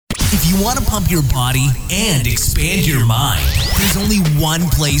If you want to pump your body and expand your mind, there's only one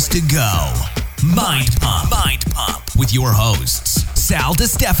place to go. Mind Pump. Mind Pump with your hosts, Sal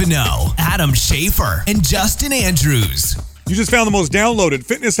DiStefano, Adam Schafer, and Justin Andrews. You just found the most downloaded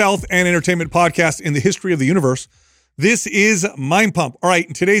fitness, health, and entertainment podcast in the history of the universe. This is Mind Pump. All right,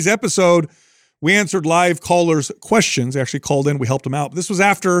 in today's episode, we answered live callers' questions. They actually called in. We helped them out. This was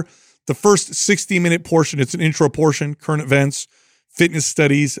after the first 60-minute portion. It's an intro portion, current events, fitness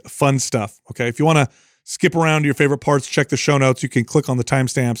studies, fun stuff. Okay, if you want to skip around to your favorite parts, check the show notes. You can click on the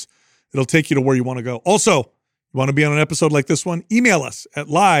timestamps. It'll take you to where you want to go. Also, you want to be on an episode like this one? Email us at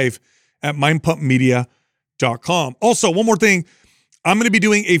live@mindpumpmedia.com. Also, one more thing. I'm going to be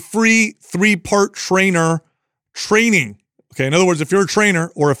doing a free 3-part trainer training. Okay, in other words, if you're a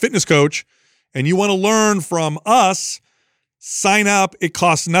trainer or a fitness coach and you want to learn from us, sign up. It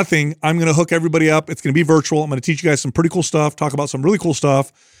costs nothing. I'm going to hook everybody up. It's going to be virtual. I'm going to teach you guys some pretty cool stuff, talk about some really cool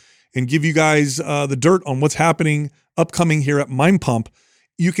stuff, and give you guys the dirt on what's happening upcoming here at Mind Pump.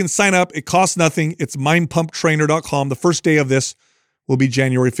 You can sign up. It costs nothing. It's mindpumptrainer.com. The first day of this will be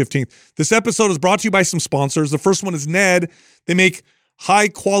January 15th. This episode is brought to you by some sponsors. The first one is Ned. They make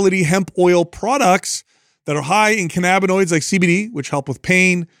high-quality hemp oil products that are high in cannabinoids like CBD, which help with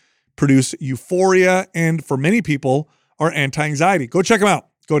pain, produce euphoria, and for many people, are anti-anxiety. Go check them out.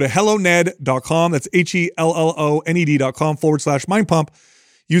 Go to helloned.com. That's HELLONED.com/mindpump.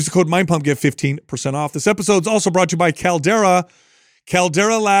 Use the code mindpump, get 15% off. This episode is also brought to you by Caldera.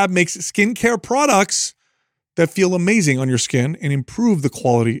 Caldera Lab makes skincare products that feel amazing on your skin and improve the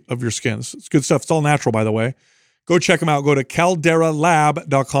quality of your skin. It's good stuff. It's all natural, by the way. Go check them out. Go to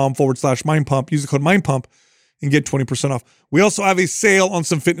calderalab.com/mindpump. Use the code mindpump and get 20% off. We also have a sale on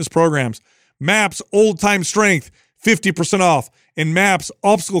some fitness programs. MAPS Old Time Strength, 50% off. And MAPS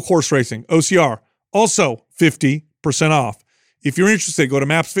Obstacle Course Racing, OCR, also 50% off. If you're interested, go to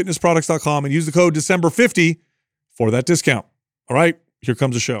mapsfitnessproducts.com and use the code December50 for that discount. All right, here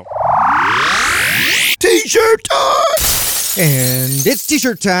comes the show. T-shirt time! And it's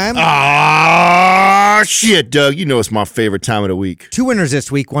T-shirt time. Ah, shit, Doug. You know it's my favorite time of the week. 2 winners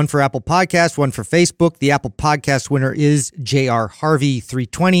this week, one for Apple Podcast, one for Facebook. The Apple Podcast winner is J.R. Harvey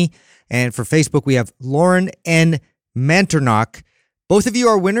 320. And for Facebook, we have Lauren N. Manternock. Both of you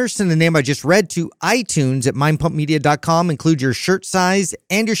are winners. Send the name I just read to iTunes at mindpumpmedia.com. Include your shirt size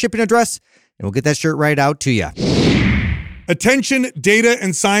and your shipping address, and we'll get that shirt right out to you. Attention, data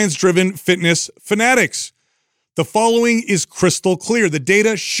and science-driven fitness fanatics. The following is crystal clear. The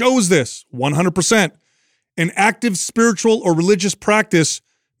data shows this 100%. An active spiritual or religious practice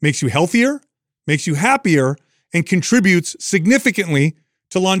makes you healthier, makes you happier, and contributes significantly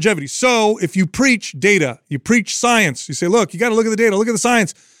to longevity. So if you preach data, you preach science, you say, look, you got to look at the data, look at the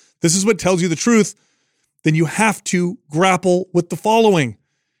science. This is what tells you the truth. Then you have to grapple with the following.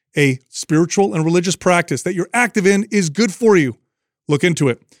 A spiritual and religious practice that you're active in is good for you. Look into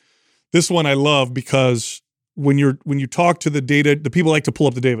it. This one I love because when you talk to the data, the people like to pull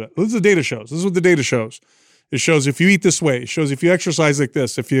up the data. This is the data shows. This is what the data shows. It shows if you eat this way. It shows if you exercise like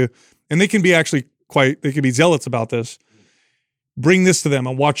this. And they can be actually they can be zealots about this. Bring this to them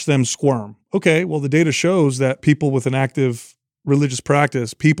and watch them squirm. Okay, well, the data shows that people with an active religious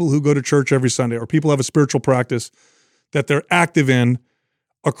practice, people who go to church every Sunday, or people who have a spiritual practice that they're active in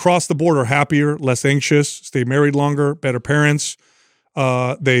across the board are happier, less anxious, stay married longer, better parents.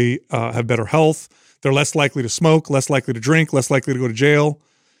 They have better health. They're less likely to smoke, less likely to drink, less likely to go to jail.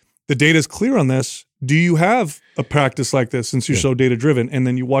 The data is clear on this. Do you have a practice like this since you're so data-driven, and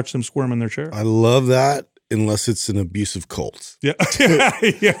then you watch them squirm in their chair? I love that. Unless it's an abusive cult. Yeah.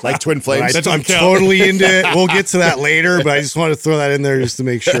 Yeah. Like Twin Flames. I'm totally into it. We'll get to that later, but I just want to throw that in there just to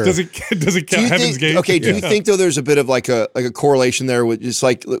make sure. Does it count Heaven's Gate? Okay, do you think though there's a bit of like a correlation there with just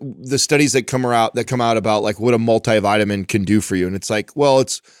like the studies that come out about like what a multivitamin can do for you? And it's like, well,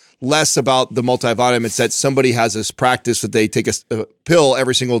 it's less about the multivitamin. It's that somebody has this practice that they take a pill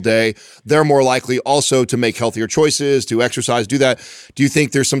every single day. They're more likely also to make healthier choices, to exercise, do that. Do you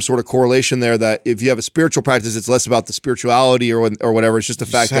think there's some sort of correlation there that if you have a spiritual practice, it's less about the spirituality or whatever. It's just the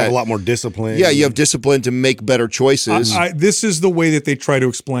fact that have a lot more discipline. Yeah, you have discipline to make better choices. This is the way that they try to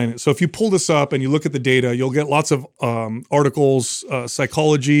explain it. So if you pull this up and you look at the data, you'll get lots of articles,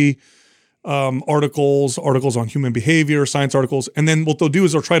 psychology articles on human behavior, science articles. And then what they'll do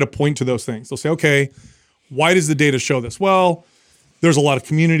is they'll try to point to those things. They'll say, okay, why does the data show this? Well, there's a lot of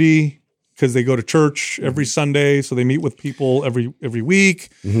community because they go to church every Sunday. So they meet with people every week.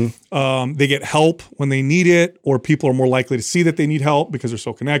 Mm-hmm. They get help when they need it, or people are more likely to see that they need help because they're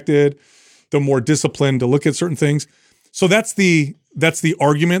so connected. They're more disciplined to look at certain things. So that's the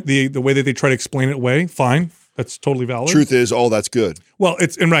argument, the way that they try to explain it away. Fine. That's totally valid. Truth is, all that's good. Well,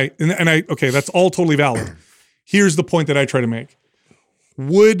 that's all totally valid. Here's the point that I try to make.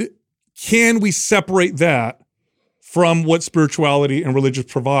 Can we separate that from what spirituality and religion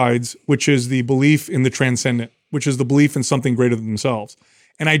provides, which is the belief in the transcendent, which is the belief in something greater than themselves?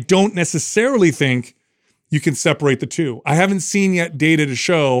 And I don't necessarily think you can separate the two. I haven't seen yet data to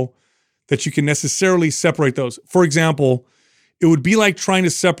show that you can necessarily separate those. For example, it would be like trying to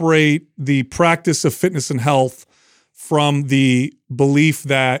separate the practice of fitness and health from the belief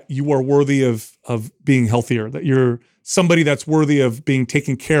that you are worthy of being healthier, that you're somebody that's worthy of being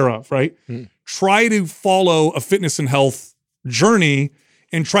taken care of, right? Try to follow a fitness and health journey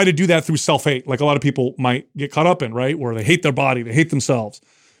and try to do that through self-hate, like a lot of people might get caught up in, right? Where they hate their body, they hate themselves.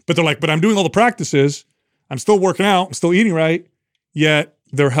 But they're like, but I'm doing all the practices, I'm still working out, I'm still eating right, yet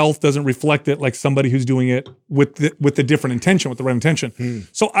their health doesn't reflect it like somebody who's doing it with the different intention, with the right intention.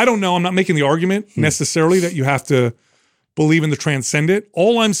 So I don't know. I'm not making the argument necessarily that you have to believe in the transcendent.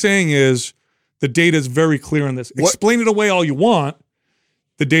 All I'm saying is the data is very clear on this. Explain it away all you want.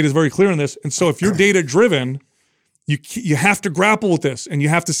 The data is very clear on this. And so if you're data driven, you have to grapple with this, and you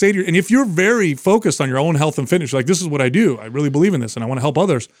have to say to and if you're very focused on your own health and fitness, like, this is what I do, I really believe in this and I want to help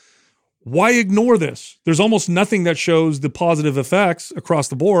others. Why ignore this? There's almost nothing that shows the positive effects across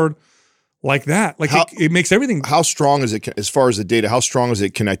the board like that. Like, it makes everything. How strong is it as far as the data? How strong is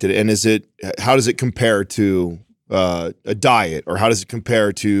it connected? And how does it compare to a diet, or how does it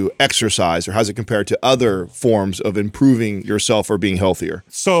compare to exercise, or how does it compare to other forms of improving yourself or being healthier?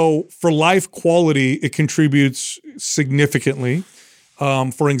 So for life quality, it contributes significantly.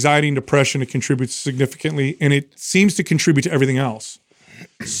 For anxiety and depression, it contributes significantly, and it seems to contribute to everything else.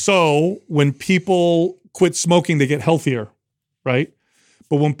 So when people quit smoking, they get healthier, right?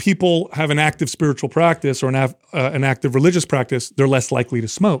 But when people have an active spiritual practice or an active religious practice, they're less likely to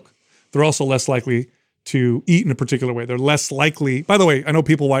smoke. They're also less likely to eat in a particular way. They're less likely. By the way, I know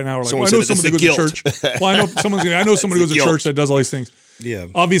people right now are like, I know somebody who goes to church. Well, I know somebody who goes to church that does all these things. Yeah.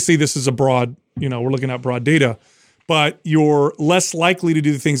 Obviously, this is a broad, we're looking at broad data, but you're less likely to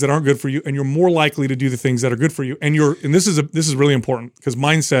do the things that aren't good for you, and you're more likely to do the things that are good for you. And this is really important, because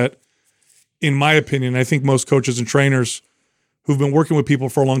mindset, in my opinion, I think most coaches and trainers who've been working with people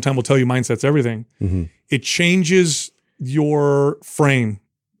for a long time will tell you mindset's everything. Mm-hmm. It changes your frame.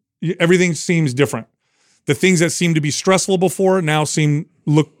 Everything seems different. The things that seem to be stressful before now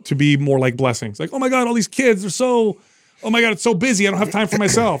look to be more like blessings. Like, oh my God, all these kids are oh my God, it's so busy, I don't have time for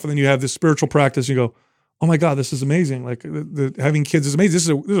myself. And then you have this spiritual practice, and you go, oh my God, this is amazing. Like, having kids is amazing. This is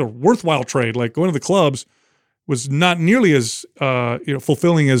a worthwhile trade. Like, going to the clubs was not nearly as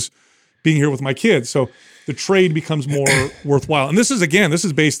fulfilling as being here with my kids. So the trade becomes more worthwhile. And this is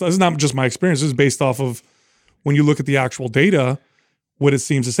not just my experience. This is based off of, when you look at the actual data, what it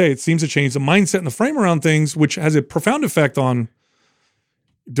seems to say. It seems to change the mindset and the frame around things, which has a profound effect on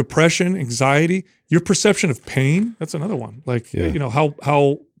depression, anxiety, your perception of pain. That's another one. Like,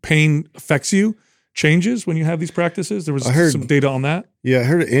 how pain affects you changes when you have these practices. There was some data on that. Yeah, I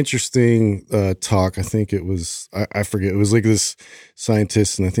heard an interesting talk. I think it was, I forget, it was like this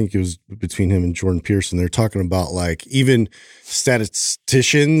scientist, and I think it was between him and Jordan Peterson. They're talking about, like, even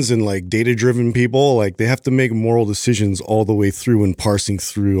statisticians and like data-driven people, like, they have to make moral decisions all the way through and parsing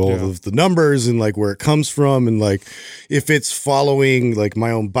through all of the numbers and like where it comes from, and like if it's following like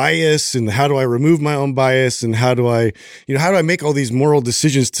my own bias, and how do I remove my own bias, and how do I make all these moral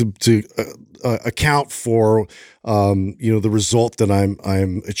decisions to account for the result that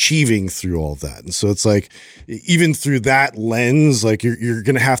I'm achieving through all of that. And so it's like, even through that lens, like, you're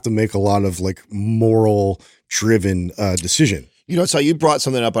going to have to make a lot of like moral driven decision. So you brought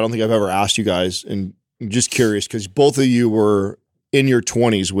something up I don't think I've ever asked you guys, and I'm just curious, because both of you were in your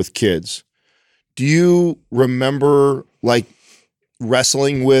 20s with kids. Do you remember like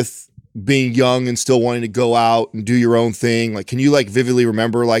wrestling with being young and still wanting to go out and do your own thing? Like, can you like vividly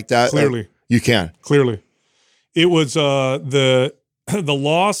remember like that? Clearly. You can. Clearly. It was the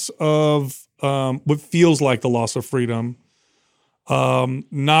loss of what feels like the loss of freedom,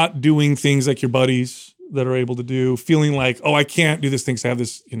 not doing things like your buddies that are able to do, feeling like, oh, I can't do this thing because I have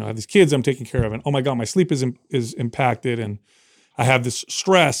this, I have these kids I'm taking care of, and oh my God, my sleep is impacted, and I have this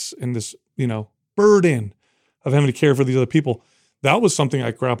stress and this, burden of having to care for these other people. That was something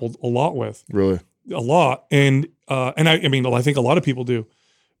I grappled a lot with. Really? A lot. And I think a lot of people do.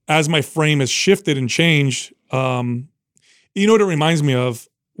 As my frame has shifted and changed, you know what it reminds me of?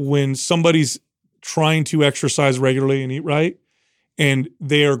 When somebody's trying to exercise regularly and eat right, and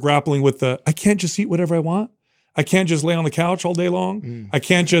they are grappling with I can't just eat whatever I want. I can't just lay on the couch all day long. I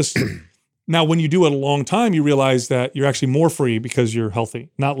can't just... Now, when you do it a long time, you realize that you're actually more free because you're healthy,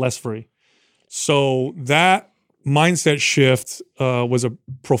 not less free. So that mindset shift was a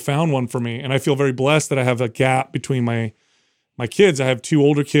profound one for me. And I feel very blessed that I have a gap between my kids. I have 2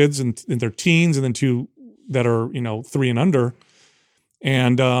 older kids and they're teens, and then 2 that are, 3 and under.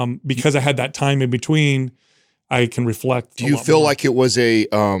 And because I had that time in between, I can reflect. Do you feel like it was a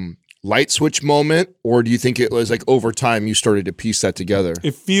light switch moment, or do you think it was like over time you started to piece that together?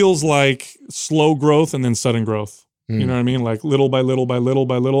 It feels like slow growth and then sudden growth. You know what I mean? Like little by little by little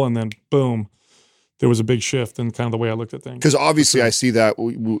by little, and then boom, there was a big shift in kind of the way I looked at things. Because obviously I see that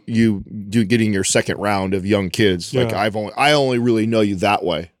you do getting your second round of young kids. Yeah. Like I only really know you that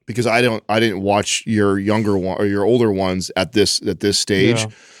way because I didn't watch your younger one or your older ones at this stage.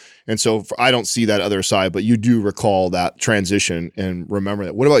 Yeah. And so I don't see that other side, but you do recall that transition and remember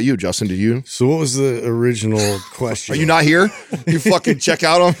that. What about you, Justin? Did you? So what was the original question? Are you not here? You fucking check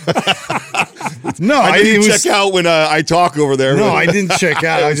out on? No, I didn't check out when I talk over there. No, I didn't check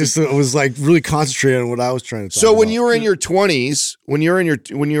out. I just was like really concentrating on what I was trying to talk So when about. you were in your 20s, when you were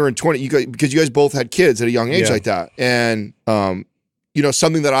in 20, because you guys both had kids at a young age like that, and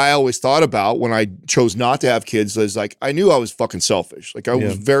something that I always thought about when I chose not to have kids is like I knew I was fucking selfish. Like I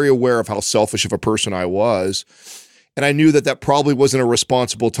was very aware of how selfish of a person I was. And I knew that probably wasn't a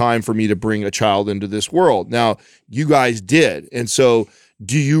responsible time for me to bring a child into this world. Now, you guys did. And so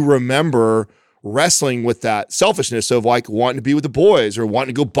do you remember wrestling with that selfishness of like wanting to be with the boys or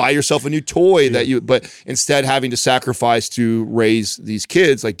wanting to go buy yourself a new toy but instead having to sacrifice to raise these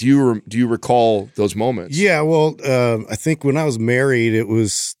kids? Like, do you recall those moments? Yeah, well, I think when I was married, it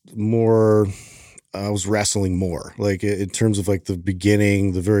was more, I was wrestling more, like in terms of like the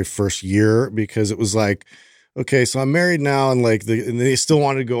beginning, the very first year, because it was like, okay, so I'm married now, and like and they still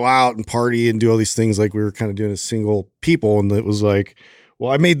wanted to go out and party and do all these things like we were kind of doing as single people, and it was like,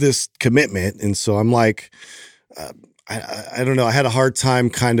 well, I made this commitment, and so I'm like, I don't know. I had a hard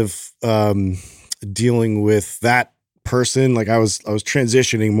time kind of dealing with that person. Like I was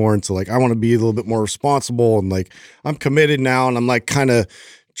transitioning more into like I want to be a little bit more responsible, and like I'm committed now, and I'm like kind of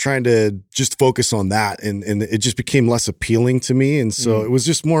trying to just focus on that, and it just became less appealing to me, and so it was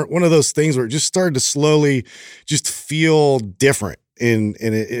just more one of those things where it just started to slowly just feel different, and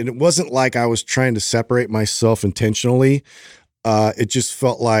it wasn't like I was trying to separate myself intentionally. It just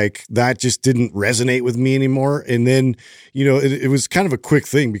felt like that just didn't resonate with me anymore. And then, it was kind of a quick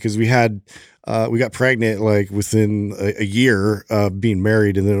thing because we got pregnant like within a year of being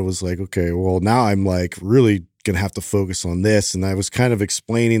married. And then it was like, okay, well now I'm like really going to have to focus on this. And I was kind of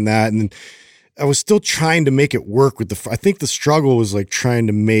explaining that. And I was still trying to make it work with I think the struggle was like trying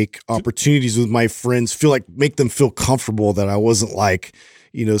to make opportunities with my friends make them feel comfortable that I wasn't like,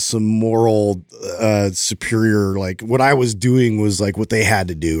 some moral superior, like what I was doing was like what they had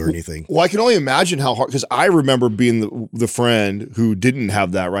to do or anything. Well, I can only imagine how hard, because I remember being the friend who didn't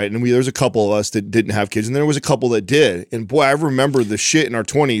have that, right? And there's a couple of us that didn't have kids, and there was a couple that did. And boy, I remember the shit in our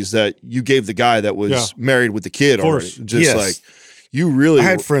 20s that you gave the guy that was married with the kid already. Just like, you really, I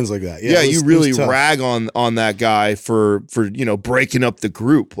had friends like that. Yeah, you really rag on that guy for breaking up the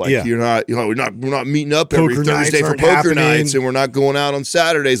group. Like we're not meeting up every Thursday for poker nights, and we're not going out on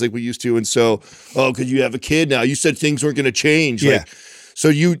Saturdays like we used to. And so, because you have a kid now, you said things weren't going to change. Yeah. Like, so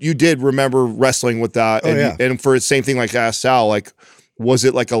you did remember wrestling with that, and for the same thing, like I asked Sal, like, was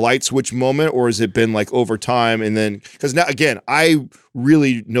it like a light switch moment, or has it been like over time? And then, because now again, I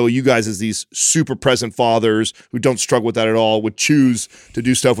really know you guys as these super present fathers who don't struggle with that at all, would choose to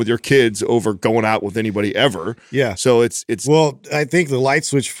do stuff with your kids over going out with anybody ever. Yeah. So it's well, I think the light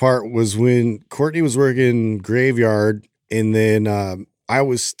switch part was when Courtney was working graveyard, and then I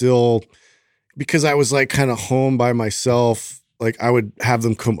was still, because I was like kind of home by myself. Like I would have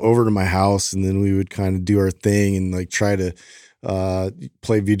them come over to my house, and then we would kind of do our thing and like try to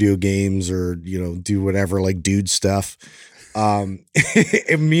play video games or do whatever like dude stuff. And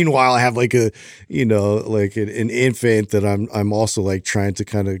meanwhile I have like a like an infant that I'm also like trying to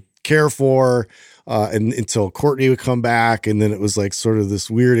kind of care for and until Courtney would come back, and then it was like sort of this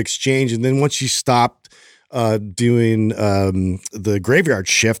weird exchange. And then once she stopped doing the graveyard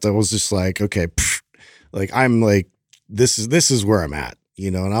shift, I was just like, okay, like I'm like this is where I'm at.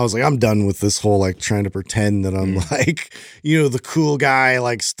 And I was like, I'm done with this whole like trying to pretend that I'm like, the cool guy,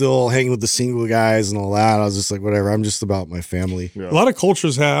 like still hanging with the single guys and all that. I was just like, whatever. I'm just about my family. Yeah. A lot of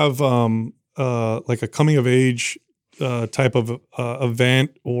cultures have like a coming of age type of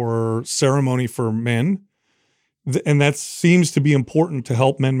event or ceremony for men. And that seems to be important to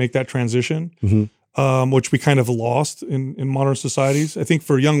help men make that transition. Mm-hmm. Which we kind of lost in modern societies. I think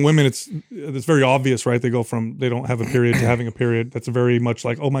for young women, it's very obvious, right? They go from they don't have a period to having a period. That's very much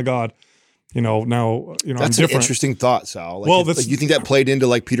like, oh my God, Now, That's I'm an different. interesting thought, Sal. Like, Well, you think that played into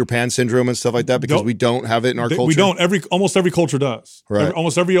like Peter Pan syndrome and stuff like that because we don't have it in our culture? We don't. Almost every culture does. Right.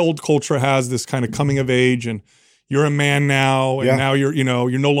 Almost every old culture has this kind of coming of age, and you're a man now, and now you're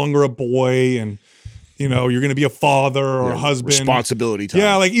no longer a boy, and you're going to be a father or a husband. Responsibility time.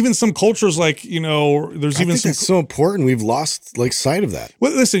 Yeah, like even some cultures, like there's I even think some. that's so important. We've lost like sight of that.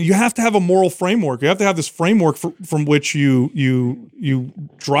 Well, listen, you have to have a moral framework. You have to have this framework from which you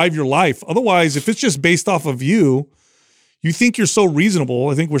drive your life. Otherwise, if it's just based off of you think you're so reasonable.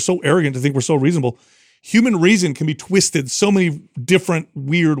 I think we're so arrogant to think we're so reasonable. Human reason can be twisted so many different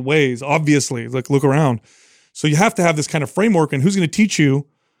weird ways. Obviously, like look around. So you have to have this kind of framework. And who's going to teach you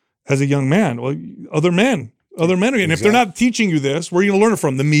as a young man? Well, other men. And if they're not teaching you this, where are you going to learn it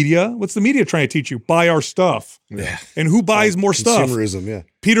from? The media? What's the media trying to teach you? Buy our stuff. Yeah. And who buys more stuff? Consumerism, yeah.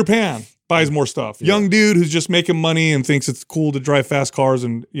 Peter Pan buys more stuff. Young dude who's just making money and thinks it's cool to drive fast cars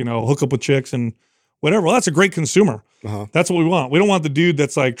and, hook up with chicks and whatever. Well, that's a great consumer. That's what we want. We don't want the dude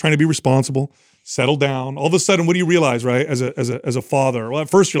that's like trying to be responsible, settle down. All of a sudden, what do you realize, right? As a father? Well, at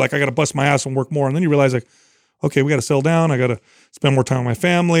first you're like, I got to bust my ass and work more. And then you realize like, okay, we got to settle down. I got to spend more time with my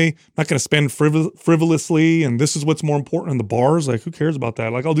family. I'm not going to spend frivolously. And this is what's more important in the bars. Like, who cares about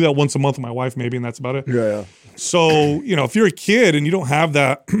that? Like, I'll do that once a month with my wife, maybe, and that's about it. Yeah. So, if you're a kid and you don't have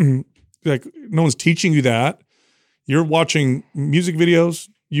that, like, no one's teaching you that, you're watching music videos,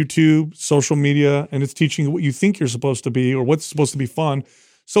 YouTube, social media, and it's teaching you what you think you're supposed to be or what's supposed to be fun.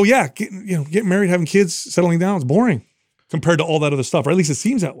 So, yeah, getting married, having kids, settling down, it's boring compared to all that other stuff, or at least it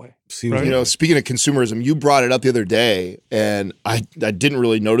seems that way. Right? Speaking of consumerism, you brought it up the other day, and I didn't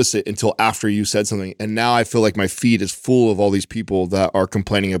really notice it until after you said something. And now I feel like my feed is full of all these people that are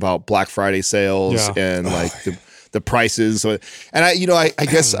complaining about Black Friday sales and like the prices. And I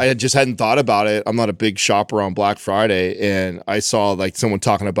guess I just hadn't thought about it. I'm not a big shopper on Black Friday, and I saw like someone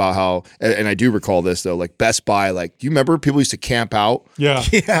talking about how, and I do recall this though, like Best Buy, like, do you remember people used to camp out?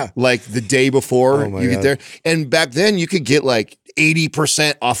 Yeah. Like the day before get there. And back then you could get like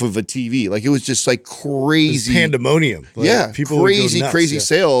 80% off of a TV. Like it was just like crazy pandemonium. Like, people crazy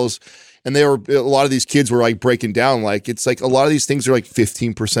sales. And a lot of these kids were like breaking down. Like it's like a lot of these things are like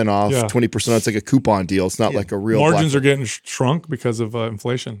 15% off, 20% off. It's like a coupon deal. It's not like a real margins are getting shrunk because of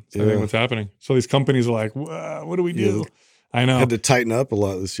inflation. I think what's happening. So these companies are like, what do we do? I know. Had to tighten up a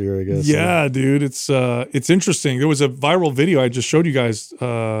lot this year, I guess. Yeah, dude. It's interesting. There was a viral video I just showed you guys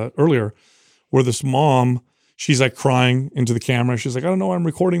earlier where this mom, she's like crying into the camera. She's like, I don't know why I'm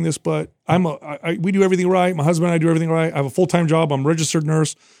recording this, but we do everything right. My husband and I do everything right. I have a full-time job. I'm a registered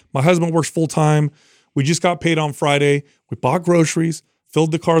nurse. My husband works full-time. We just got paid on Friday. We bought groceries,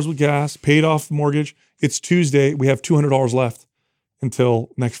 filled the cars with gas, paid off the mortgage. It's Tuesday. We have $200 left until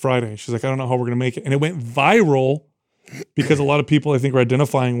next Friday. She's like, I don't know how we're going to make it. And it went viral because a lot of people, I think, are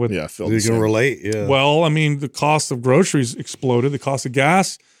identifying with. Yeah, you can relate. Yeah. Well, I mean, the cost of groceries exploded. The cost of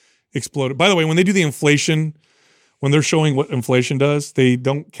gas exploded. By the way, when they do the inflation, when they're showing what inflation does, they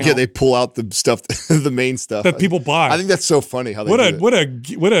don't count. Yeah, they pull out the stuff, the main stuff that people buy. I think that's so funny how they do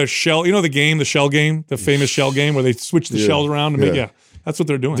it. What a shell. You know the shell game, the famous shell game where they switch the shells around and make that's what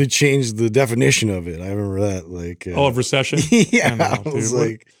they're doing. They changed the definition of it. I remember that. Like of recession. I was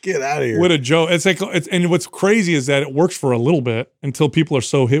like, get out of here. What a joke. It's like and what's crazy is that it works for a little bit until people are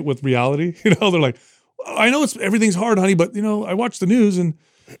so hit with reality. They're like, I know everything's hard, honey, but I watched the news and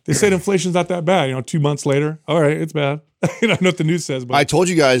they said inflation's not that bad. 2 months later, all right, it's bad. I know what the news says. But I told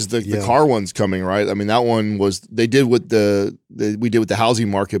you guys the car one's coming, right? I mean, that one was they did with we did with the housing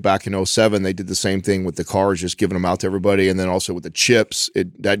market back in 2007. They did the same thing with the cars, just giving them out to everybody, and then also with the chips,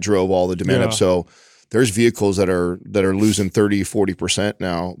 that drove all the demand up. So there's vehicles that are losing 30-40%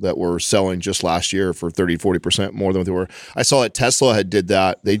 now that were selling just last year for 30-40% more than what they were. I saw that Tesla did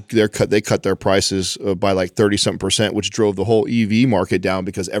that. They cut their prices by like 30-something%, which drove the whole EV market down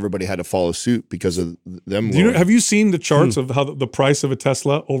because everybody had to follow suit because of them. Have you seen the charts of how the price of a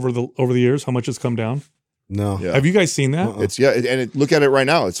Tesla over the years, how much it's come down? No. Yeah. Have you guys seen that? Look at it right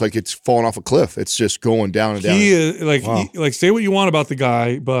now. It's like it's falling off a cliff. It's just going down and down. He is like say what you want about the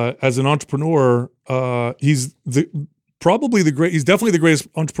guy, but as an entrepreneur, he's definitely the greatest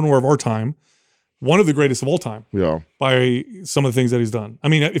entrepreneur of our time. One of the greatest of all time. Yeah. By some of the things that he's done. I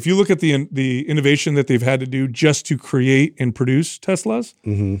mean, if you look at the innovation that they've had to do just to create and produce Teslas,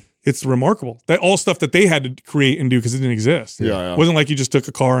 it's remarkable. That all stuff that they had to create and do because it didn't exist. It wasn't like you just took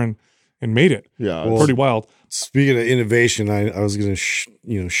a car and made it. Yeah, well, pretty wild. Speaking of innovation, I was gonna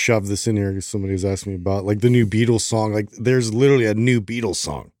shove this in here because somebody was asking me about like the new Beatles song. Like, there's literally a new Beatles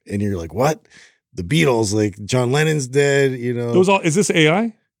song, and you're like, what? The Beatles? Like John Lennon's dead. Is this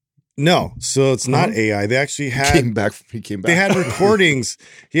AI? No, so it's not AI. They actually He had came back. they had recordings.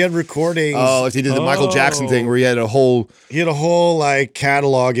 He had recordings. Oh, he did the Michael Jackson thing where he had a whole. He had a whole like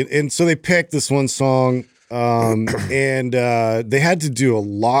catalog, and so they picked this one song, and they had to do a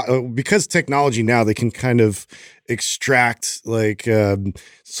lot because technology now they can kind of extract like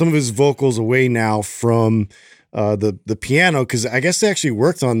some of his vocals away now from the piano, because I guess they actually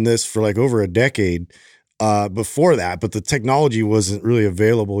worked on this for like over a decade before that, but the technology wasn't really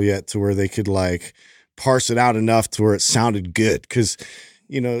available yet to where they could like parse it out enough to where it sounded good. Because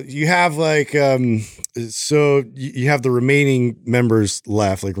you have like so you have the remaining members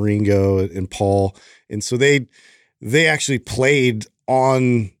left, like Ringo and Paul, and so they actually played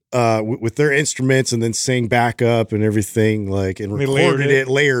on with their instruments and then sang back up and everything, like, and recorded it,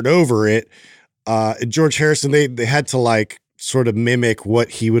 layered over it. George Harrison, they had to like sort of mimic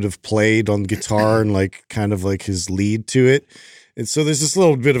what he would have played on guitar and like kind of like his lead to it. And so there's this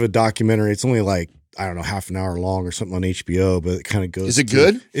little bit of a documentary. It's only like, I don't know, half an hour long or something on HBO, but it kind of goes. Is it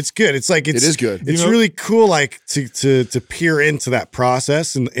good? It's good. It's like, it is good. It's really cool. Like to peer into that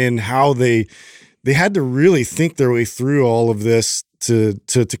process and how they had to really think their way through all of this to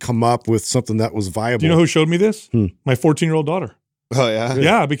come up with something that was viable. Do you know who showed me this? My 14-year-old daughter. Oh yeah.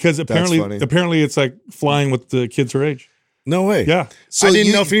 Yeah. Because apparently it's like flying with the kids her age. No way. Yeah. So I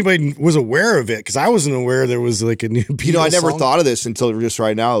didn't know if anybody was aware of it because I wasn't aware there was like a new Beatles I never song. thought of this until just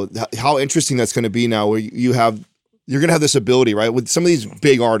right now. How interesting that's going to be now, where you're going to have this ability, right? With some of these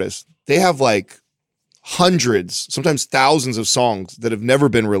big artists, they have like hundreds, sometimes thousands of songs that have never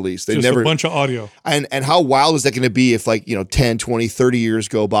been released. They Just never a bunch of audio. And how wild is that going to be if like, 10, 20, 30 years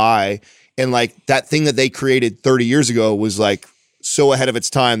go by and like that thing that they created 30 years ago was like so ahead of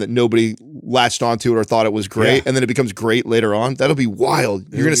its time that nobody latched onto it or thought it was great. Yeah. And then it becomes great later on. That'll be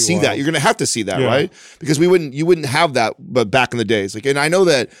wild. You're going to see that. You're going to have to see that, right? Because you wouldn't have that, but back in the days, like, and I know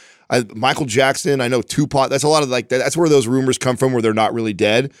that Michael Jackson, I know Tupac, that's a lot of like, that's where those rumors come from where they're not really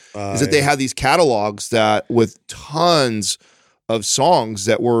dead, is that they have these catalogs that with tons of songs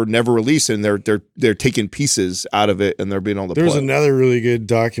that were never released and they're taking pieces out of it and they're being on the There's another really good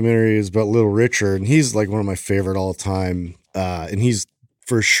documentary is about Little Richard, and he's like one of my favorite all time. And he's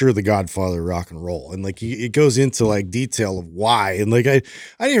for sure the godfather of rock and roll. And like it goes into like detail of why. And like I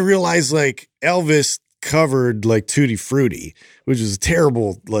didn't realize like Elvis covered like Tutti Frutti, which is a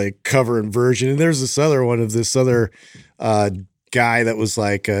terrible like cover and version. And there's this other one of this other guy that was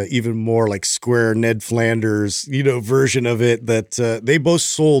like even more like square Ned Flanders, version of it that they both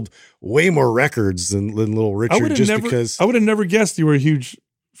sold way more records than Little Richard. Because I would have never guessed you were a huge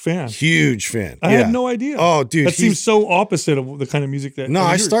fan. I had no idea. Oh, dude, that seems so opposite of the kind of music that. No,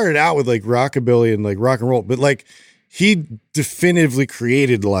 I started out with like rockabilly and like rock and roll, but like he definitively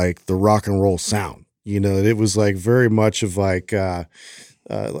created like the rock and roll sound. It was like very much of like kind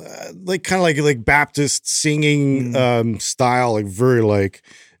of like Baptist singing style, like very like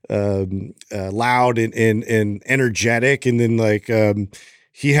loud and energetic, and then like.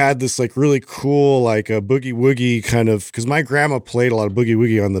 He had this like really cool like a boogie woogie kind of, because my grandma played a lot of boogie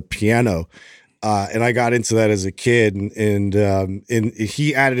woogie on the piano, and I got into that as a kid, and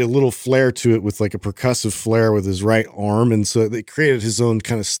he added a little flair to it with like a percussive flair with his right arm, and so they created his own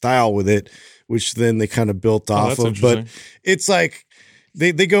kind of style with it, which then they kind of built off of. But it's like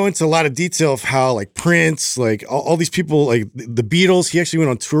they go into a lot of detail of how like Prince, like all these people, like the Beatles. He actually went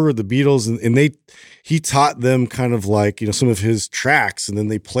on tour with the Beatles, and he taught them kind of like, some of his tracks, and then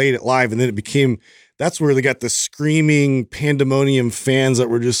they played it live, and then it became, that's where they got the screaming pandemonium fans that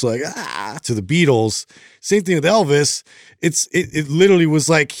were just like, to the Beatles. Same thing with Elvis. It literally was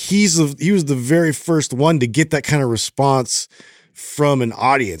like, he was the very first one to get that kind of response from an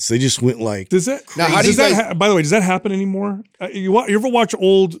audience. They just went like, by the way, does that happen anymore? You ever watch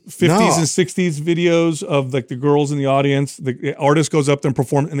old 50s and 60s videos of like the girls in the audience, the artist goes up there and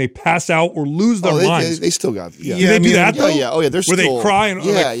perform and they pass out or lose their minds? They still got, do they do that though? Yeah. Oh yeah. They're where still, they cry and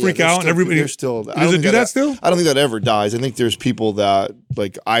freak out and everybody. They're still, does it do that still? I don't think that ever dies. I think there's people that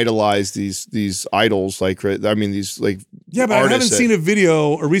like idolize these idols. Like, I mean, these like, but I haven't seen a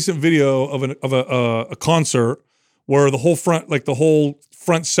recent video of a concert where the whole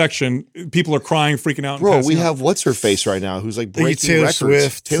front section, people are crying, freaking out. Bro, we have what's her face right now, who's like breaking Taylor records.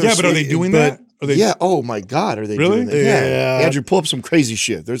 Swift. Taylor Swift. Are they doing that? Oh my God, are they really doing that? Yeah. Andrew, pull up some crazy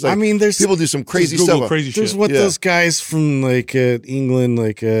shit. There's like, there's people do some crazy stuff. There's those guys from like England,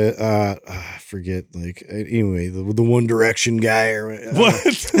 like I forget, like anyway, the One Direction guy or what?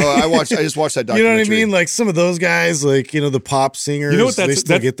 I just watched that documentary. You know what I mean? Like some of those guys, like the pop singers. You know what? They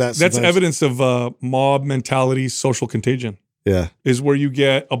still get that. That's evidence of mob mentality, social contagion. Yeah, is where you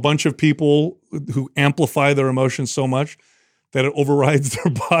get a bunch of people who amplify their emotions so much that it overrides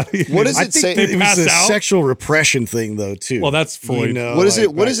their body. What does I it think say? that They it was pass a out? sexual repression thing, though, too. Well, that's Freud. What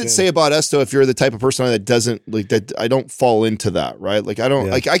does it say about us though? If you're the type of person that doesn't like that, I don't fall into that, right? Like I don't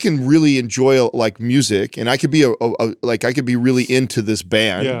like. I can really enjoy like music, and I could be like I could be really into this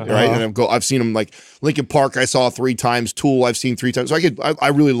band, Yeah. right? And I've seen them like Linkin Park. I saw 3 times. Tool. I've seen 3 times. So I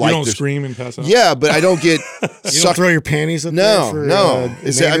really You like. don't this. scream and pass out. Yeah, but I don't get You don't sucked. throw your panties up No, there? no.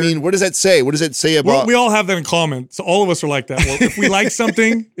 Is it, I mean, what does that say? What does it say about? We all have that in common. So all of us are like that. Well, if we like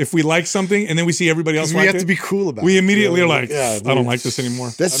something, and then we see everybody else we like have it, to be cool about we it. immediately are like, Yeah, I don't like this anymore.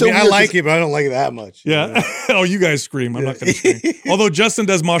 That's I so mean, I weird like 'cause- it, but I don't like it that much. Yeah. Oh, you guys scream. I'm not going to scream. Although Justin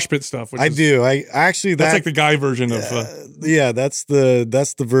does mosh pit stuff. Which I is, do. I actually That's like the guy version of. yeah, that's the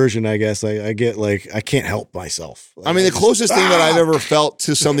version. I guess I get like I can't help myself. Like, I mean, the closest thing that I've ever felt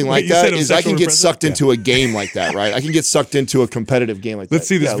to something like you said that it was is I can sexual get repression? sucked into a game like that, right? I can get sucked into a competitive game like that. Let's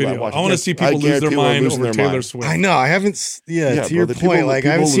see this Yeah, video. watch it. I want to Yes, see I people lose guarantee their people are mind losing over their Taylor mind. Swift. I know. I haven't. Yeah, To your bro, the point, people- like I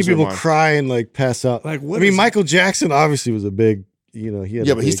people haven't seen lose their people mind. cry and like pass out. Like, what I mean, is- Michael Jackson obviously was a big. He had.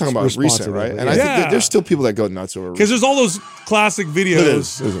 Yeah, a but he's big talking about response recent, to that, right? but And yeah. I think Yeah. that there's still people that go nuts over. Because there's all those classic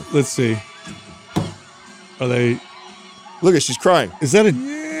videos. Listen. Let's see. Are they? Look at she's crying. Is that a?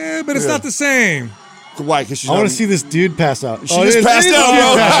 Yeah, but it's not the same. Why? Because she's. I want not- to see this dude pass out. She just it is- passed it is out, a dude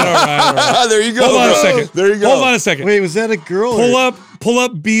bro. pass out. All right. There you go. Hold on a bro. second. There you go. Hold on a second. Wait, was that a girl? Pull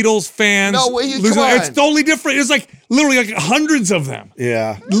up Beatles fans. No, wait, come losing- on. It's totally different. It's like literally like hundreds of them.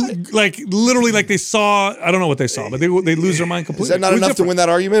 Yeah. Like literally, like they saw. I don't know what they saw, but they lose their mind completely. Is that not It was enough to different. win that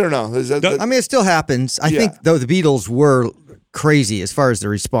argument or no? Is that, I mean, it still happens. I Yeah. think, though, the Beatles were crazy as far as the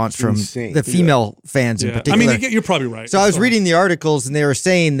response from Insane. the female fans in Yeah. I particular. mean, you're probably right. So I was So- reading the articles, and they were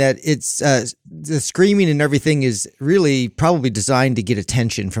saying that it's the screaming and everything is really probably designed to get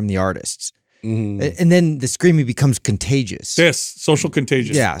attention from the artists, and then the screaming becomes contagious. This social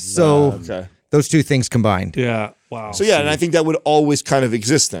contagion. Yeah, so okay. those two things combined. Yeah. Wow. So yeah, and I think that would always kind of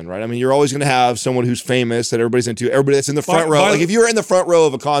exist then, right? I mean, you're always going to have someone who's famous that everybody's into. Everybody that's in the front row. by Like the- if you're in the front row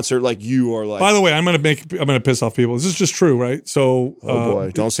of a concert, like you are like. By the way, I'm gonna piss off people. This is just true, right? So. Oh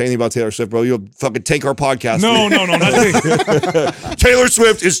boy! Don't say anything about Taylor Swift, bro. You'll fucking take our podcast. No, not Taylor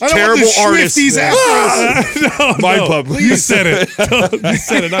Swift is I don't want terrible the artist. Swifties after us. My pub. You said it. You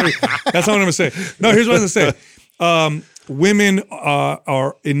said it. Not me. That's not what I'm gonna say. No, here's what I'm gonna say. Women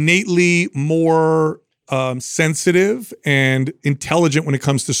are innately more sensitive and intelligent when it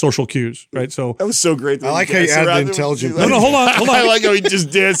comes to social cues, right? So That was so great. I like how you add the intelligent no, hold on. I like how he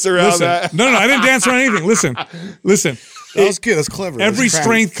just danced around listen. that. No, I didn't dance around anything. Listen. That was good. That's clever. Every That's crafty.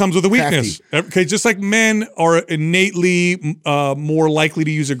 strength comes with a weakness. Okay, just like men are innately more likely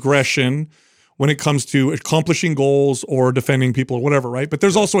to use aggression when it comes to accomplishing goals or defending people or whatever, right? But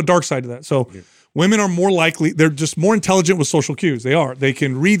there's also a dark side to that. So women are more likely, they're just more intelligent with social cues. They are. They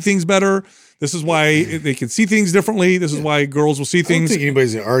can read things better. This is why they can see things differently. This is why girls will see I don't things. think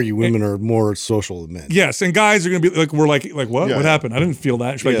anybody's gonna argue women are more social than men. Yes, and guys are going to be like, we're like what? Yeah. What happened? I didn't feel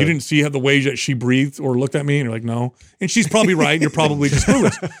that. She's like, Yeah. you didn't see how the way that she breathed or looked at me? And you're like, no. And she's probably right. And you're probably just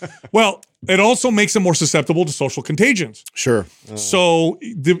clueless. Well, it also makes them more susceptible to social contagions. Sure. So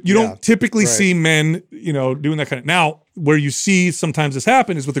you don't typically see men, doing that kind of. Now, where you see sometimes this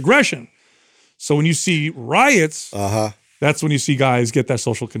happen is with aggression. So when you see riots, that's when you see guys get that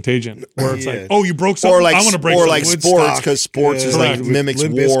social contagion, where it's like, oh, you broke something. Or like, I want to break or something. like sports, because sports is like Correct. mimics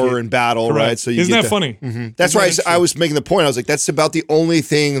Limp war Bizkit. and battle, Correct. right? So you Isn't get that funny? That's why I was making the point. I was like, that's about the only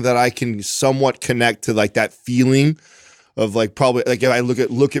thing that I can somewhat connect to, like that feeling of like probably like if I look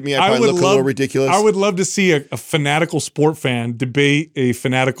at me, I probably look a little ridiculous. I would love to see a fanatical sport fan debate a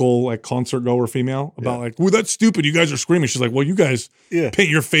fanatical like concert goer female about like, well, that's stupid. You guys are screaming. She's like, well, you guys paint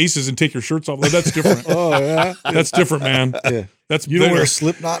your faces and take your shirts off. Like, that's different. Oh yeah. That's different, man. Yeah. That's You don't better. wear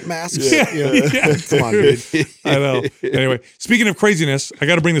Slipknot masks. Yeah. Come on, dude. I know. Anyway, speaking of craziness, I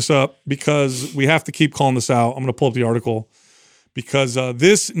got to bring this up because we have to keep calling this out. I'm going to pull up the article because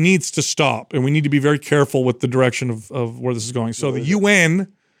this needs to stop, and we need to be very careful with the direction of where this is going. So the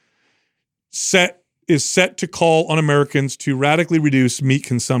UN is set to call on Americans to radically reduce meat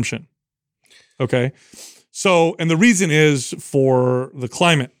consumption. Okay? So, and the reason is for the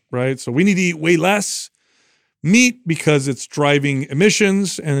climate, right? So we need to eat way less meat because it's driving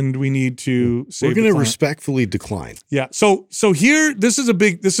emissions, and we need to save We're going the to planet. respectfully decline. Yeah. So here,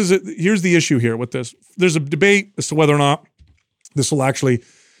 here's the issue here with this. There's a debate as to whether or not this will actually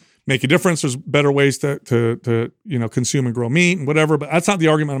make a difference. There's better ways to consume and grow meat and whatever, but that's not the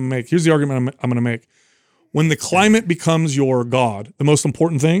argument I'm going to make. Here's the argument I'm going to make. When the climate becomes your God, the most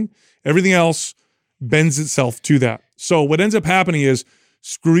important thing, everything else bends itself to that. So what ends up happening is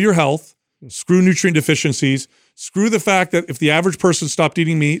screw your health, screw nutrient deficiencies, Screw the fact that if the average person stopped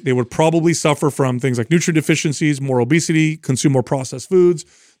eating meat, they would probably suffer from things like nutrient deficiencies, more obesity, consume more processed foods.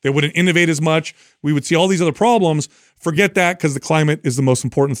 They wouldn't innovate as much. We would see all these other problems. Forget that, because the climate is the most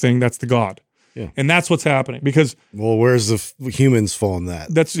important thing. That's the God. Yeah. And that's what's happening, because Well, where's the humans fall in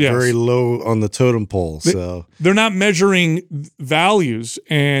that? That's- yes. very low on the totem pole. So they're not measuring values,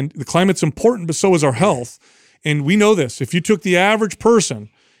 and the climate's important, but so is our health. And we know this. If you took the average person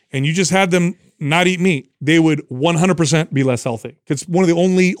and you just had them not eat meat, they would 100% be less healthy. It's one of the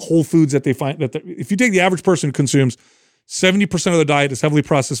only whole foods that they find that if you take the average person who consumes 70% of their diet is heavily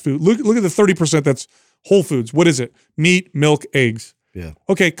processed food. Look at the 30% that's whole foods. What is it? Meat, milk, eggs. yeah,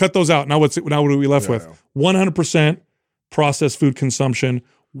 Okay, cut those out. Now what are we left with? 100% processed food consumption,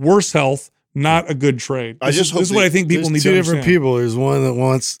 worse health, not a good trade. I just hope this is what I think people there's need two to different understand. people. There's one that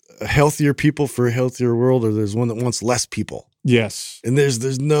wants healthier people for a healthier world, or there's one that wants less people. Yes. And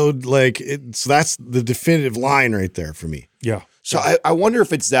there's no like it's that's the definitive line right there for me. Yeah. So I wonder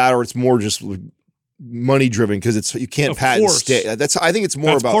if it's that, or it's more just money driven, because you can't Of patent course. stay. I think it's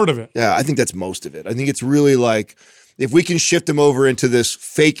more That's about part of it. Yeah, I think that's most of it. I think it's really like, if we can shift them over into this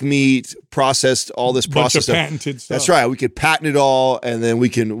fake meat processed, all this Bunch processed of stuff. patented stuff. That's right. We could patent it all, and then we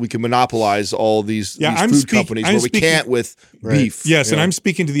can monopolize all these food companies where we can't with beef. Yes, and I'm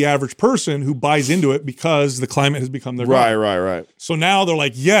speaking to the average person who buys into it because the climate has become their God. Right. So now they're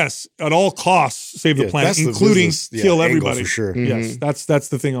like, yes, at all costs, save the Yeah, planet, that's the including business, kill angle everybody. for sure. Yes, that's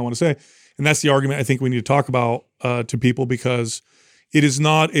the thing I want to say. And that's the argument I think we need to talk about to people, because it is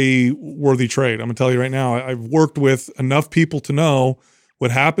not a worthy trade. I'm going to tell you right now, I've worked with enough people to know what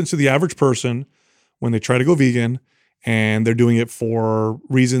happens to the average person when they try to go vegan, and they're doing it for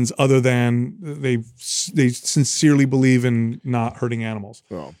reasons other than they sincerely believe in not hurting animals.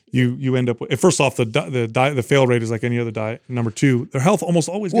 Oh. You end up with, first off, the fail rate is like any other diet. Number two, their health almost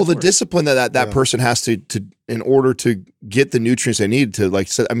always Well, gets the worse. discipline that person has to in order to get the nutrients they need to, like,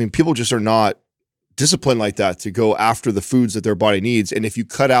 I mean, people just are not disciplined like that to go after the foods that their body needs. And if you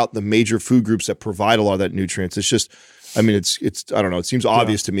cut out the major food groups that provide a lot of that nutrients, it's just, I mean, it's I don't know. It seems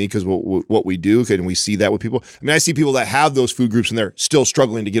obvious to me, because what we do, and we see that with people. I mean, I see people that have those food groups and they're still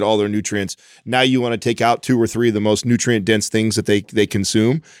struggling to get all their nutrients. Now you want to take out 2 or 3 of the most nutrient dense things that they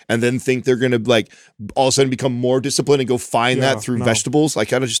consume, and then think they're going to, like, all of a sudden become more disciplined and go find that through vegetables.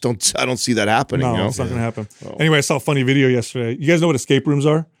 Like, I don't see that happening. No, you know? it's not going to happen. Anyway, I saw a funny video yesterday. You guys know what escape rooms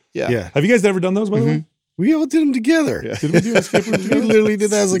are? Yeah. Have you guys ever done those, by the way? We all did them together. Did we do escape rooms We together? literally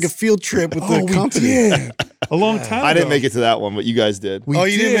did that as like a field trip with the We company. did. A long time ago. I didn't make it to that one, but you guys did. Oh,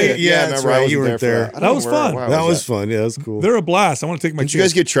 you didn't make it? Yeah, that's remember, I right. You wasn't weren't for there. I don't That was know where- fun. where That was fun. Yeah, that was cool. They're a blast. I want to take my Did you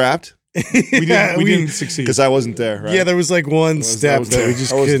guys get trapped? We didn't succeed. Because I wasn't there. Right? Yeah, there was like one step that we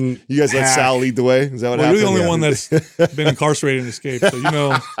just couldn't. You guys let hack. Sal lead the way. Is that what Well, you're happened? the only one that's been incarcerated and escaped. So, you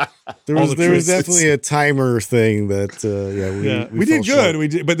know. There all was the there was tricks. definitely a timer thing that We did fell good. short. We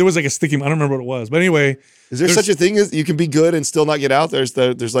did, but there was like a sticky. I don't remember what it was. But anyway, Is there such a thing as you can be good and still not get out? There's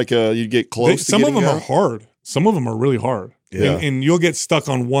like you get close. to some of getting them are out? hard. Some of them are really hard. Yeah. And you'll get stuck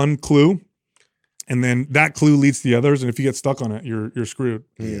on one clue, and then that clue leads to the others. And if you get stuck on it, you're screwed.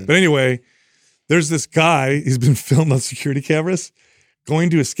 But anyway, there's this guy. He's been filmed on security cameras going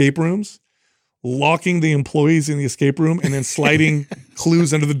to escape rooms, locking the employees in the escape room, and then sliding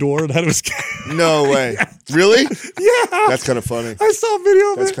clues under the door to how to escape. No way. Really? Yeah. That's kind of funny. I saw a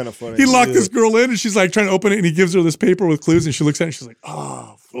video of That's it. kinda funny. He locked this girl in, and she's like trying to open it, and he gives her this paper with clues, and she looks at it, and she's like,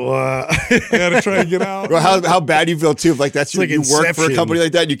 "Oh, I gotta try and get out." Well, how bad do you feel too? If like that's like you work for a Inception. company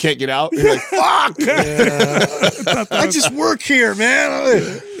like that and you can't get out. You're like, fuck. I just work here,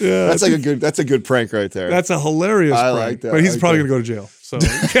 man. That's a good prank right there. That's a hilarious I prank. like that. But he's I like probably that. going to go to jail. So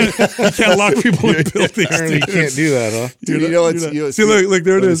you can't lock people in buildings. Apparently, you dude. can't do that, huh? Dude, you know what's See, look,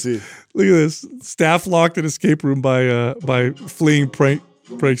 there it let me is. see. Look at this. Staff locked an escape room by fleeing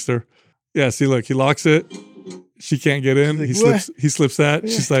prankster. Yeah, see, look, he locks it. She can't get in. He slips that.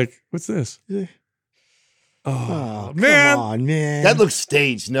 She's like, "What's this?" Oh, man. Come on, man. That looks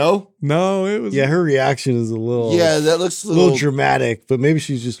staged, no? No, it was. Yeah, her reaction is a little, Yeah, that looks a a little little. dramatic, but maybe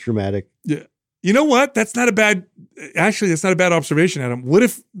she's just dramatic. Yeah. You know what? That's not a bad. Actually, that's not a bad observation, Adam. What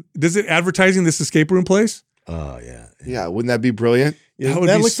if does it advertising this escape room place? Oh yeah, Yeah, wouldn't that be brilliant? yeah. would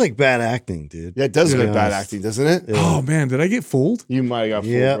That be looks like bad acting, dude. Yeah, it does look Yeah. like bad acting, doesn't it? Yeah. Oh man, did I get fooled? You might have got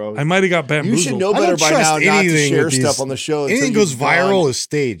fooled, Yeah. bro. I might have got bamboozled. You should know I better don't by trust now not to anything share with stuff these- on the show. until Anything you've goes gone. viral is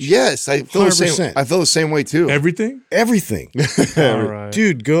staged. Yes, I feel the same. 100%. I feel the same way too. Everything. Everything, All right.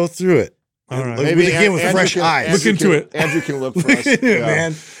 dude. Go through it. All right. Look Maybe again with Andrew fresh can- eyes. Look into it. Andrew can look for us.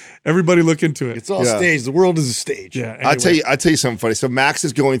 Man, Everybody look into it. It's all staged. The world is a stage. Yeah. I'll tell you something funny. So Max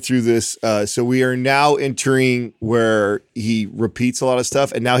is going through this. So we are now entering where he repeats a lot of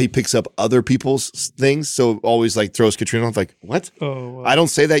stuff, and now he picks up other people's things. So always like throws Katrina off. Like, what? Oh, I don't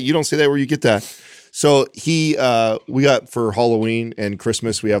say that. You don't say that. Where you get that? So we got for Halloween and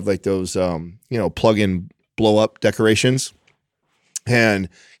Christmas, we have like those, plug-in blow-up decorations. And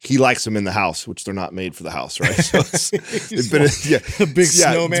he likes them in the house, which they're not made for the house, right? So it's been a big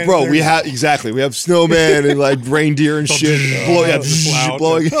snowman. Bro, we have snowman and like reindeer and shit.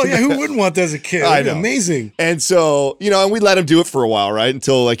 Blowing. Oh yeah, who wouldn't want that as a kid? I know. Amazing. And so, and we let him do it for a while, right?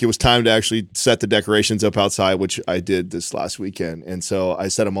 Until like it was time to actually set the decorations up outside, which I did this last weekend. And so I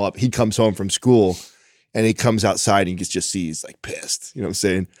set him up. He comes home from school and he comes outside and he just sees like pissed, you know what I'm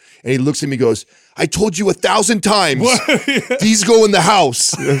saying? And he looks at me and goes, I told you 1,000 times. These go in the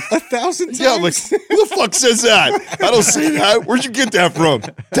house. 1,000 times? Yeah, I'm like, who the fuck says that? I don't say that. Where'd you get that from?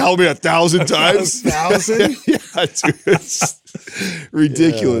 Tell me 1,000 times. 1,000? Yeah, dude. It's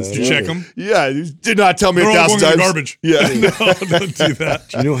ridiculous. Did you check them? Yeah, he did not tell me They're all 1,000 going in times. the garbage. Yeah. No, don't do that.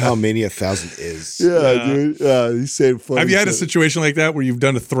 Do you know how many 1,000 is? Yeah, dude. He's saying funny. Have you had a shit. situation like that where you've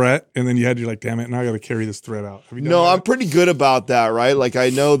done a threat and then you're like, damn it, now I got to carry this threat out? Have you done No, that? I'm pretty good about that, right? Like I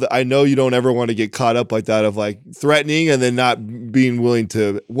know you don't ever want to get caught up like that of like threatening and then not being willing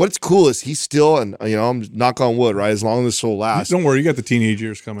to. What's cool is he's still, and I'm knock on wood, right? As long as this will last. Don't worry, you got the teenage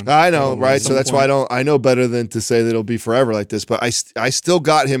years coming. I know, right? So that's point. why I know better than to say that it'll be forever like this. But I still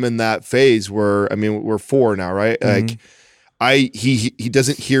got him in that phase where we're 4 now, right? Mm-hmm. Like he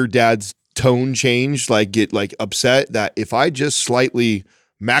doesn't hear dad's tone change, like get like upset. That if I just slightly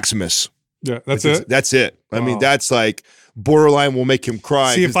Maximus, Yeah, that's like, it. That's it. I mean, Wow. that's like borderline will make him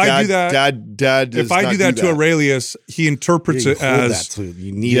cry. See, if 'cause I do that- dad. If I do that to Aurelius, he interprets You it hold as that to,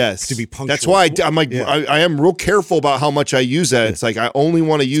 you need it to be punctual. That's why I'm like Yeah. I am real careful about how much I use that. It's like I only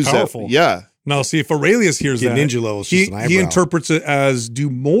want to use powerful. that. Yeah. no. See, if Aurelius hears Get that, ninja level, it's just an he eyebrow. interprets it as do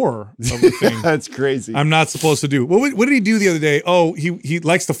more of the thing. That's crazy. I'm not supposed to do. What did he do the other day? Oh, he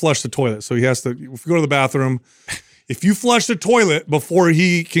likes to flush the toilet, so he has to. If you go to the bathroom, if you flush the toilet before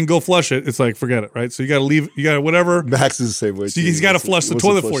he can go flush it, it's like forget it, right? So you got to leave. You got to whatever. Max is the same way. So too. he's got to flush the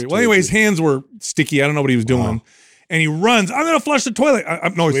toilet for you. Well, anyway, his hands were sticky. I don't know what he was doing. And he runs. I'm going to flush the toilet.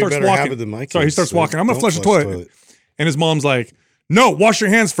 No, he Way starts better walking. habit than my Sorry, he kids, starts so walking. I'm going to don't flush the toilet. And his mom's like, no, wash your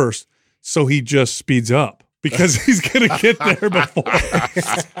hands first. So he just speeds up because he's going to get there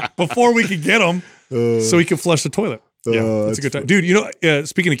before we can get him so he can flush the toilet. Yeah, that's a good time. Dude,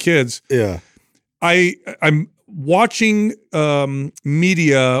 speaking of kids, Yeah. I'm watching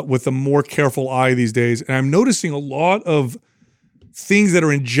media with a more careful eye these days, and I'm noticing a lot of things that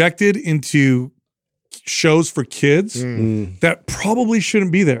are injected into shows for kids that probably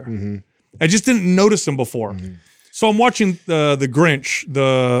shouldn't be there. Mm-hmm. I just didn't notice them before. So I'm watching the Grinch,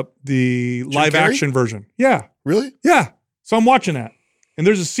 the live action version. Yeah, Really? yeah. So I'm watching that, and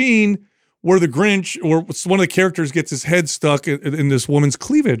there's a scene where the Grinch or one of the characters gets his head stuck in this woman's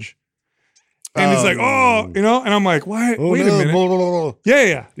cleavage. And it's like, and I'm like, why? Oh, wait a no, minute. blah, blah, blah, blah.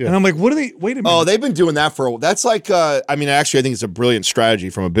 Yeah. And I'm like, what are they? Wait a minute. Oh, they've been doing that for a while. That's like, actually, I think it's a brilliant strategy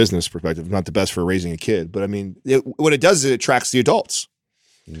from a business perspective. Not the best for raising a kid, but I mean, what it does is it attracts the adults.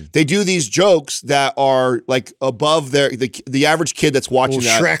 They do these jokes that are like above the average kid that's watching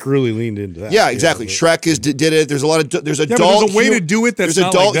Well, that. Shrek really leaned into that. Yeah, exactly. but- Shrek did it. There's a lot of there's but adult. there's a way to do it that's there's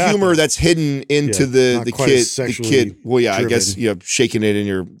not adult like that, humor though. that's hidden into not the quite kid. as The sexually kid. Well, yeah, I guess driven. shaking it in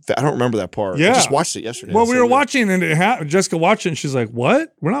your. I don't remember that part. Yeah. I just watched it yesterday. Well, That's we so were weird. watching, and Jessica watched it, and she's like,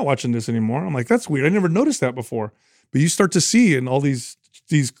 what? We're not watching this anymore. I'm like, that's weird. I never noticed that before. But you start to see in all these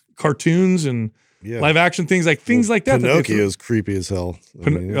cartoons and live action things like that. Pinocchio is creepy as hell. I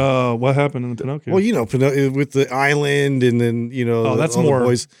mean, What happened in Pinocchio? well, Pinocchio with the island, and then that's all the more-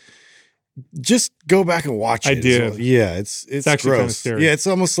 boys. Just go back and watch I it. did. Well, yeah, it's actually kinda gross. scary. Yeah, it's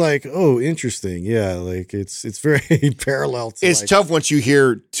almost like, oh, interesting. Yeah, like it's very parallel to. It's like, tough once you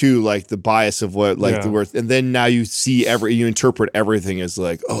hear too, like the bias of what, like Yeah. the worth, and then now you see you interpret everything as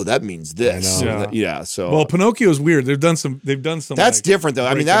like, oh, that means this. I know. Yeah. So Well, Pinocchio is weird. They've done some. that's like, different though.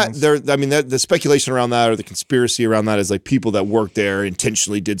 I mean breakdowns. the speculation around that or the conspiracy around that is like people that work there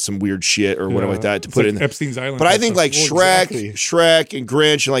intentionally did some weird shit or whatever like that to It's put like in. Epstein's Island. But I type think stuff. like Well, exactly. Shrek and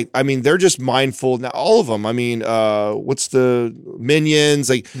Grinch, and like I mean, they're just mindful now. All of them. I mean, what's the Minions?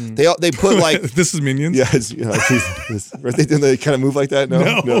 Like they put like this is Minions. yeah, are they kind of move like that?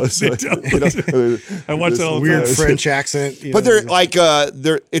 No. know, so, They don't. you know, I watch that all the Weird time. French accent. you But know. they're like,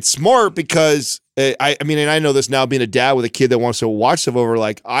 it's smart because I mean, and I know this now being a dad with a kid that wants to watch stuff over.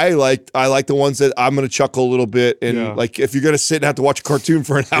 Like, I like the ones that I'm going to chuckle a little bit, and Yeah. like if you're going to sit and have to watch a cartoon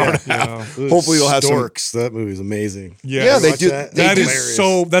for an hour and a half, Those hopefully you'll have some. Storks. That movie's amazing. Yeah, they Watch do. that? They That do. is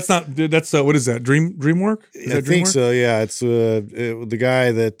hilarious. that's not that's what is that DreamWork? Is I that think DreamWork? so. Yeah, it's the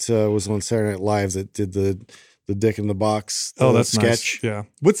guy that was on Saturday Night Live that did the Dick in the Box. Oh, that's sketch. nice. Yeah.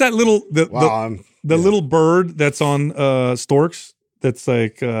 What's that little Wow, the little bird that's on Storks? That's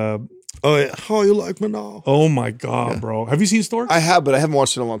like Oh, yeah. Oh, you like me now? oh my god, bro! Have you seen Storks? I have, but I haven't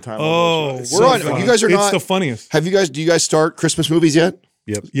watched it in a long time. Oh, we're so on. funny. You guys are It's not. the funniest. Have you guys? Do you guys start Christmas movies yet?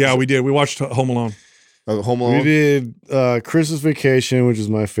 Yep. Yeah, we did. We watched Home Alone. Home We Alone. did Christmas Vacation, which is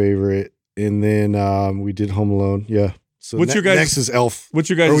my favorite, and then we did Home Alone. Yeah. So What's your guys' next is Elf. What's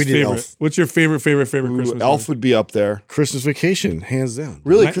your Or guys' we did favorite? Elf. What's your favorite Ooh, Christmas? Elf movie? would be up there. Christmas Vacation, hands down.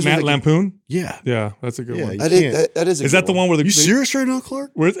 Really, Matt, Christmas Matt Vacation? Lampoon. Yeah. Yeah, that's a good Yeah, one. you That is, can't. that is. A Is good that the one where the You serious right now,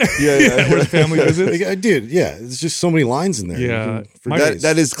 Clark? where Yeah. where the family visits? Like, I did. Yeah. It's just so many lines in there. Yeah. You can- for My- days.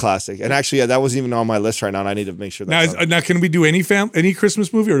 That is classic. And actually, yeah, that wasn't even on my list right now. And I need to make sure Now, that's on. now, can we do any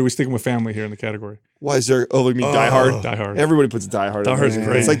Christmas movie, or are we sticking with family here in the category? Why is there? Oh, I mean, Die Hard. Die Hard. Everybody puts Die Hard. Die in Hard's there.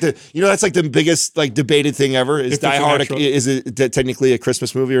 great. It's like that's like the biggest like debated thing ever. Is If it's Die an Hard actual- is it technically a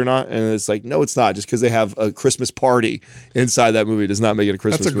Christmas movie or not? And it's like, no, it's not. Just because they have a Christmas party inside that movie does not make it a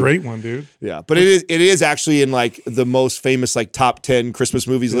Christmas. That's a movie. great one, dude. Yeah, but it is actually in like the most famous like top 10 Christmas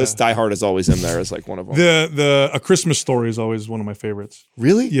movies list. Die Hard is always in there as like one of them. A Christmas Story is always one of my favorites.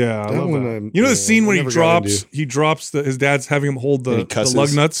 Really? Yeah, I That love one that. I'm- You know the yeah, scene where I he never got into. drops his dad's having him hold And he the cusses.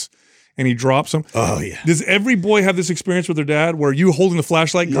 lug nuts, and he drops them. Oh, yeah. Does every boy have this experience with their dad where you holding the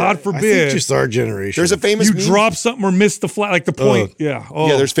flashlight? God I forbid think just our generation. There's a famous you meme. drop something or miss the flat, like the point. Yeah. Oh.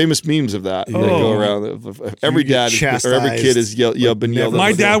 Yeah, there's famous memes of that that go around. Every You get dad or every kid has been yelled at.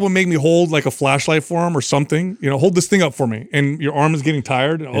 My with dad it. would make me hold like a flashlight for him or something. You know, hold this thing up for me, and your arm is getting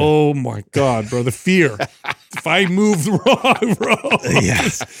tired. Oh my god, bro, the fear! If I move wrong, bro,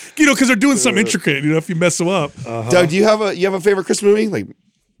 Yes. you know, because they're doing something intricate. You know, if you mess them up, Doug, do you have a favorite Christmas movie? Like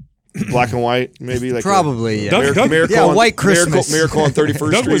black and white, maybe like Probably, yeah. Doug- Miracle Yeah, on, White Christmas. Miracle on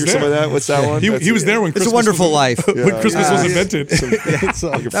 31st Doug Street or was something there. like that. What's that one? he was there when It's Christmas a Wonderful was, Life. when Christmas was Yeah. invented. It's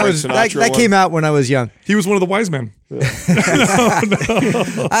Like a That Frank was that Sinatra came one. out when I was young. He was one of the wise men.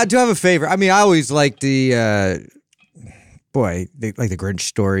 I do have a favorite. I mean, I always liked the like the Grinch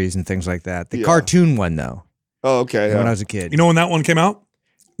stories and things like that. The Yeah. cartoon one though, Oh, okay. when I Yeah. was a kid. You know when that one came out?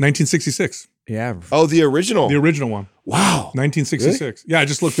 1966. Yeah. Oh, the original. The original one. Wow. 1966. Yeah, I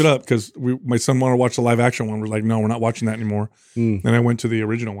just looked it up because my son wanted to watch the live action one. We're like, no, we're not watching that anymore. And I went to the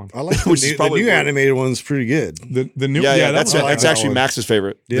original one. I like Which is the probably new more- animated one's pretty good. The new, Yeah, that that's one- that's that actually one. Max's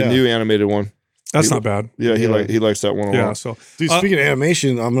favorite. The Yeah. new animated one. that's not bad. Yeah, he likes that one a Yeah, lot. so Dude, Uh, speaking of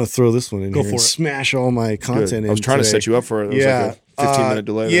animation, I'm going to throw this one in Go here for and it. smash all my Good. content in. I was trying to today. set you up for it. It was like a 15-minute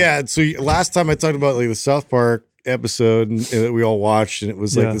delay. there. Yeah. So last time I talked about like the South Park episode and that we all watched, and it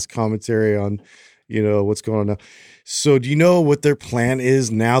was like Yeah. this commentary on, what's going on now. So do you know what their plan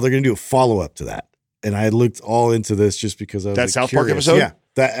is now? They're going to do a follow up to that. And I looked all into this just because I was That like, South Park curious. episode? Yeah.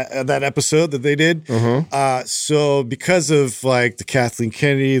 That episode that they did. Uh-huh. So because of like the Kathleen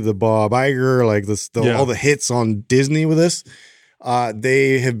Kennedy, the Bob Iger, like Yeah. all the hits on Disney with this,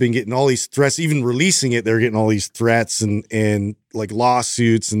 they have been getting all these threats. Even releasing it, they're getting all these threats and like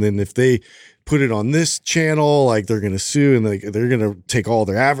lawsuits. And then if they put it on this channel, like they're going to sue and they're going to take all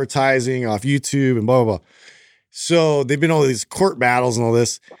their advertising off YouTube and blah blah blah. So they've been all these court battles and all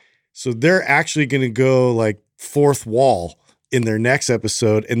this. So they're actually going to go like fourth wall in their next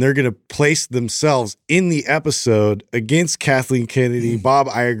episode, and they're going to place themselves in the episode against Kathleen Kennedy, Bob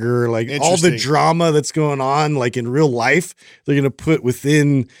Iger, like all the Interesting. drama that's going on, like in real life, they're going to put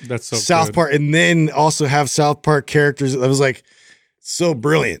within That's so South good. Park, and then also have South Park characters. I was like, so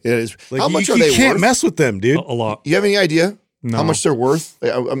brilliant. It is. Like, How much you are they can't worth? mess with them, dude. a lot. You have any idea No. how much they're worth?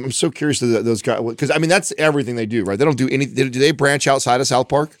 I'm so curious to those guys because I mean that's everything they do, right? They don't do anything. Do they branch outside of South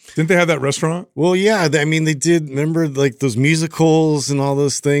Park? Didn't they have that restaurant? Well, yeah, I mean, they did. Remember, like those musicals and all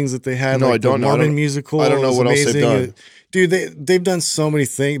those things that they had. No, like I don't the know. I Mormon don't- musical. I don't know was what else they've amazing. done. Dude, they've done so many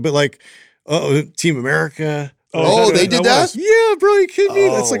things. But like, Team America. Oh, is they did that? was- Yeah, bro, you kidding me?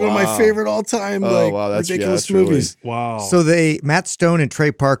 Oh, That's like one of my wow. favorite all time. Oh, like wow, that's ridiculous really- movies. Wow. So Matt Stone and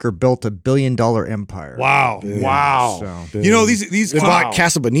Trey Parker built $1 billion empire. wow. Wow. So You know these They bought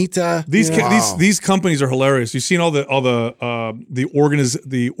Casa Bonita. These Yeah. these companies are hilarious. You've seen all the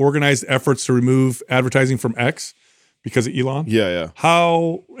organized efforts to remove advertising from X because of Elon. Yeah.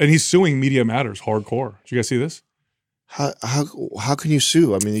 And he's suing Media Matters hardcore. Did you guys see this? How can you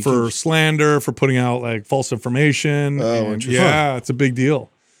sue? I mean, you For slander, for putting out like false information. Oh, and interesting. yeah, it's a big deal.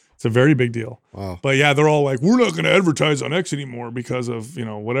 It's a very big deal. Wow. But yeah, they're all like, we're not going to advertise on X anymore because of,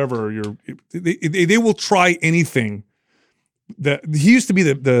 whatever. They will try anything. He used to be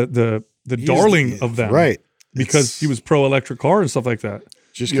the darling of them. Right. Because he was pro electric car and stuff like that.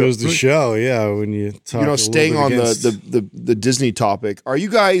 Just goes to show, when you talk. Staying on the Disney topic, are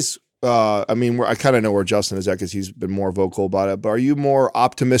you guys? I kind of know where Justin is at because he's been more vocal about it. But are you more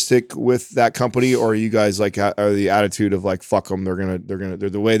optimistic with that company, or are you guys like are the attitude of like fuck them? They're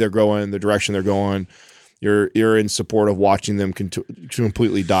the way they're going, the direction they're going. You're in support of watching them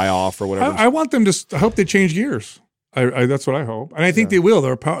completely die off or whatever. I want them to. I hope they change gears. That's what I hope, and I think they will.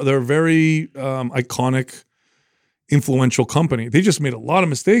 They're a very iconic, influential company. They just made a lot of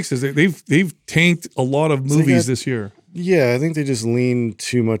mistakes. They've tanked a lot of movies this year. Yeah, I think they just lean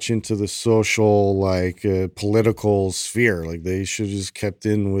too much into the social, political sphere. Like they should have just kept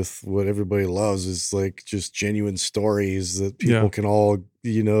in with what everybody loves is like just genuine stories that people can all,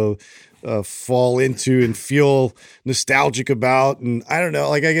 fall into and feel nostalgic about. And I don't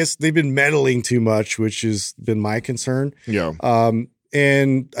know, I guess they've been meddling too much, which has been my concern. Yeah.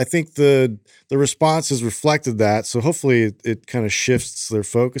 And I think the response has reflected that. So hopefully it kind of shifts their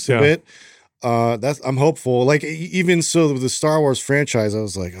focus a bit. I'm hopeful. Like even so with the Star Wars franchise, I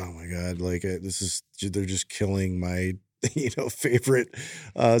was like, oh my God, they're just killing my, favorite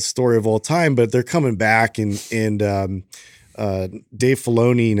story of all time, but they're coming back and Dave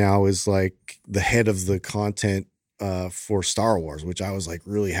Filoni now is like the head of the content for Star Wars, which I was like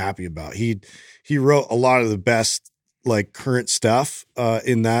really happy about. He wrote a lot of the best current stuff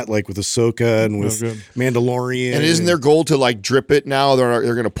in that, like with Ahsoka and with Mandalorian. And isn't their goal to drip it now? They're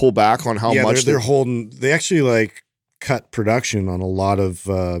going to pull back on how much they're holding. They actually cut production on a lot of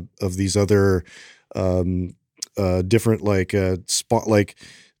these other different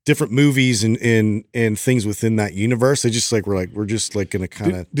different movies and things within that universe. They just we're just going to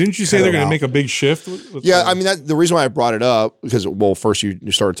kind of. Didn't you say they're going to make a big shift? The reason why I brought it up because first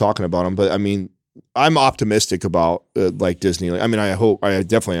you started talking about them, but I'm optimistic about Disney. I hope I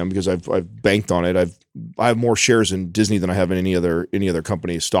definitely am because I've banked on it. I have more shares in Disney than I have in any other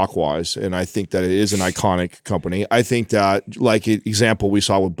company stock wise, and I think that it is an iconic company. I think that example we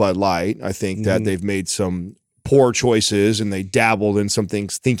saw with Bud Light, I think that they've made some poor choices and they dabbled in some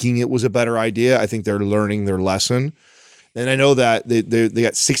things thinking it was a better idea. I think they're learning their lesson. And I know that they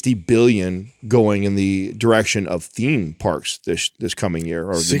got $60 billion going in the direction of theme parks this coming year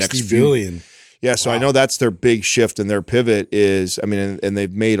or the next $60 billion. Yeah, so I know that's their big shift and their pivot is, and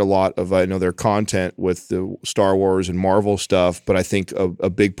they've made a lot of, their content with the Star Wars and Marvel stuff, but I think a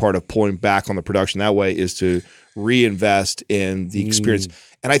big part of pulling back on the production that way is to reinvest in the experience.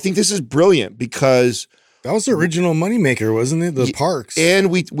 And I think this is brilliant because that was the original moneymaker, wasn't it? The parks. And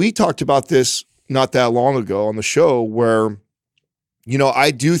we talked about this not that long ago on the show where,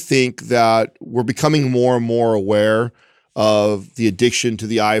 I do think that we're becoming more and more aware of the addiction to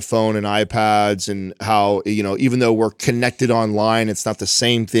the iPhone and iPads and how, even though we're connected online, it's not the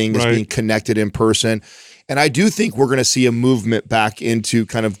same thing as being connected in person. And I do think we're going to see a movement back into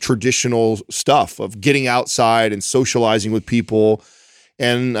kind of traditional stuff of getting outside and socializing with people.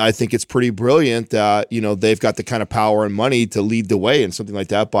 And I think it's pretty brilliant that, they've got the kind of power and money to lead the way in something like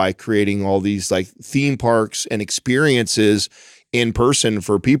that by creating all these theme parks and experiences in person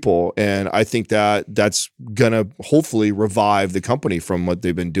for people. And I think that that's going to hopefully revive the company from what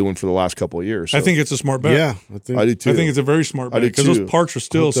they've been doing for the last couple of years. So. I think it's a smart bet. Yeah, I do too. I think it's a very smart bet because those parks are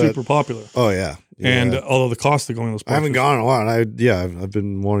still super popular. Oh, yeah. And although the cost of going to those parks. I haven't gone in a while. I've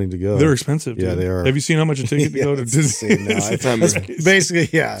been wanting to go. They're expensive. Yeah, dude. they are. Have you seen how much a ticket to go to Disney? Basically,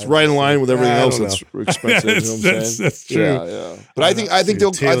 yeah. It's right in line with everything else that's expensive. That's true. Yeah. But I think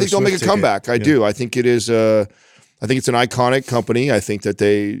they'll make a comeback. I do. I think it is I think it's an iconic company. I think that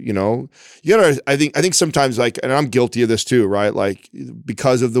they, I think sometimes and I'm guilty of this too, right?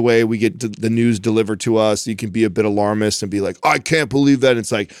 Because of the way we get the news delivered to us, you can be a bit alarmist and be like, I can't believe that. And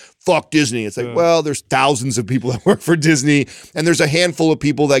it's like, fuck Disney. It's like, well, there's thousands of people that work for Disney and there's a handful of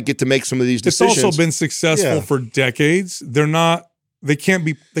people that get to make some of these decisions. It's also been successful for decades. They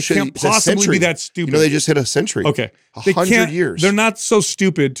can't possibly be that stupid. They just hit a century. Okay. 100 years. They're not so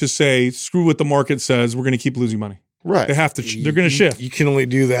stupid to say, screw what the market says. We're going to keep losing money. Right. They have to. They're going to shift. You can only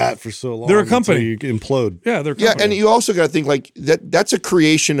do that for so long. They're a company. You implode. Yeah, they're a company. Yeah, and you also got to think that's a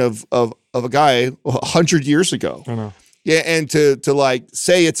creation of a guy 100 years ago. I know. Yeah, and to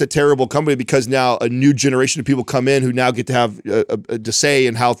say it's a terrible company because now a new generation of people come in who now get to have to say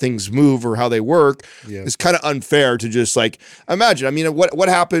in how things move or how they work is kind of unfair to just imagine. What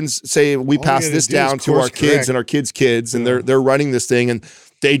happens? Say we pass this down to our kids and our kids' kids, and they're running this thing and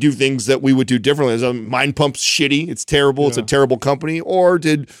they do things that we would do differently. As Mind Pump's shitty, it's terrible, it's a terrible company, or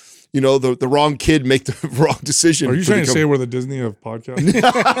did the wrong kid make the wrong decision. Are you trying to say we're the Disney of podcasts?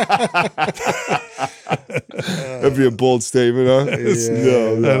 That'd be a bold statement, huh?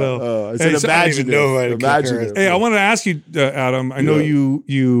 No. I said imagine. Hey, I wanted to ask you, Adam. I know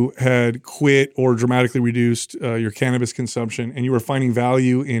you had quit or dramatically reduced your cannabis consumption, and you were finding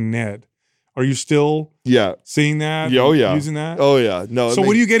value in Ned. Are you still seeing that? Using that? Oh yeah. No. So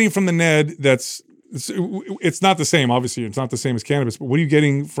what are you getting from the Ned? It's not the same. Obviously, it's not the same as cannabis. But what are you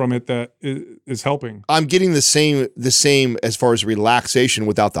getting from it that is helping? I'm getting the same as far as relaxation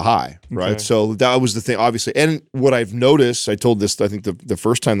without the high, right? Okay. So that was the thing, obviously. And what I've noticed, I told this, I think the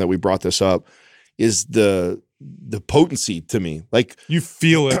first time that we brought this up, is the potency to me. Like you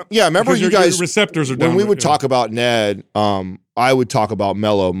feel it. Yeah, remember you guys your receptors are down. When we would talk about Ned, I would talk about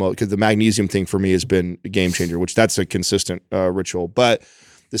Mellow because the magnesium thing for me has been a game changer, which that's a consistent ritual. But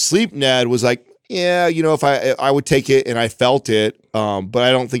the sleep Ned was like, yeah, if I would take it and I felt it, but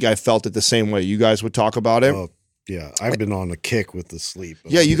I don't think I felt it the same way you guys would talk about it. Yeah, I've been on a kick with the sleep.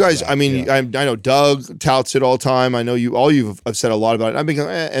 Yeah, you guys. I mean, I know Doug touts it all the time. I know you've said a lot about it. I'm thinking,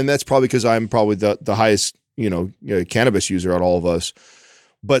 and that's probably because I'm probably the highest cannabis user out of all of us.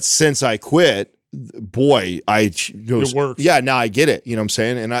 But since I quit, boy, it works. Yeah, now I get it. You know what I'm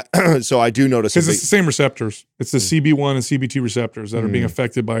saying? And so I do notice because it's the same receptors. It's the CB1 and CB2 receptors that are being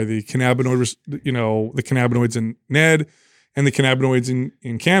affected by the cannabinoid, the cannabinoids in Ned and the cannabinoids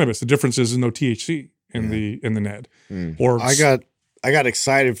in cannabis. The difference is no THC in the Ned. Or I got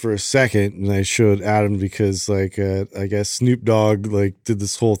excited for a second and I showed Adam because I guess Snoop Dogg did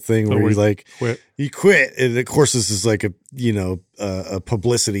this whole thing where he quit. And of course this is like a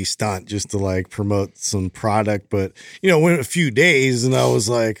publicity stunt just to promote some product. But, went a few days and I was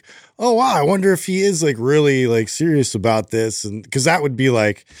like, oh wow, I wonder if he is really serious about this. And cause that would be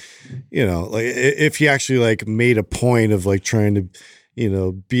if he actually made a point of trying to,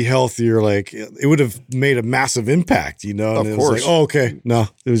 be healthier, it would have made a massive impact, and of it course. was oh, okay. No,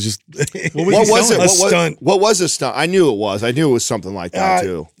 it was just, what was it? A stunt. What was a stunt? I knew it was something like that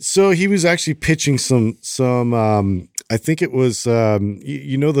too. So he was actually pitching some, I think it was,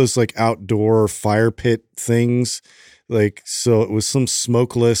 those outdoor fire pit things. So it was some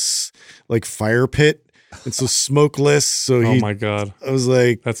smokeless, fire pit. And so smokeless. So oh my God. I was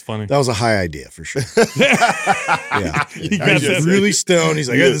like, that's funny. That was a high idea for sure. Yeah. He got that really stoned. He's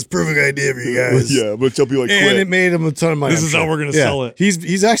like, I got this perfect idea for you guys. Yeah, but tell people and it made him a ton of money. This is how we're going to sell it.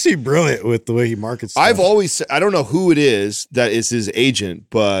 He's actually brilliant with the way he markets stuff. I've always said, I don't know who it is that is his agent,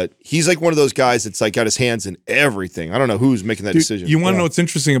 but he's one of those guys that's got his hands in everything. I don't know who's making that decision. You want to know what's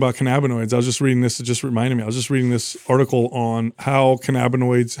interesting about cannabinoids? I was just reading this. It just reminded me. I was just reading this article on how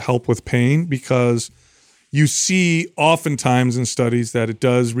cannabinoids help with pain because you see oftentimes in studies that it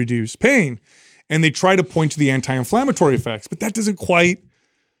does reduce pain, and they try to point to the anti-inflammatory effects, but that doesn't quite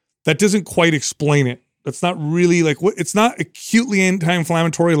explain it. That's not really it's not acutely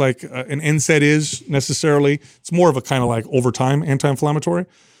anti-inflammatory like an NSAID is necessarily. It's more of a kind of over time anti-inflammatory.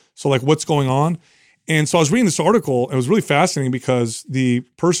 So what's going on? And so I was reading this article, and it was really fascinating because the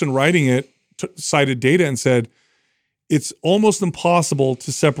person writing it cited data and said it's almost impossible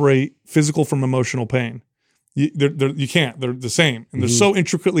to separate physical from emotional pain. You can't. They're the same, and they're so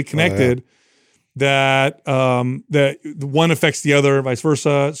intricately connected that that one affects the other, vice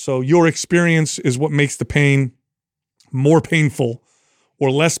versa. So your experience is what makes the pain more painful,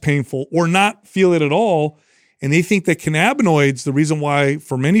 or less painful, or not feel it at all. And they think that cannabinoids, the reason why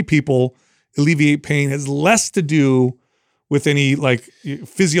for many people alleviate pain, has less to do with any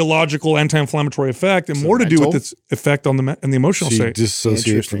physiological anti-inflammatory effect, and more to do with its effect on the emotional state.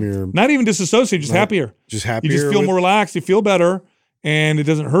 Dissociate from your, not even dissociate, just happier. Just happier. You just feel more relaxed. You feel better, and it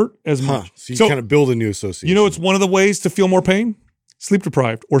doesn't hurt as much. So you kind of build a new association. It's one of the ways to feel more pain: sleep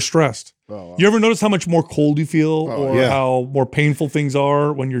deprived or stressed. Oh, wow. You ever notice how much more cold you feel, how more painful things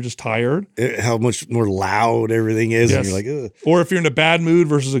are when you're just tired? How much more loud everything is, and you're like, ugh. Or if you're in a bad mood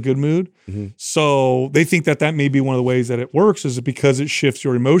versus a good mood. Mm-hmm. So they think that may be one of the ways that it works, is because it shifts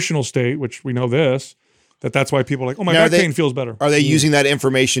your emotional state, which we know that's why people are like, oh, my back pain feels better. Are they using that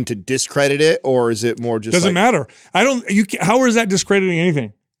information to discredit it, or is it more just doesn't matter? How is that discrediting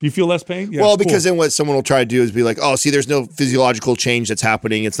anything? Do you feel less pain? Yeah, well, because then what someone will try to do is be like, oh, see, there's no physiological change that's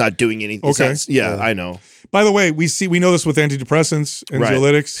happening. It's not doing anything. Okay. I know. By the way, we know this with antidepressants,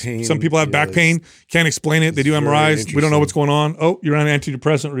 anxiolytics. Pain, some people have back pain, can't explain it. They do MRIs. We don't know what's going on. Oh, you're on an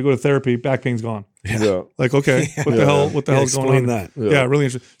antidepressant, or you go to therapy, back pain's gone. Yeah. Okay, what the hell? What the hell's going on? That. Yeah, really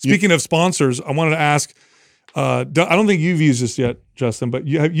interesting. Speaking of sponsors, I wanted to ask. I don't think you've used this yet, Justin, but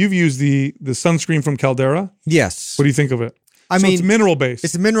you've used the sunscreen from Caldera. Yes. What do you think of it? I mean, it's mineral based.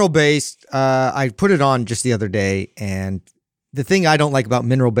 It's mineral based. I put it on just the other day, and the thing I don't like about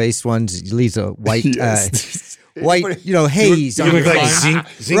mineral-based ones, it leaves a white, white, haze on you your look like face.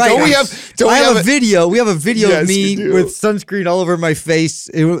 zinc. Right. Don't we have a video. We have a video Yes, of me you do. with sunscreen all over my face.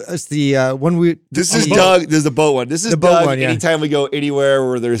 It's the one we. This is Doug. This is the boat one. This is The boat Doug. one, yeah. Anytime we go anywhere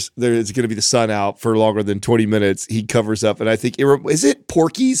where there's going to be the sun out for longer than 20 minutes, he covers up. And I think is it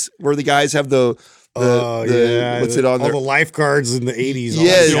Porky's where the guys have the what's it on all there? the lifeguards in the 80s.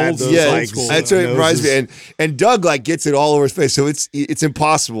 Yes, had those, yes. like, That's what it reminds me. noses. And Doug like gets it all over his face, so it's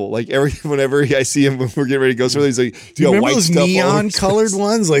impossible. Like whenever I see him when we're getting ready to go through, he's like, Do you got remember white those stuff all over neon his colored face.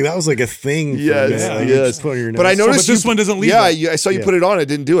 ones? Like that was like a thing. Yes, yes. But I noticed but this one doesn't leave Yeah, that. I saw you put it on. It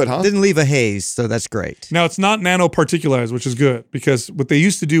didn't do it, huh? Didn't leave a haze, so that's great. Now it's not nanoparticularized, which is good because what they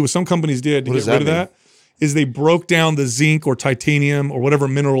used to do, what some companies did to What get does rid of that that, is they broke down the zinc or titanium or whatever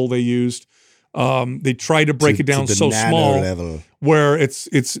mineral they used. They tried to break it down the so nano small level. where it's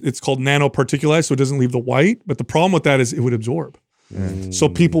called nanoparticularized, so it doesn't leave the white. But the problem with that is it would absorb. So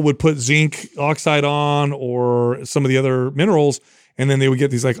people would put zinc oxide on or some of the other minerals, and then they would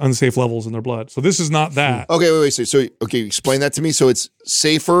get these like unsafe levels in their blood. So this is not that. Okay, wait. So explain that to me. So it's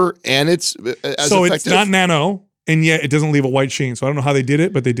safer and it's as So effective. it's not nano, and yet it doesn't leave a white sheen. So I don't know how they did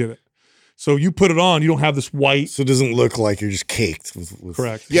it, but they did it. So you put it on, you don't have this white. So it doesn't look like you're just caked with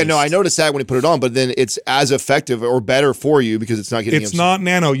Correct. Yeah, no, I noticed that when you put it on, but then it's as effective or better for you because it's not getting. It's not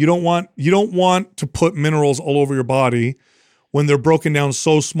nano. You don't want to put minerals all over your body when they're broken down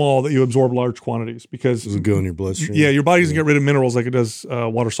so small that you absorb large quantities because Does it go in your bloodstream? yeah, your body doesn't get rid of minerals like it does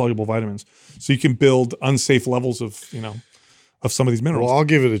water soluble vitamins. So you can build unsafe levels of some of these minerals. Well, I'll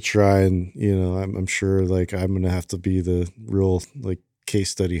give it a try, and I'm sure like I'm gonna have to be the real like case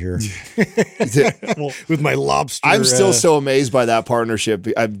study here with my lobster. I'm still so amazed by that partnership.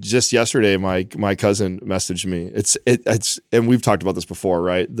 Just yesterday, my cousin messaged me. It's and we've talked about this before,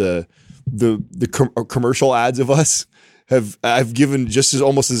 right? The commercial ads of us. I've given just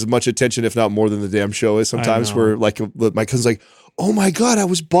almost as much attention, if not more, than the damn show is sometimes. Where like my cousin's like, "Oh my god, I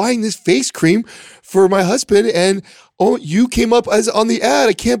was buying this face cream for my husband, and you came up as on the ad.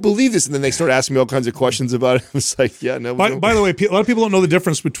 I can't believe this." And then they start asking me all kinds of questions about it. It's like, yeah, no. By the way, a lot of people don't know the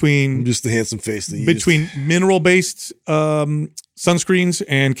difference between just the handsome face that you between mineral-based sunscreens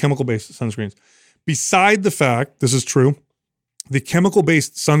and chemical-based sunscreens. Beside the fact, this is true, the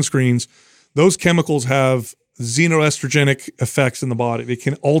chemical-based sunscreens, those chemicals have xenoestrogenic effects in the body. They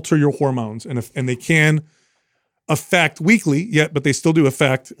can alter your hormones, and they can affect weakly, but they still do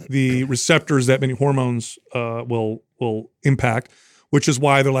affect the receptors that many hormones will impact, which is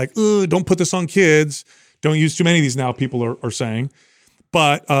why they're like, don't put this on kids. Don't use too many of these now, people are saying.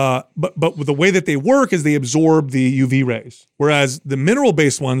 But the way that they work is they absorb the UV rays, whereas the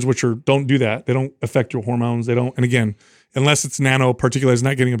mineral-based ones, which don't do that, they don't affect your hormones. They don't, and again, unless it's nanoparticularized,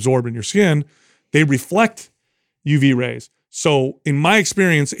 not getting absorbed in your skin, they reflect UV rays. So in my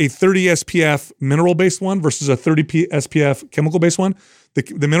experience, a 30 SPF mineral-based one versus a 30 SPF chemical-based one,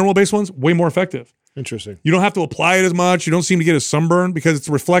 the mineral-based one's way more effective. Interesting. You don't have to apply it as much. You don't seem to get a sunburn because it's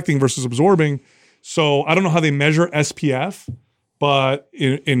reflecting versus absorbing. So I don't know how they measure SPF, but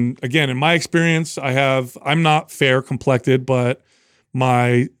in my experience, I'm not fair complected, but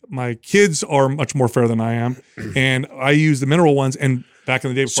my kids are much more fair than I am, and I use the mineral ones. And back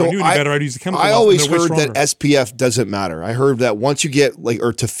in the day, before I knew any better, I'd use the chemical. I ones, always and they're way heard that stronger. SPF doesn't matter. I heard that once you get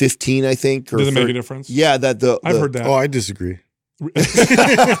or to 15, I think, or Does it make a 30 difference? Yeah, I've heard that. Oh, I disagree.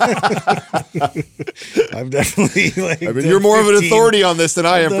 I'm definitely like. I mean, you're more of an authority on this than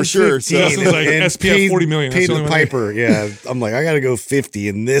I am for sure. So. Justin's like SPF 40 million. Paid That's the the only one I- piper. Yeah, I'm like, I got to go 50,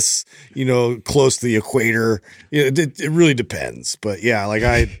 and this, close to the equator. It really depends, but yeah, like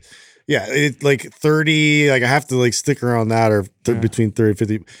it like 30. Like I have to like stick around that, or between 30 and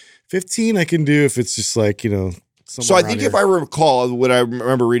 50. 15, I can do if it's just like So I think if I recall, what I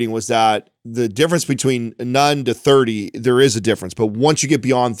remember reading was that the difference between none to 30, there is a difference. But once you get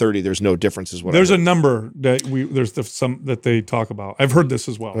beyond 30, there's no difference. Is what There's I a heard. number that there's some that they talk about. I've heard this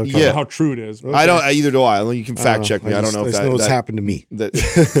as well. I don't Yeah. know how true it is. I don't either. Do I? You can fact check me. I don't know if I that. know what's happened to me. But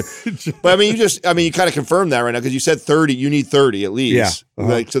I mean, you kind of confirmed that right now because you said 30. You need 30 at least. Yeah.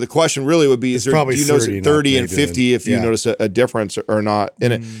 Like, so the question really would be: do probably you notice 30, 30 not and maybe 50 if you yeah. notice a difference or not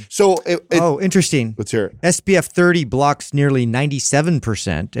in it? So Interesting. let's hear it. SPF 30 blocks nearly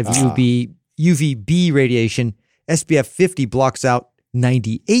 97% of UVB radiation. SPF 50 blocks out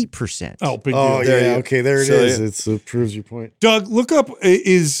 98%. Oh, big deal. Oh yeah, okay, there it So, is. It proves your point. Doug, look up,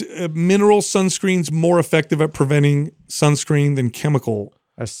 is mineral sunscreens more effective at preventing sunscreen than chemical?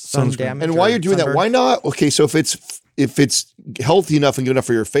 Sun sunscreen. damage And while or you're doing that, sunburn? why not? Okay, so if it's healthy enough and good enough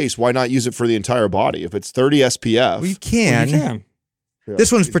for your face, why not use it for the entire body? If it's 30 SPF, Well, you can. You can.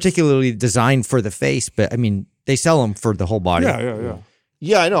 This one's particularly designed for the face, but I mean, they sell them for the whole body. Yeah.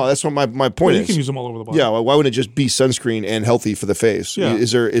 Yeah, I know. That's what my point Well, is. you can use them all over the body. Yeah, why wouldn't it just be sunscreen and healthy for the face? Yeah.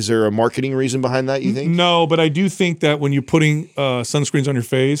 Is there a marketing reason behind that, you think? No, but I do think that when you're putting sunscreens on your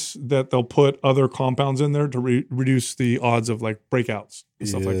face, that they'll put other compounds in there to reduce the odds of like breakouts and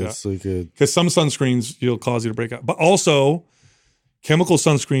stuff like that. It's like a Because some sunscreens will cause you to break out. But also, chemical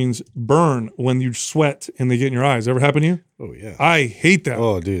sunscreens burn when you sweat and they get in your eyes. Ever happen to you? oh yeah. I hate that.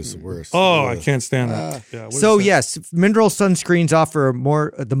 Oh, dude, it's the worst. Oh, Yeah. I can't stand that. Yeah. what So is that? yes, mineral sunscreens offer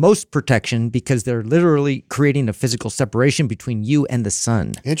the most protection because they're literally creating a physical separation between you and the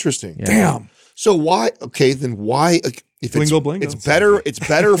sun. Interesting. Damn. So why? Okay, then why? If Blingo, blingo. it's better. It's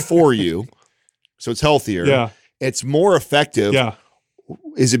better for you, so it's healthier. Yeah. It's more effective. Yeah.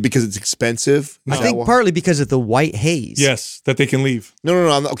 Is it because it's expensive? I think partly because of the white haze. Yes, that they can leave. No.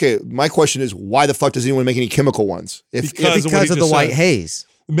 Okay, my question is, why the fuck does anyone make any chemical ones? Because of what he Because of the just white said. haze.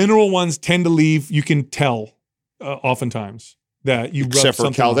 Mineral ones tend to leave. You can tell oftentimes that you rub except for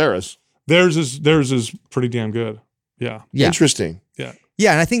something on. Caldera's. Theirs is pretty damn good. Yeah. Yeah. Interesting. Yeah.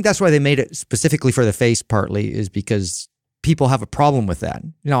 Yeah, and I think that's why they made it specifically for the face partly is because people have a problem with that.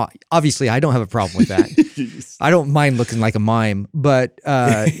 You know, obviously I don't have a problem with that. I don't mind looking like a mime, but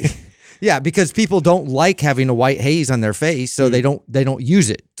yeah, because people don't like having a white haze on their face, so they don't use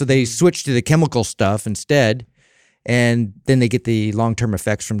it. So they switch to the chemical stuff instead, and then they get the long-term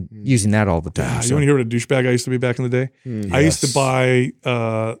effects from using that all the time. You want to hear what a douchebag I used to be back in the day? I used to buy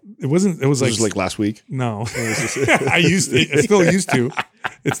it was This was like like last week. no. I still used to.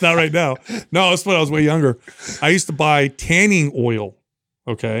 It's not right now. No, that's when I was way younger. I used to buy tanning oil,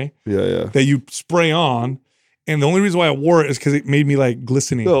 okay? Yeah. That you spray on. And the only reason why I wore it is because it made me like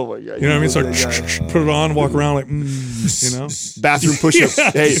glistening. Oh my god. You know what I mean? So put it on, walk around like, you know? Bathroom push-ups.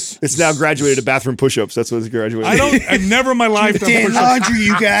 Yes. Hey, it's now graduated to bathroom push-ups. That's what it's graduated. I've never in my life done push-ups. laundry,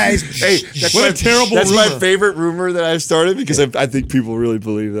 you guys. Hey, that's What a terrible That's my rumor. favorite rumor that I've started because I think people really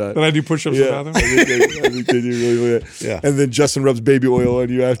believe that. That I do push-ups in the Yeah, bathroom. I think they do really believe it. Yeah. And then Justin rubs baby oil on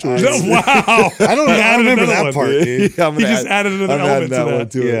you afterwards. No, wow. I don't know. He I added remember another that one. part, dude. Yeah, I'm He gonna just added another I'm adding element to that. one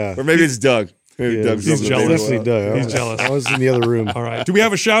to it. Yeah. Or maybe it's Doug. Maybe Yeah, Doug's he's rubbing the jealous. baby Definitely oil. Doug. He's jealous. I was in the other room. All right. Do we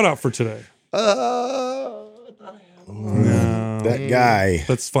have a shout-out for today? That guy.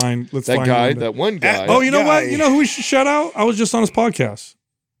 Let's find That guy, that one guy. Oh, you know what? guy. You know who we should shout out? I was just on his podcast.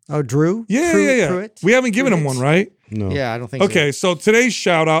 Oh, Drew? Yeah. Pruitt? We haven't given him one, right? No. Yeah, I don't think Okay, so today's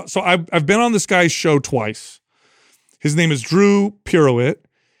shout out. So I've been on this guy's show twice. His name is Drew Pruitt.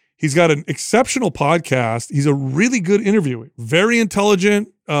 He's got an exceptional podcast. He's a really good interviewer, very intelligent.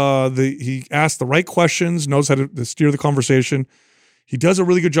 He asks the right questions, knows how to steer the conversation. He does a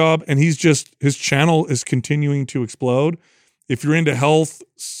really good job, and his channel is continuing to explode. If you're into health,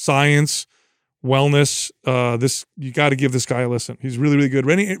 science, wellness, you got to give this guy a listen. He's really, really good,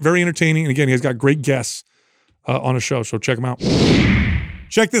 very entertaining, and again, he's got great guests on his show. So check him out.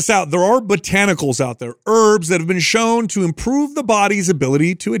 Check this out. There are botanicals out there, herbs that have been shown to improve the body's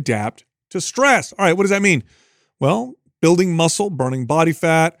ability to adapt to stress. All right, what does that mean? Well, building muscle, burning body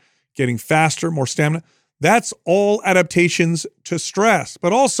fat, getting faster, more stamina. That's all adaptations to stress.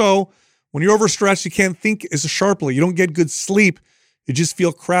 But also, when you're overstressed, you can't think as sharply. You don't get good sleep. You just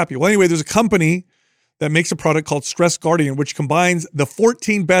feel crappy. Well, anyway, there's a company that makes a product called Stress Guardian, which combines the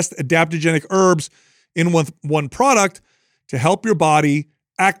 14 best adaptogenic herbs in one product to help your body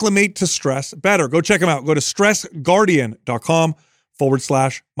acclimate to stress better. Go check them out. Go to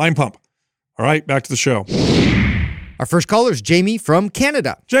stressguardian.com/mind pump. All right, back to the show. Our first caller is Jamie from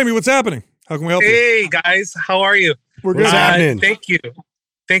Canada. Jamie, what's happening? How can we help you? Hey guys, how are you? We're good. What's happening?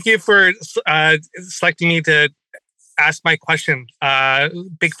 Thank you for selecting me to ask my question.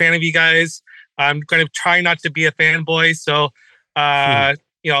 Big fan of you guys. I'm going to try not to be a fanboy, so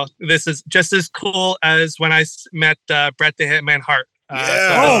this is just as cool as when I met Bret the Hitman Hart. Oh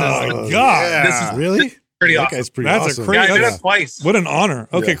my God. This is Really? pretty That awesome. guy's pretty That's a awesome. crazy- Yeah, I did Yeah. it twice. What an honor.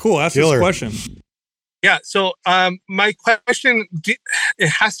 Okay, Yeah. cool. Ask Killer. this question. Yeah. So my question, it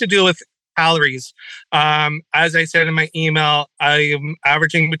has to do with calories. As I said in my email, I am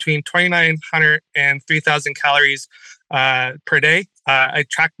averaging between 2,900 and 3,000 calories per day. I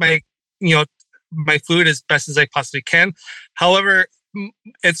track my food as best as I possibly can. However,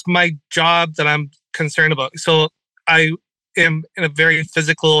 it's my job that I'm concerned about. So I am in a very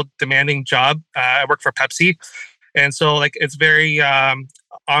physical, demanding job. I work for Pepsi. And so it's very on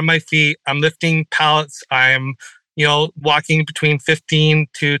my feet. I'm lifting pallets. I'm, walking between 15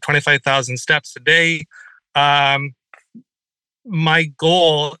 to 25,000 steps a day. My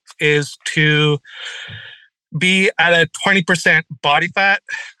goal is to be at a 20% body fat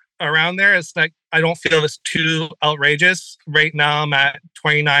around there. It's like I don't feel it's too outrageous. Right now, I'm at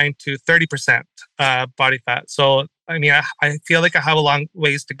 29 to 30% body fat. So I mean, I feel like I have a long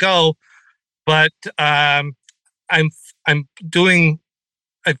ways to go, but I'm doing.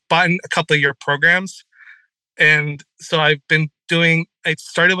 I've bought a couple of your programs, and so I've been doing. I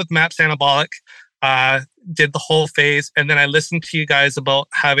started with MAPS Anabolic, did the whole phase, and then I listened to you guys about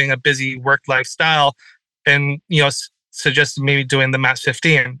having a busy work lifestyle, and suggested maybe doing the MAPS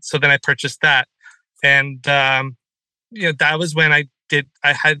 15. So then I purchased that, and that was when I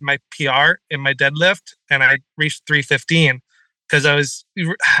had my PR in my deadlift, and I reached 315 because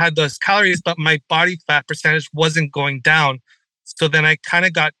had those calories, but my body fat percentage wasn't going down. So then I kind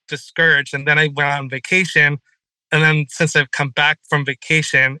of got discouraged, and then I went on vacation. And then since I've come back from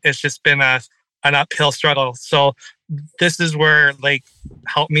vacation, it's just been an uphill struggle. So this is where, like,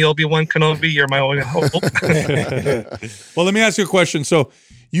 help me, Obi-Wan Kenobi. You're my only hope. Well, let me ask you a question. So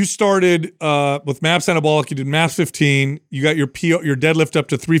you started with MAPS Anabolic. You did MAPS 15. You got your deadlift up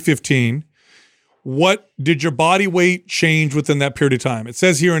to 315. What did your body weight change within that period of time? It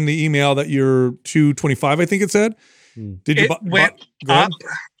says here in the email that you're 225, I think it said. Did you went up?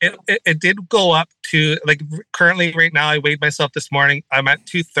 It did go up to, like, currently right now I weighed myself this morning. I'm at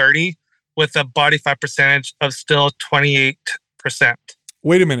 230 with a body fat percentage of still 28%.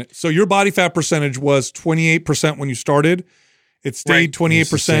 Wait a minute. So your body fat percentage was 28% when you started. It stayed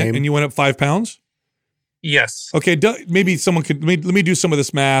 28% and you went up 5 pounds? Yes. Okay. Maybe someone could, let me do some of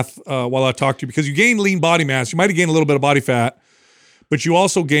this math while I talk to you, because you gained lean body mass. You might have gained a little bit of body fat, but you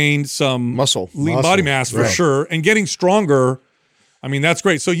also gained some lean body mass for sure. And getting stronger, I mean, that's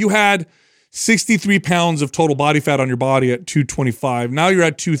great. So you had 63 pounds of total body fat on your body at 225. Now you're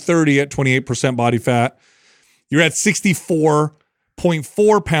at 230 at 28% body fat. You're at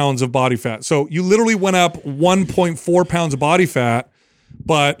 64.4 pounds of body fat. So you literally went up 1.4 pounds of body fat,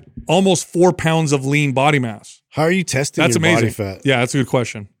 but almost 4 pounds of lean body mass. How are you testing That's your amazing. body fat? Yeah, that's a good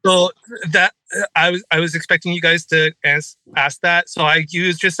question. So that I was expecting you guys to ask that. So I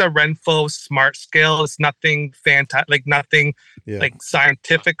use just a Renpho Smart Scale. It's nothing fantastic, like nothing like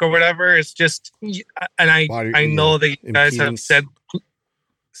scientific or whatever. It's just, and I know that you guys have said.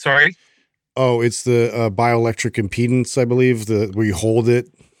 Sorry. Oh, it's the bioelectric impedance, I believe, where you hold it.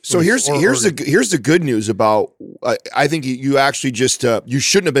 So here's the good news about. I think you actually just you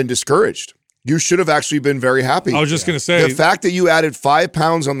shouldn't have been discouraged. You should have actually been very happy. I was just going to say. The fact that you added 5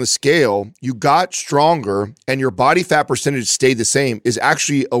 pounds on the scale, you got stronger, and your body fat percentage stayed the same is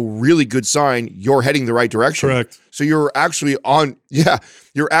actually a really good sign you're heading the right direction. Correct. So you're actually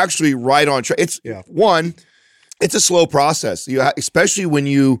you're actually right on track. It's a slow process. Especially when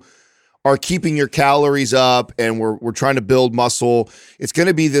you are keeping your calories up and we're trying to build muscle. It's going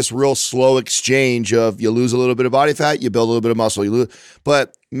to be this real slow exchange of you lose a little bit of body fat, you build a little bit of muscle,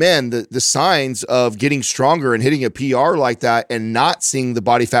 but man, the signs of getting stronger and hitting a PR like that and not seeing the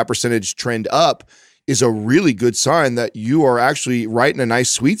body fat percentage trend up is a really good sign that you are actually right in a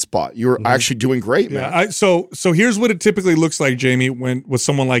nice sweet spot. You're actually doing great, man. So here's what it typically looks like, Jamie, when with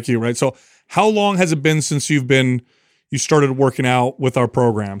someone like you, right? So how long has it been since you started working out with our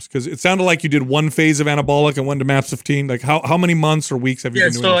programs? Because it sounded like you did one phase of anabolic and went to MAPS 15. Like how many months or weeks have you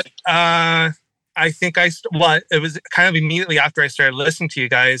been doing this? I think it was kind of immediately after I started listening to you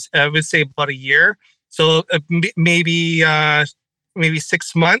guys. I would say about a year. So maybe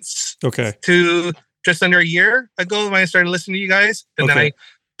 6 months. Okay. To just under a year ago when I started listening to you guys, and then I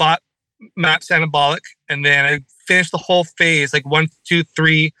bought MAPS Anabolic, and then I finished the whole phase, like 1, 2,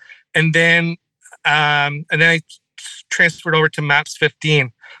 3, and then I transferred over to MAPS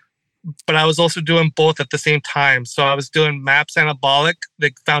 15. But I was also doing both at the same time. So I was doing MAPS Anabolic,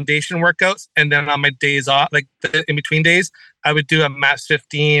 the foundation workouts, and then on my days off, like the in between days, I would do a MAPS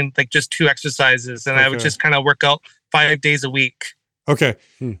 15, like just 2 exercises, and I would just kind of work out 5 days a week. Okay.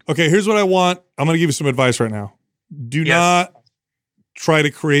 Okay, here's what I want. I'm going to give you some advice right now. Do not try to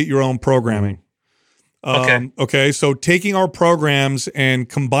create your own programming. Okay, so taking our programs and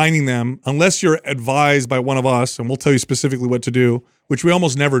combining them, unless you're advised by one of us, and we'll tell you specifically what to do, which we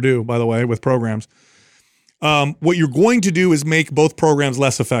almost never do, by the way, with programs. What you're going to do is make both programs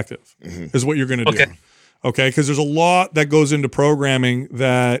less effective, is what you're going to do. Okay, because there's a lot that goes into programming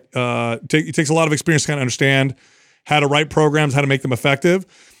that it takes a lot of experience to kind of understand how to write programs, how to make them effective.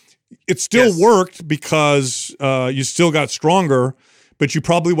 It still worked because you still got stronger, but you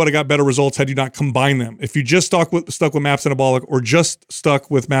probably would have got better results had you not combined them. If you just stuck with MAPS Anabolic or just stuck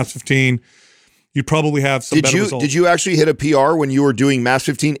with MAPS 15, you'd probably have some better results. Did you actually hit a PR when you were doing MAPS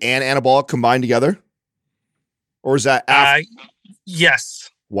 15 and Anabolic combined together? Or is that after? Yes.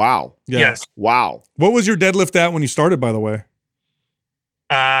 Wow. Yeah. Yes. Wow. What was your deadlift at when you started, by the way?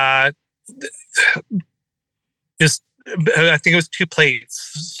 Just, I think it was 2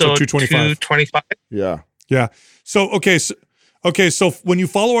 plates. So 225. 225. Yeah. Yeah. So when you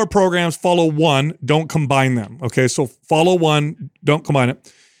follow our programs, follow one, don't combine them. Okay. So follow one, don't combine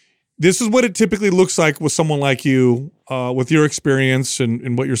it. This is what it typically looks like with someone like you, with your experience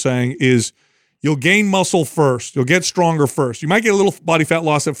and what you're saying is you'll gain muscle first. You'll get stronger first. You might get a little body fat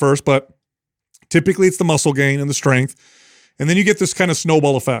loss at first, but typically it's the muscle gain and the strength. And then you get this kind of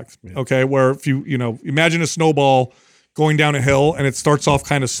snowball effect. Okay. Where if you imagine a snowball going down a hill and it starts off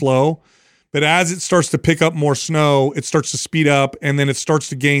kind of slow, but as it starts to pick up more snow, it starts to speed up and then it starts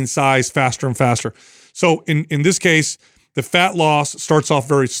to gain size faster and faster. So in this case, the fat loss starts off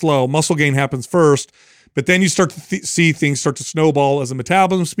very slow. Muscle gain happens first, but then you start to see things start to snowball as the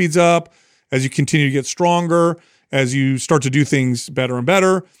metabolism speeds up, as you continue to get stronger, as you start to do things better and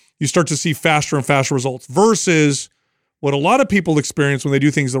better, you start to see faster and faster results versus what a lot of people experience when they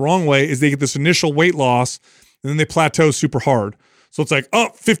do things the wrong way is they get this initial weight loss and then they plateau super hard. So it's like,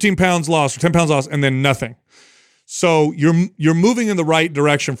 15 pounds lost or 10 pounds lost and then nothing. So you're moving in the right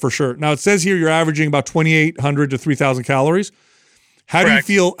direction for sure. Now it says here you're averaging about 2,800 to 3,000 calories. How Correct.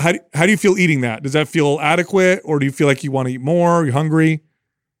 do you feel? How do you feel eating that? Does that feel adequate, or do you feel like you want to eat more? Are you hungry?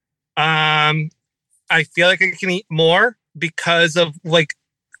 I feel like I can eat more because of like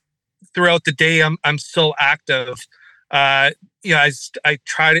throughout the day I'm so active. I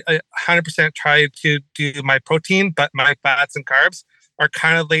try to 100% try to do my protein, but my fats and carbs are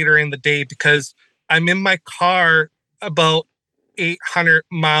kind of later in the day because I'm in my car about 800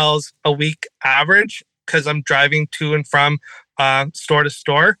 miles a week average because I'm driving to and from store to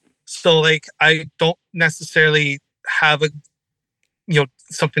store. So like I don't necessarily have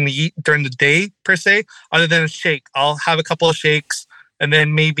something to eat during the day per se, other than a shake. I'll have a couple of shakes and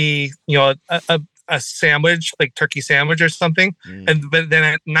then maybe a sandwich, like turkey sandwich or something. But then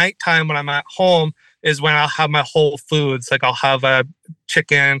at nighttime when I'm at home is when I'll have my whole foods. Like I'll have a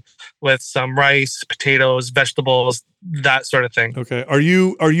chicken with some rice, potatoes, vegetables, that sort of thing. Okay. Are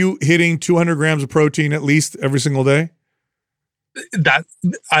you hitting 200 grams of protein at least every single day?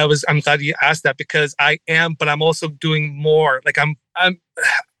 I'm glad you asked that because I am, but I'm also doing more. Like I'm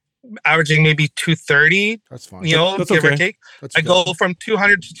averaging maybe 230. That's fine. That's give okay. or take. That's I good. go from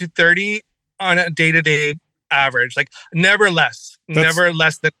 200 to 230 on a day-to-day average, like never less than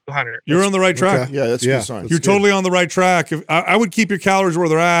 200. You're on the right track. Okay. Yeah, that's a good sign. You're totally on the right track. I would keep your calories where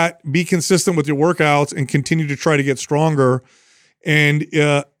they're at, be consistent with your workouts, and continue to try to get stronger. And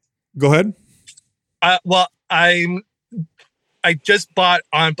go ahead. Well, I just bought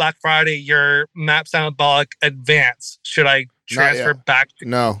on Black Friday your MAPS Anabolic Advance. Should I transfer back?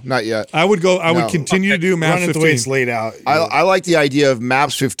 No, not yet. I would continue to do MAPS Run it the 15. way it's laid out. I like the idea of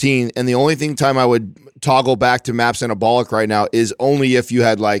MAPS 15, and the only time I would toggle back to MAPS Anabolic right now is only if you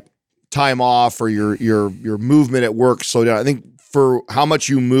had like time off or your movement at work slow down. I think for how much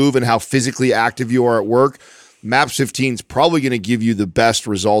you move and how physically active you are at work, MAPS 15 is probably going to give you the best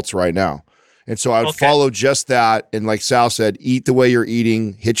results right now. And so I would follow just that. And like Sal said, eat the way you're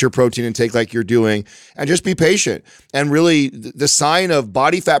eating, hit your protein intake like you're doing, and just be patient. And really the sign of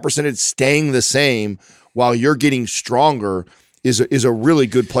body fat percentage staying the same while you're getting stronger is a really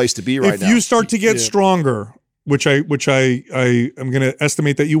good place to be right now. If you start to get stronger, which I am going to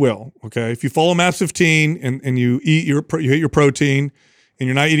estimate that you will. Okay. If you follow MAPS 15 and you hit your protein and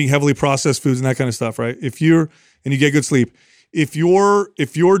you're not eating heavily processed foods and that kind of stuff, right? And you get good sleep, if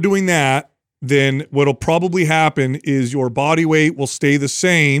you're doing that, then what'll probably happen is your body weight will stay the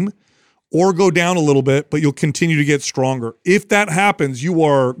same or go down a little bit, but you'll continue to get stronger. If that happens, you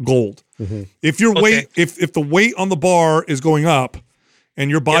are gold. Mm-hmm. If your weight, if the weight on the bar is going up and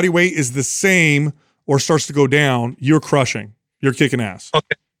your body weight is the same or starts to go down, you're crushing. You're kicking ass.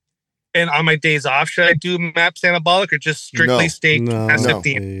 Okay. And on my days off, should I do MAPS Anabolic or just strictly stay MAPS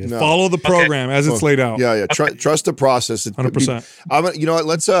 15? No. Follow the program as it's laid out. Yeah. Trust the process. 100%. You know what?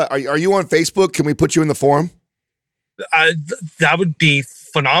 Let's. Are you on Facebook? Can we put you in the forum? That would be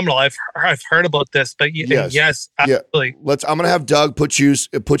phenomenal. I've heard about this, but yes, absolutely. Yeah. I'm gonna have Doug put you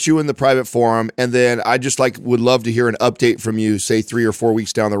in the private forum, and then I just would love to hear an update from you, say 3 or 4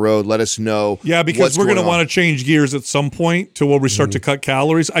 weeks down the road. Let us know. Yeah, because we're gonna want to change gears at some point to where we start to cut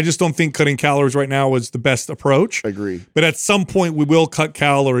calories. I just don't think cutting calories right now is the best approach. I agree. But at some point we will cut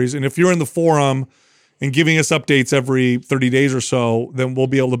calories, and if you're in the forum and giving us updates every 30 days or so, then we'll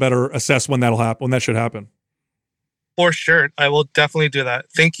be able to better assess when that'll happen. When that should happen. For sure. I will definitely do that.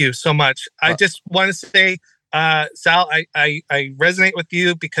 Thank you so much. I just want to say, Sal, I resonate with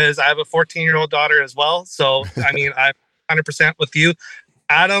you because I have a 14-year-old daughter as well. So, I mean, I'm 100% with you.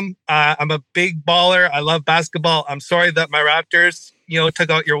 Adam, I'm a big baller. I love basketball. I'm sorry that my Raptors, took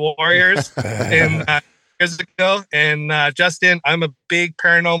out your Warriors in years ago. And Justin, I'm a big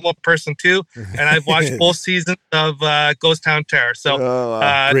paranormal person too, and I've watched both seasons of Ghost Town Terror.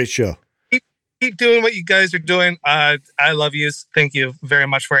 So great show. Keep doing what you guys are doing. I love you. Thank you very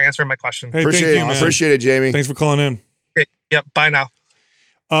much for answering my question. Hey, Appreciate thank you, man. Appreciate it, Jamie. Thanks for calling in. Okay, yep. Bye now.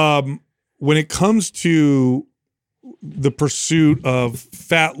 When it comes to the pursuit of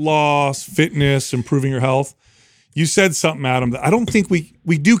fat loss, fitness, improving your health, you said something, Adam, that I don't think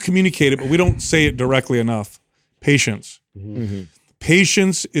we do communicate it, but we don't say it directly enough. Patience. Mm-hmm.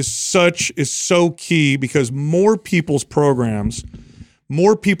 Patience is so key, because more people's programs,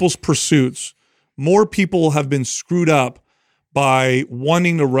 more people's pursuits, more people have been screwed up by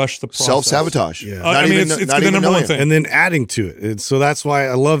wanting to rush the process. Self-sabotage. Yeah. It's the number one thing. And then adding to it. And so that's why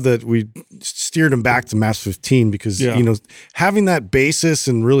I love that we steered him back to Mass 15, because, having that basis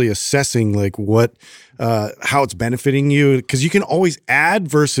and really assessing like what, how it's benefiting you, because you can always add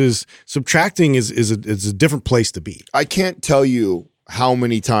versus subtracting is a different place to be. I can't tell you how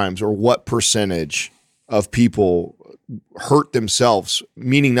many times or what percentage of people hurt themselves,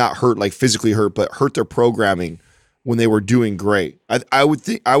 meaning not hurt like physically hurt, but hurt their programming when they were doing great. I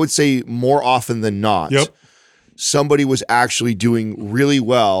would say more often than not, somebody was actually doing really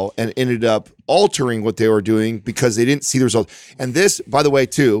well and ended up altering what they were doing because they didn't see the results. And this, by the way,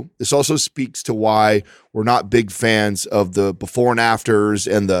 too, this also speaks to why we're not big fans of the before and afters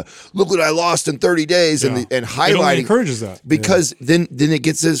and the look what I lost in 30 days and highlighting. It only encourages that. Because then it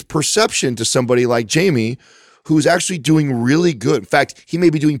gets this perception to somebody like Jamie, who's actually doing really good. In fact, he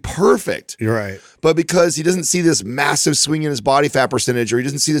may be doing perfect. You're right. But because he doesn't see this massive swing in his body fat percentage, or he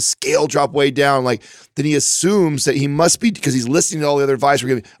doesn't see the scale drop way down, then he assumes that he must be, because he's listening to all the other advice we're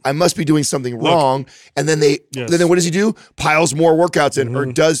giving, I must be doing something wrong. And then then what does he do? Piles more workouts in, or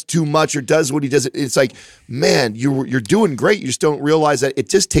does too much, or does what he does. It's like, man, you're doing great. You just don't realize that it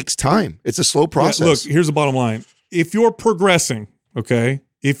just takes time. It's a slow process. Yeah, look, here's the bottom line. If you're progressing,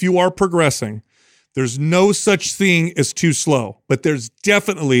 if you are progressing, there's no such thing as too slow, but there's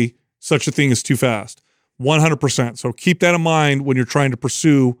definitely such a thing as too fast. 100%. So keep that in mind when you're trying to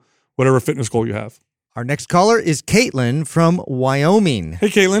pursue whatever fitness goal you have. Our next caller is Caitlin from Wyoming. Hey,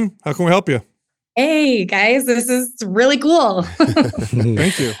 Caitlin, how can we help you? Hey, guys, this is really cool.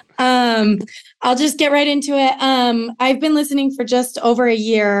 Thank you. I'll just get right into it. I've been listening for just over a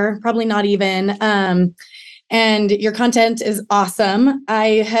year, probably not even. And your content is awesome.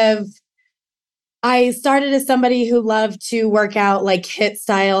 I started as somebody who loved to work out like HIIT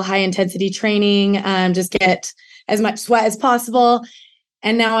style, high intensity training, just get as much sweat as possible.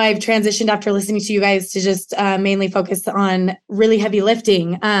 And now I've transitioned after listening to you guys to just mainly focus on really heavy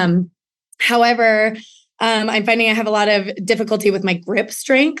lifting. However, I'm finding I have a lot of difficulty with my grip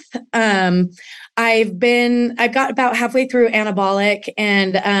strength. I've got about halfway through anabolic,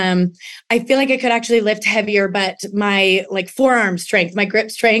 and I feel like I could actually lift heavier, but my forearm strength, my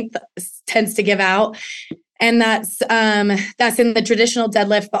grip strength tends to give out. And that's in the traditional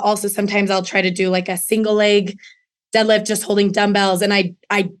deadlift, but also sometimes I'll try to do like a single leg deadlift, just holding dumbbells. And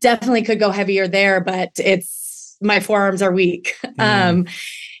I definitely could go heavier there, but my forearms are weak. And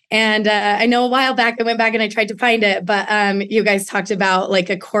I know a while back I went back and I tried to find it, but you guys talked about like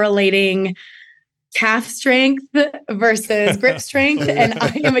a correlating calf strength versus grip strength. And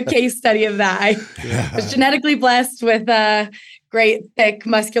I am a case study of that. I was genetically blessed with great, thick,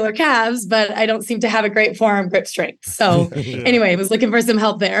 muscular calves, but I don't seem to have a great forearm grip strength. So anyway, I was looking for some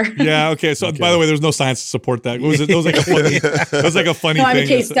help there. Yeah. Okay. So by the way, there's no science to support that. It was like a funny no, I'm thing. a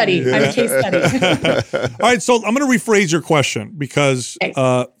case study. I'm a case study. All right. So I'm going to rephrase your question, because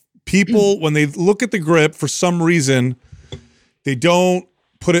people, when they look at the grip, for some reason, they don't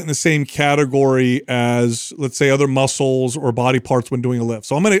put it in the same category as, let's say, other muscles or body parts when doing a lift.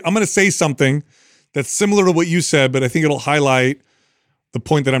 So I'm gonna say something that's similar to what you said, but I think it'll highlight the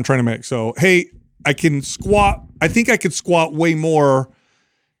point that I'm trying to make. So, hey, I can squat. I think I could squat way more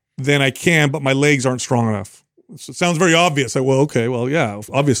than I can, but my legs aren't strong enough. So it sounds very obvious. Yeah,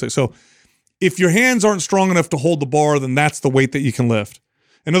 obviously. So if your hands aren't strong enough to hold the bar, then that's the weight that you can lift.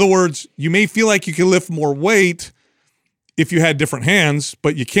 In other words, you may feel like you can lift more weight if you had different hands,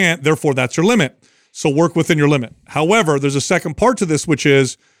 but you can't. Therefore, that's your limit. So work within your limit. However, there's a second part to this, which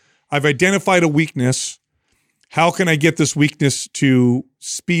is I've identified a weakness. How can I get this weakness to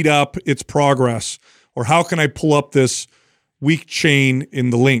speed up its progress? Or how can I pull up this weak chain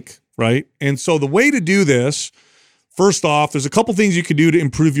in the link, right? And so the way to do this, first off, there's a couple things you could do to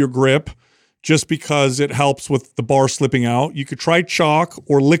improve your grip, just because it helps with the bar slipping out. You could try chalk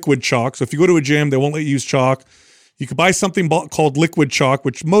or liquid chalk. So if you go to a gym, they won't let you use chalk. You could buy something called liquid chalk,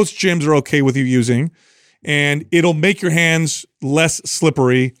 which most gyms are okay with you using. and it'll make your hands less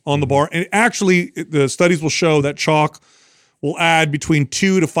slippery on the bar. And actually, the studies will show that chalk will add between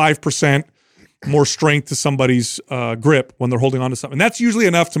 2 to 5% more strength to somebody's grip when they're holding on to something. And that's usually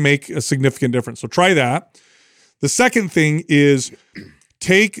enough to make a significant difference. So try that. The second thing is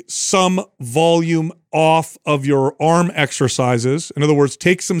take some volume off of your arm exercises. In other words,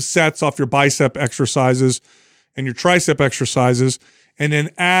 take some sets off your bicep exercises and your tricep exercises, and then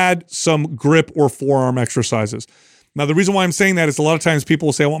add some grip or forearm exercises. Now, the reason why I'm saying that is a lot of times people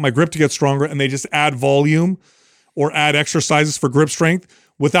will say, I want my grip to get stronger, and they just add volume or add exercises for grip strength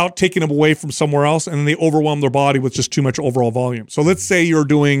without taking them away from somewhere else, and then they overwhelm their body with just too much overall volume. So let's say you're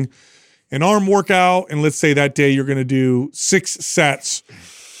doing an arm workout, and let's say that day you're going to do 6 sets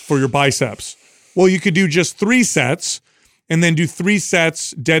for your biceps. Well, you could do just 3 sets and then do 3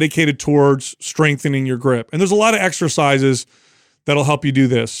 sets dedicated towards strengthening your grip. And there's a lot of exercises that'll help you do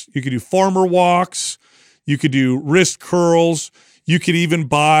this. You could do farmer walks. You could do wrist curls. You could even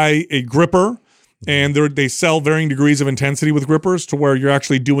buy a gripper, and they sell varying degrees of intensity with grippers to where you're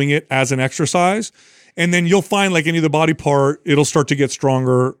actually doing it as an exercise. And then you'll find, like any other body part, it'll start to get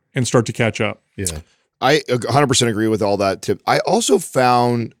stronger and start to catch up. Yeah. I 100% agree with all that tip. I also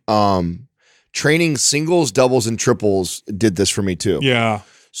found training singles, doubles, and triples did this for me too. Yeah.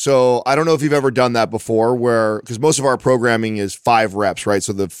 So I don't know if you've ever done that before, because most of our programming is 5 reps, right?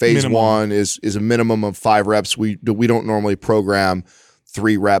 So the phase minimum. 1 is a minimum of 5 reps. We don't normally program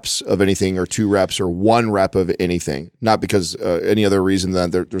 3 reps of anything or 2 reps or 1 rep of anything, not because any other reason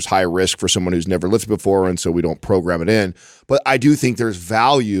than there's high risk for someone who's never lifted before, and so we don't program it in. But I do think there's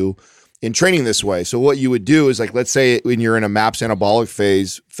value in training this way. So what you would do is, like, let's say when you're in a MAPS anabolic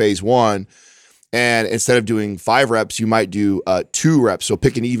phase 1, and instead of doing 5 reps, you might do 2 reps. So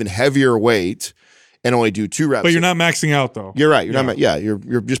pick an even heavier weight and only do 2 reps. But you're not maxing out, though. You're right.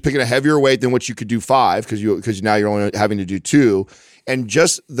 You're just picking a heavier weight than what you could do 5 because now you're only having to do 2. And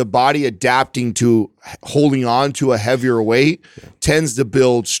just the body adapting to holding on to a heavier weight tends to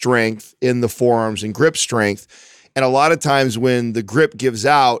build strength in the forearms and grip strength. And a lot of times when the grip gives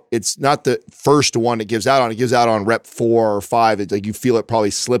out, it's not the first one it gives out on. It gives out on rep 4 or 5. It's like you feel it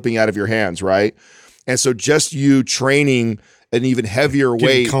probably slipping out of your hands, right? And so just you training an even heavier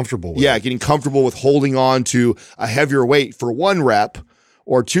weight. Comfortable with getting comfortable with holding on to a heavier weight for 1 rep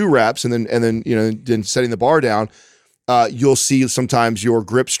or 2 reps, and then setting the bar down. You'll see sometimes your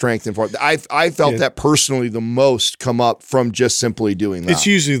grip strength and I felt that personally the most come up from just simply doing that. It's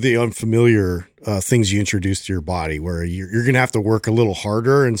usually the unfamiliar things you introduce to your body where you're going to have to work a little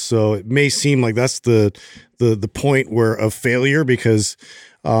harder, and so it may seem like that's the point of failure because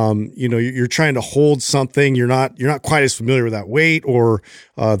you're trying to hold something, you're not quite as familiar with that weight or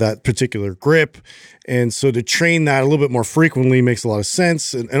that particular grip. And so to train that a little bit more frequently makes a lot of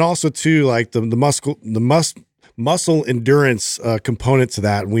sense, and also too, like the muscle endurance component to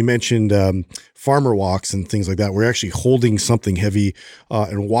that. And we mentioned farmer walks and things like that. We're actually holding something heavy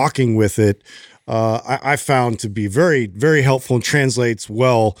and walking with it. I found to be very, very helpful and translates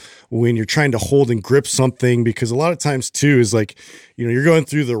well when you're trying to hold and grip something, because a lot of times too is like, you're going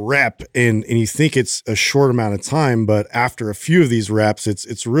through the rep and you think it's a short amount of time, but after a few of these reps, it's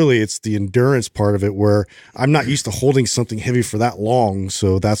the endurance part of it where I'm not used to holding something heavy for that long.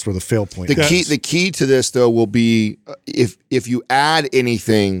 So that's where the fail point is. The key to this though will be if you add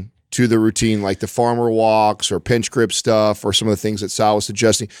anything to the routine, like the farmer walks or pinch grip stuff or some of the things that Sal was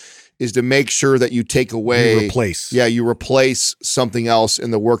suggesting, is to make sure that you take away, you replace something else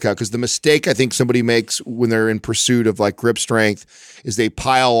in the workout. Because the mistake I think somebody makes when they're in pursuit of like grip strength is they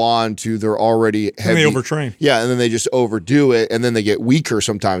pile on to their already heavy. And they overtrain. Yeah, and then they just overdo it, and then they get weaker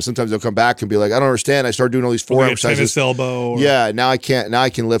sometimes. Sometimes they'll come back and be like, I don't understand. I started doing all these forearm exercises. Tennis elbow. Now I can't. Now I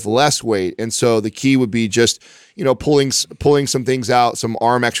can lift less weight. And so the key would be just pulling some things out, some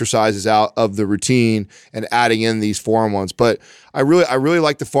arm exercises out of the routine, and adding in these forearm ones. But I really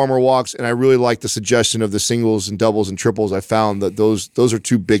like the farmer walks, and I really like the suggestion of the singles and doubles and triples. I found that those are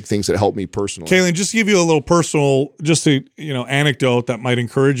 2 big things that help me personally. Kaylin, just to give you a little personal, anecdote that might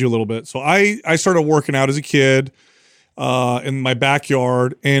encourage you a little bit. So I started working out as a kid in my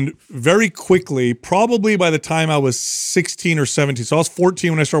backyard, and very quickly, probably by the time I was 16 or 17, so I was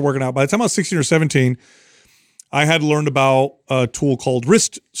 14 when I started working out. By the time I was 16 or 17, I had learned about a tool called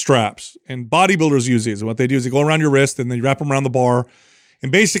wrist straps, and bodybuilders use these. And what they do is they go around your wrist and then you wrap them around the bar,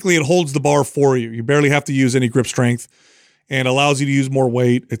 and basically it holds the bar for you. You barely have to use any grip strength and allows you to use more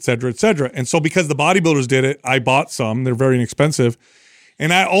weight, et cetera, et cetera. And so because the bodybuilders did it, I bought some. They're very inexpensive.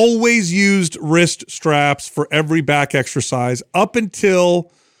 And I always used wrist straps for every back exercise up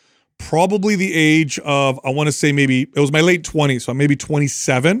until probably the age of, I want to say maybe, it was my late 20s, so maybe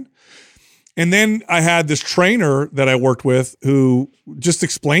 27. And then I had this trainer that I worked with who just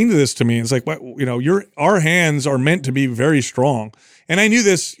explained this to me. It's like, our hands are meant to be very strong. And I knew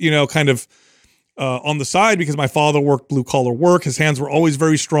this, kind of on the side because my father worked blue collar work. His hands were always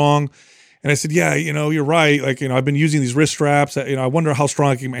very strong. And I said, yeah, you're right. Like, I've been using these wrist straps. I wonder how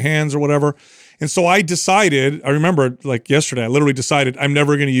strong I can get my hands or whatever. And so I decided, I remember like yesterday, I literally decided I'm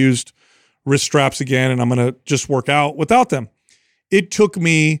never going to use wrist straps again. And I'm going to just work out without them. It took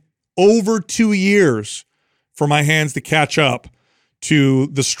me over 2 years for my hands to catch up to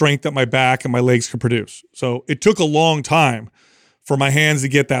the strength that my back and my legs could produce. So it took a long time for my hands to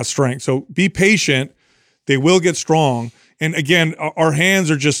get that strength. So be patient. They will get strong. And again, our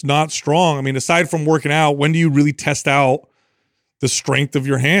hands are just not strong. I mean, aside from working out, when do you really test out the strength of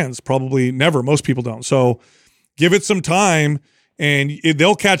your hands? Probably never. Most people don't. So give it some time and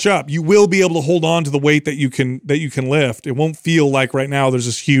they'll catch up. You will be able to hold on to the weight that you can lift. It won't feel like right now there's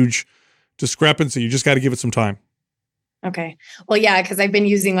this huge discrepancy. You just got to give it some time. Okay. Well, yeah, because I've been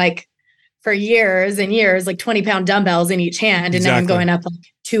using for years and years, 20-pound dumbbells in each hand. And now I'm going up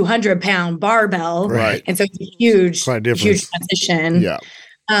 200-pound barbell. Right. And so it's a huge transition. Yeah.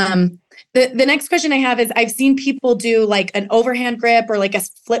 The next question I have is I've seen people do an overhand grip or a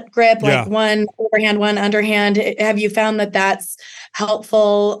flip grip, one overhand, one underhand. Have you found that that's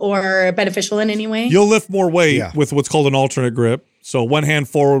helpful or beneficial in any way? You'll lift more weight with what's called an alternate grip. So one hand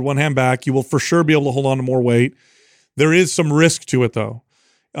forward, one hand back. You will for sure be able to hold on to more weight. There is some risk to it though.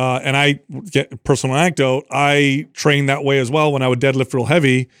 And I get a personal anecdote. I trained that way as well when I would deadlift real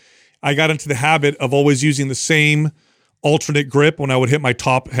heavy. I got into the habit of always using the same alternate grip when I would hit my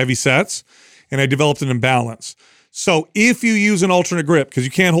top heavy sets, and I developed an imbalance. So if you use an alternate grip, because you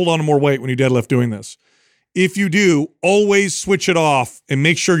can't hold on to more weight when you deadlift doing this, if you do, always switch it off and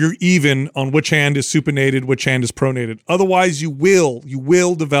make sure you're even on which hand is supinated, which hand is pronated. Otherwise, you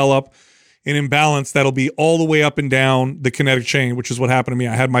will develop an imbalance that'll be all the way up and down the kinetic chain, which is what happened to me.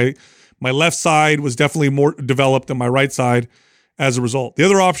 I had my left side was definitely more developed than my right side as a result. The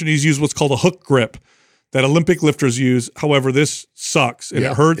other option is use what's called a hook grip that Olympic lifters use. However, this sucks and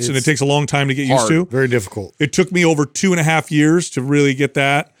it hurts and it takes a long time to get used to. Very difficult. It took me over 2.5 years to really get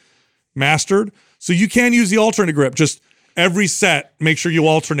that mastered. So you can use the alternate grip. Just every set, make sure you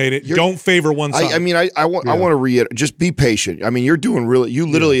alternate it. Don't favor one side. I want to reiterate, just be patient. I mean, you're doing you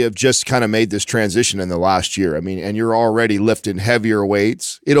literally have just kind of made this transition in the last year. I mean, and you're already lifting heavier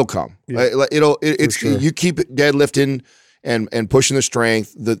weights. It'll come. Yeah. Sure. You keep deadlifting and pushing the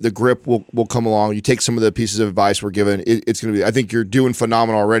strength, the grip will come along. You take some of the pieces of advice we're given. It's going to be, I think you're doing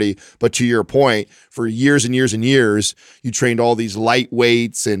phenomenal already. But to your point, for years and years and years, you trained all these light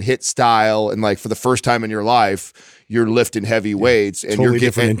weights and hit style. And for the first time in your life, you're lifting heavy weights and totally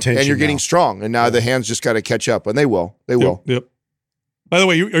you're getting strong. And now the hands just got to catch up, and they will. They will. Yep. By the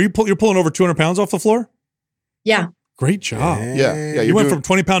way, you're pulling over 200 pounds off the floor? Yeah. Great job. Yeah. You went from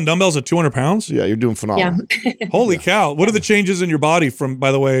 20-pound dumbbells to 200 pounds? Yeah, you're doing phenomenal. Yeah. Holy cow. What are the changes in your body from,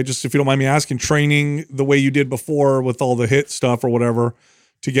 by the way, just if you don't mind me asking, training the way you did before with all the HIIT stuff or whatever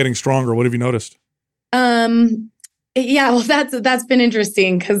to getting stronger? What have you noticed? Yeah, well, that's been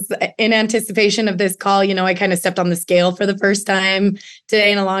interesting because in anticipation of this call, I kind of stepped on the scale for the first time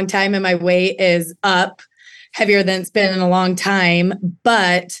today in a long time, and my weight is up heavier than it's been in a long time.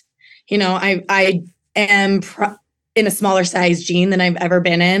 But, I am in a smaller size jean than I've ever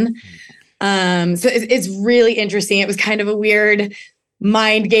been in. So it's really interesting. It was kind of a weird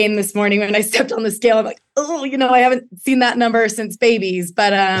mind game this morning when I stepped on the scale. I'm like, oh, I haven't seen that number since babies,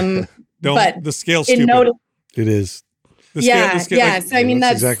 but the scale's stupid. It is. The scale, So I mean,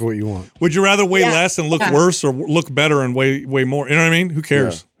 that's exactly what you want. Would you rather weigh less and look worse, or look better and weigh more? You know what I mean? Who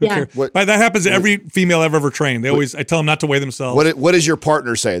cares? Yeah. Who cares? That happens to every female I've ever trained. I tell them not to weigh themselves. What does your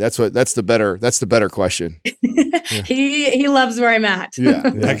partner say? That's the better question. He loves where I'm at. Yeah.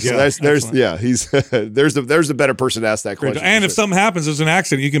 There's the better person to ask that question. And if something happens, there's an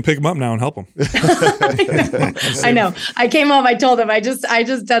accident, you can pick him up now and help him. I know. I came home. I told him I just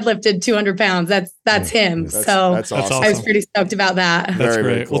deadlifted 200 pounds. That's him. That's awesome. I was pretty stoked about that. That's very,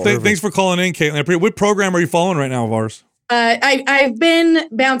 great. very cool. Well, thanks for calling in, Caitlin. What program are you following right now of ours? I've been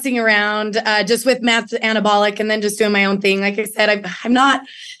bouncing around just with Matt's Anabolic and then just doing my own thing. Like I said, I'm not.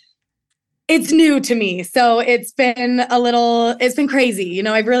 It's new to me, so it's been crazy.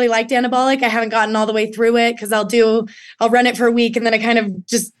 I've really liked Anabolic. I haven't gotten all the way through it because I'll run it for a week and then I kind of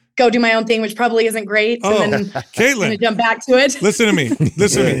just go do my own thing, which probably isn't great. Oh, And then I'm Caitlin, going to jump back to it. listen to me.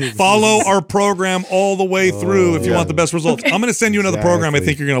 Listen to me. Follow our program all the way through if you want the best results. I'm going to send you another program I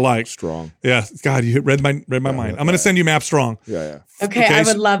think you're going to like. Strong. Yeah. God, you read my mind. I'm going to send you Map Strong. Yeah. Okay, I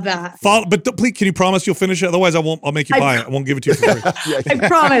would love that. Please, can you promise you'll finish it? Otherwise, I'll make you buy it. I won't give it to you for free. I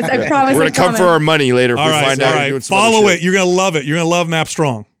promise. We're going to come for our money later if all we right, find all out right. you're doing some Follow other it. shit. You're going to love it. You're going to love Map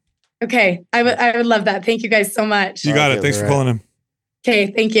Strong. Okay, I would love that. Thank you guys so much. You got it. Thanks for calling him.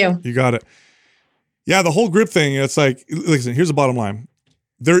 Okay, thank you. You got it. Yeah, the whole grip thing, it's like, listen, here's the bottom line.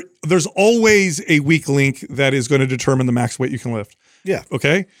 There's always a weak link that is going to determine the max weight you can lift. Yeah.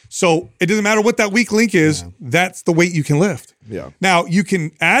 Okay? So it doesn't matter what that weak link is, that's the weight you can lift. Yeah. Now, you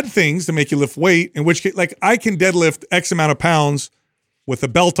can add things to make you lift weight, in which case, like I can deadlift X amount of pounds with a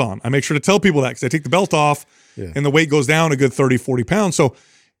belt on. I make sure to tell people that because I take the belt off and the weight goes down a good 30, 40 pounds. So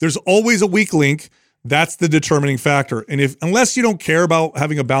there's always a weak link. That's the determining factor. And unless you don't care about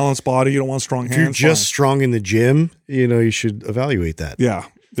having a balanced body, you don't want strong hands. If you're just strong in the gym, you should evaluate that. Yeah.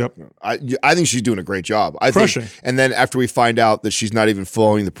 Yep. I think she's doing a great job. Crushing. And then after we find out that she's not even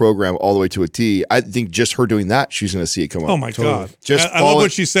following the program all the way to a T, I think just her doing that, she's going to see it come up. Oh my God. I love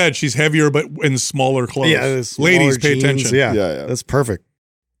what she said. She's heavier, but in smaller clothes. Yeah. Ladies, pay attention. Yeah. That's perfect.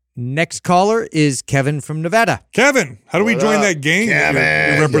 Next caller is Kevin from Nevada. Kevin, how do we join that gang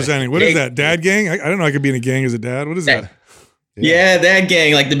that you're representing? What is that? Dad gang? I don't know. I could be in a gang as a dad. What is that? Yeah, that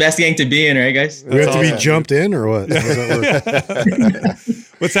gang, like the best gang to be in, right, guys? We have to be jumped in or what? How does that work?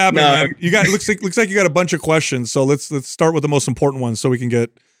 What's happening, man? You got looks like you got a bunch of questions. So let's start with the most important ones so we can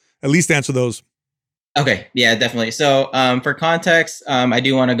get at least answer those. Okay, yeah, definitely. So for context, I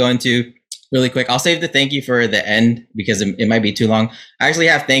do want to go into really quick. I'll save the thank you for the end because it might be too long. I actually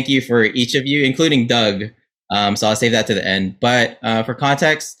have thank you for each of you, including Doug. So I'll save that to the end. But for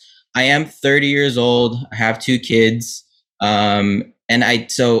context, I am 30 years old. I have 2 kids. And I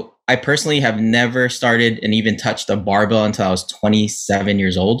personally have never started and even touched a barbell until I was 27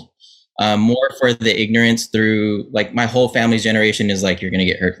 years old. More for the ignorance through like my whole family's generation is like, you're going to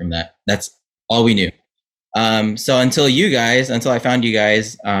get hurt from that. That's all we knew. So until I found you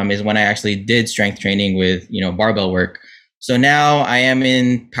guys, is when I actually did strength training with, barbell work. So now I am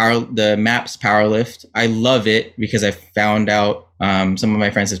in the MAPS Powerlift. I love it because I found out, some of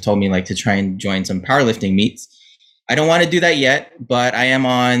my friends have told me like to try and join some powerlifting meets. I don't want to do that yet, but I am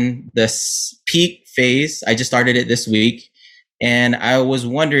on this peak phase. I just started it this week. And I was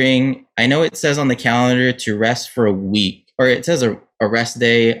wondering, I know it says on the calendar to rest for a week, or it says a rest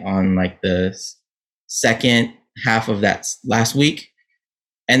day on like the second half of that last week.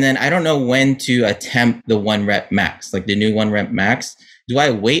 And then I don't know when to attempt the 1 rep max, like the new 1 rep max. Do I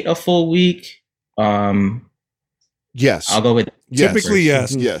wait a full week? Yes. I'll go with Typically,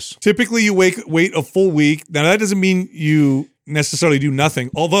 yes. Yes. Typically, you wait a full week. Now, that doesn't mean you necessarily do nothing.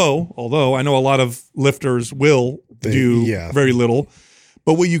 Although I know a lot of lifters will do very little.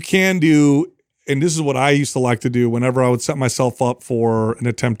 But what you can do, and this is what I used to like to do whenever I would set myself up for an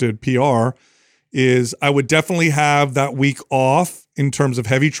attempted PR, is I would definitely have that week off in terms of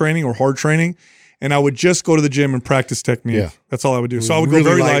heavy training or hard training, and I would just go to the gym and practice technique. Yeah. That's all I would do. So I would really go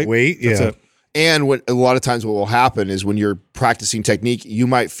very lightweight. That's it. And a lot of times what will happen is when you're practicing technique, you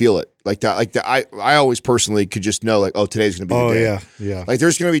might feel it like that. I always personally could just know like, oh, today's going to be the day. Yeah. Like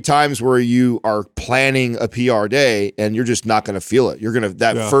there's going to be times where you are planning a PR day and you're just not going to feel it. You're going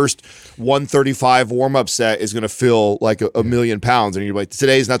to, first 135 warm up set is going to feel like a million pounds. And you're like,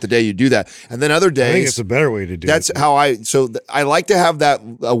 today's not the day you do that. And then other days, I think it's a better way to do it. That's how I like to have that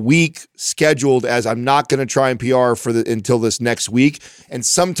a week scheduled as I'm not going to try and PR until this next week. And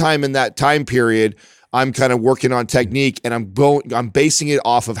sometime in that time period, I'm kind of working on technique and I'm basing it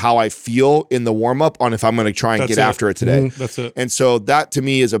off of how I feel in the warm up on if I'm going to try and get after it today. That's it. And so that to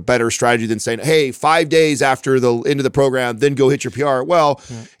me is a better strategy than saying, hey, 5 days after the end of the program, then go hit your PR. Well,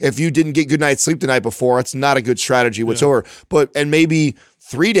 if you didn't get good night's sleep the night before, it's not a good strategy whatsoever. And maybe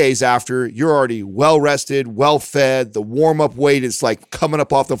 3 days after, you're already well rested, well fed. The warm up weight is like coming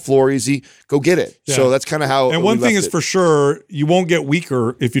up off the floor easy. Go get it. Yeah. So that's kind of how. And one thing is for sure, you won't get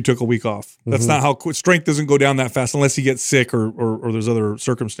weaker if you took a week off. That's not how strength doesn't go down that fast unless you get sick or there's other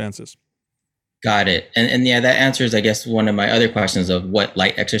circumstances. Got it. And yeah, that answers, I guess, one of my other questions of what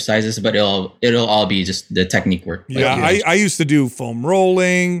light exercises, but it'll all be just the technique work. Yeah, I used to do foam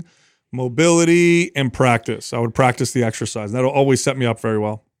rolling, mobility, and practice. I would practice the exercise. That'll always set me up very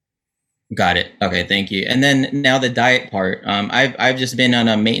well. Got it. Okay, thank you. And then now the diet part. I've just been on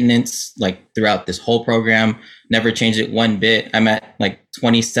a maintenance like throughout this whole program. Never changed it one bit. I'm at like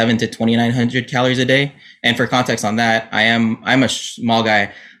 27 to 2,900 calories a day. And for context on that, I'm a small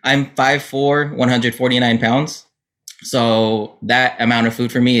guy. I'm 5'4", 149 pounds. So that amount of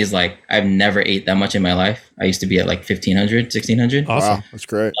food for me is like, I've never ate that much in my life. I used to be at like 1,500, 1,600. Awesome. Wow, that's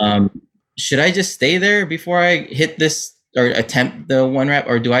great. Should I just stay there before I hit this or attempt the 1 rep,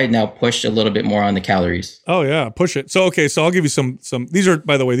 or do I now push a little bit more on the calories? Oh yeah, push it. So okay, so I'll give you some. These are,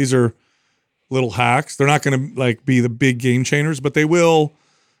 by the way, these are little hacks. They're not going to like be the big game changers, but they will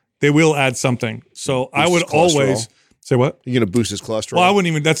add something. So I would always say what? You're going to boost his cholesterol. Well, I wouldn't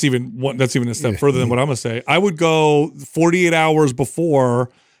even. That's even a step further than what I'm going to say. I would go 48 hours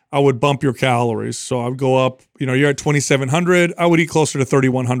before. I would bump your calories. So I would go up. You're at 2,700. I would eat closer to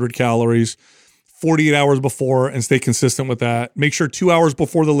 3,100 calories 48 hours before and stay consistent with that. Make sure 2 hours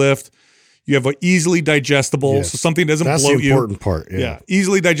before the lift you have an easily digestible, so something doesn't bloat you. That's the important part. Yeah,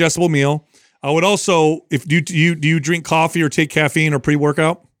 easily digestible meal. I would also, if do you drink coffee or take caffeine or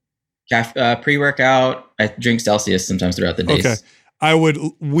pre-workout? Pre-workout, I drink Celsius sometimes throughout the days. Okay. I would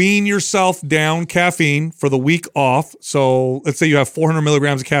wean yourself down caffeine for the week off. So let's say you have 400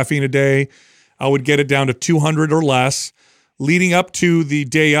 milligrams of caffeine a day. I would get it down to 200 or less leading up to the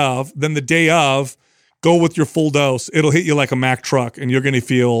day of. Then the day of, go with your full dose. It'll hit you like a Mack truck and you're going to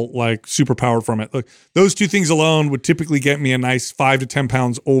feel like super powered from it. Look, those two things alone would typically get me a nice 5 to 10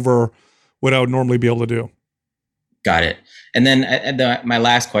 pounds over what I would normally be able to do. Got it. And then my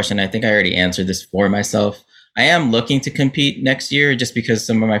last question, I think I already answered this for myself. I am looking to compete next year just because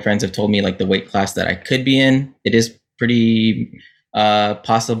some of my friends have told me like the weight class that I could be in, it is pretty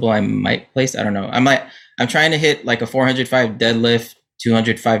possible I might place. I don't know. I'm trying to hit like a 405 deadlift,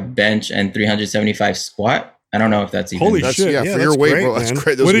 205 bench, and 375 squat. I don't know if that's even. Holy shit. Yeah, for your weight, great, bro, that's man.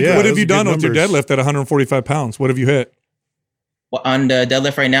 great. What have you done with your numbers. deadlift at 145 pounds? What have you hit? Well, on the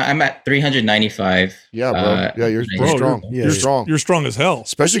deadlift right now, I'm at 395. Yeah, bro. Yeah, you're strong. Yeah, You're strong. You're strong as hell.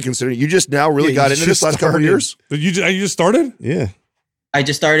 Especially considering you just now really Yeah, got you into this just last couple of started. years. You just started? Yeah. I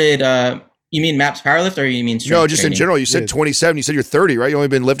just started. You mean MAPS powerlift, or you mean strength No, just in training? general. You said 27. You said you're 30, right? You only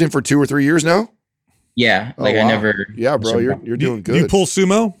been lifting for 2 or 3 years now? Yeah, like wow. I never. Yeah, bro, you're doing good. Do you pull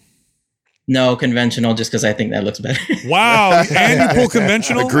sumo? No, conventional, just because I think that looks better. Wow. And you pull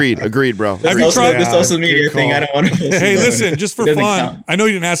conventional? Agreed, bro. Have you tried the social media good thing? call. I don't want to. Hey, listen, just for It doesn't fun. count. I know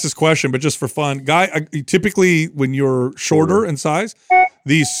you didn't ask this question, but just for fun. Typically when you're shorter in size,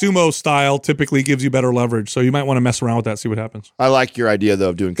 the sumo style typically gives you better leverage. So you might want to mess around with that, see what happens. I like your idea though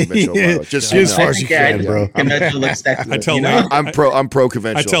of doing conventional. by the way. Just so you as know. far as you can, bro. Conventional looks sexy. I tell you Lane- know? I'm pro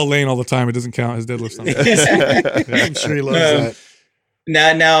conventional. I tell Lane all the time it doesn't count his deadlift. Sometimes. I'm sure he loves that.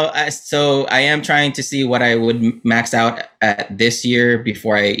 So I am trying to see what I would max out at this year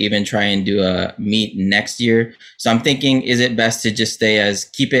before I even try and do a meet next year. So I'm thinking, is it best to just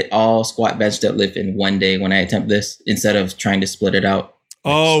keep it all squat, bench, deadlift in one day when I attempt this instead of trying to split it out?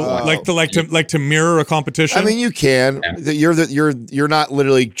 Oh, like to mirror a competition? I mean, you can. You're not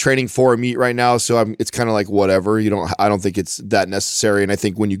literally training for a meet right now, so it's kind of like whatever. I don't think it's that necessary. And I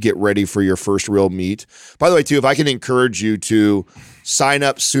think when you get ready for your first real meet, by the way, too, if I can encourage you to sign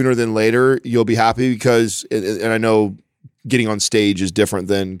up sooner than later, you'll be happy because, and I know getting on stage is different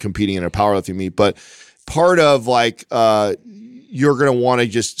than competing in a powerlifting meet, but part of you're going to want to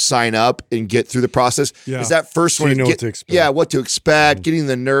just sign up and get through the process. Yeah. Is that first So one? you know what to expect. Yeah, what to expect, getting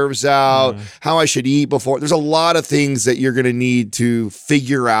the nerves out, how I should eat before. There's a lot of things that you're going to need to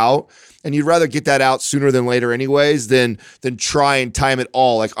figure out. And you'd rather get that out sooner than later anyways than try and time it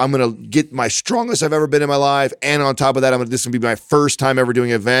all. Like, I'm going to get my strongest I've ever been in my life. And on top of that, this will be my first time ever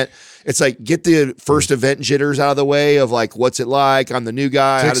doing an event. It's like, get the first event jitters out of the way of like, what's it like? I'm the new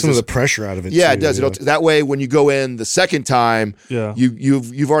guy. Takes some of the pressure out of it. Yeah, too, it does. you know? That way, when you go in the second time,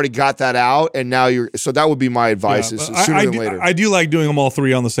 you've already got that out, and now so that would be my advice is sooner than later. I do like doing them all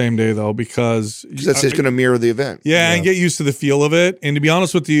three on the same day though, because That's just going to mirror the event. Yeah, and get used to the feel of it. And to be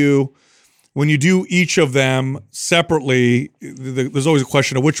honest with you, when you do each of them separately, there's always a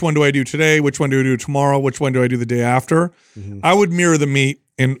question of which one do I do today, which one do I do tomorrow, which one do I do the day after. Mm-hmm. I would mirror the meet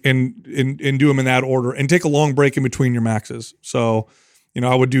and do them in that order, and take a long break in between your maxes. So,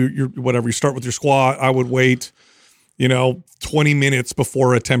 I would do your whatever. You start with your squat. I would wait, 20 minutes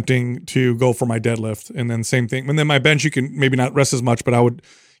before attempting to go for my deadlift, and then same thing. And then my bench, you can maybe not rest as much, but I would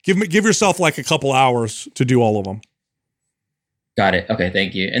give yourself like a couple hours to do all of them. Got it. Okay,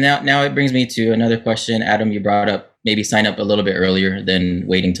 thank you. And now it brings me to another question. Adam, you brought up maybe sign up a little bit earlier than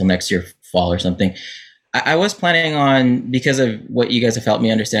waiting till next year fall or something. I was planning on, because of what you guys have helped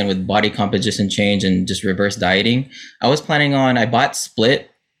me understand with body composition change and just reverse dieting, I bought Split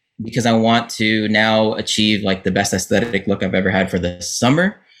because I want to now achieve like the best aesthetic look I've ever had for the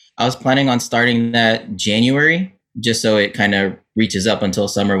summer. I was planning on starting that January, just so it kind of reaches up until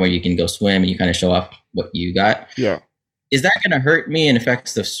summer where you can go swim and you kind of show off what you got. Yeah. is that going to hurt me and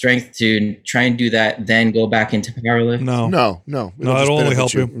affect the strength to try and do that, then go back into powerlift? No. It'll only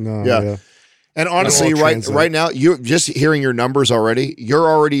help you. No, Yeah. And honestly, right now, you're just hearing your numbers already. You're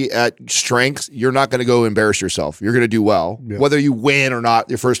already at strength. You're not going to go embarrass yourself. You're going to do well. Yeah. Whether you win or not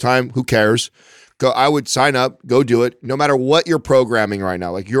your first time, who cares? Go. I would sign up, go do it. No matter what you're programming right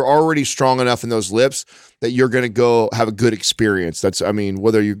now, like you're already strong enough in those lifts that you're going to go have a good experience.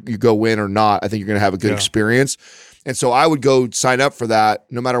 Whether you go win or not, I think you're going to have a good experience. And so I would go sign up for that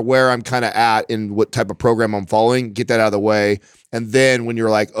no matter where I'm kind of at and what type of program I'm following, get that out of the way. And then when you're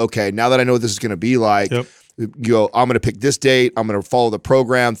like, okay, now that I know what this is going to be like, you go, I'm going to pick this date. I'm going to follow the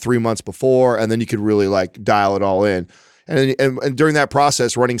program 3 months before. And then you could really like dial it all in. And during that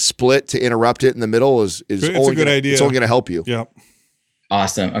process, running split to interrupt it in the middle is it's only a good idea. It's only going to help you. Yeah.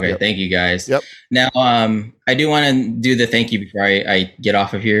 Awesome. Okay. Yep. Thank you guys. Yep. Now, I do want to do the thank you before I get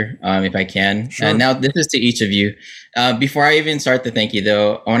off of here, if I can. Sure. And now this is to each of you. Before I even start the thank you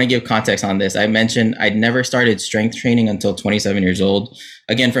though, I want to give context on this. I mentioned I'd never started strength training until 27 years old,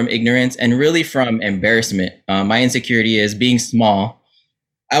 again, from ignorance and really from embarrassment. My insecurity is being small.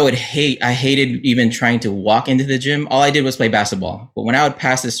 I hated even trying to walk into the gym. All I did was play basketball. But when I would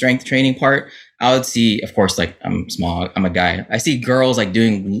pass the strength training part, I would see, of course, like I'm small, I'm a guy. I see girls like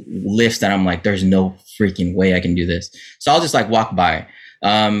doing lifts and I'm like, there's no freaking way I can do this. So I'll just like walk by.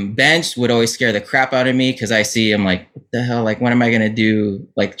 Bench would always scare the crap out of me because I see, I'm like, what the hell? Like, what am I going to do?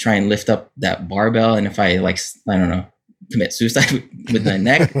 Like try and lift up that barbell. And if I like, I don't know, commit suicide with my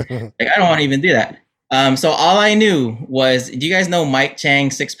neck, like I don't want to even do that. So all I knew was, do you guys know Mike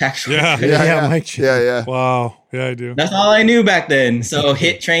Chang, Six Pack Shorts? Yeah, Mike Chang. Yeah. Wow. Yeah, I do. That's all I knew back then. So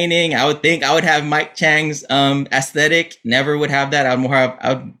hit training, I would think I would have Mike Chang's aesthetic. Never would have that. I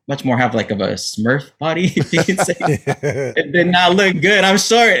would much more have like of a Smurf body, if you can say. It did not look good. I'm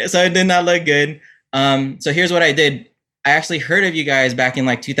short, so it did not look good. So here's what I did. I actually heard of you guys back in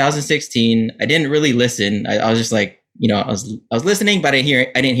like 2016. I didn't really listen. I was just like, I was listening, but I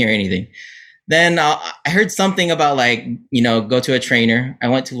didn't hear anything. Then I heard something about like, go to a trainer. I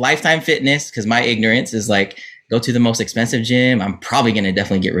went to Lifetime Fitness because my ignorance is like, go to the most expensive gym. I'm probably going to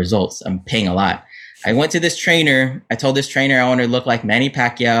definitely get results. I'm paying a lot. I went to this trainer. I told this trainer I want to look like Manny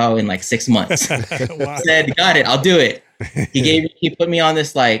Pacquiao in like 6 months. Wow. Said, got it. I'll do it. He put me on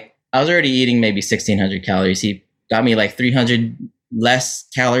this, like, I was already eating maybe 1,600 calories. He got me like 300 less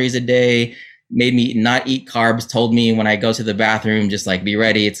calories a day. Made me not eat carbs, told me when I go to the bathroom, just like be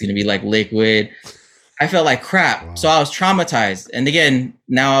ready. It's going to be like liquid. I felt like crap. Wow. So I was traumatized. And again,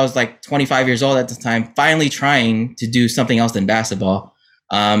 now I was like 25 years old at the time, finally trying to do something else than basketball.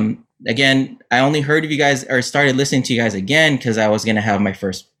 Again, I only heard of you guys or started listening to you guys again because I was going to have my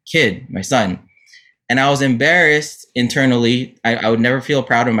first kid, my son. And I was embarrassed internally. I would never feel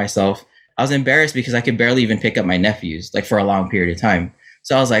proud of myself. I was embarrassed because I could barely even pick up my nephews like for a long period of time.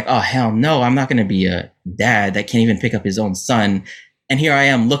 So I was like, oh, hell no, I'm not going to be a dad that can't even pick up his own son. And here I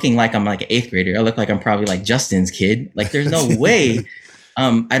am looking like I'm like an 8th grader. I look like I'm probably like Justin's kid. Like there's no way.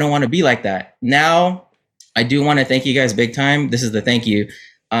 I don't want to be like that. Now, I do want to thank you guys big time. This is the thank you.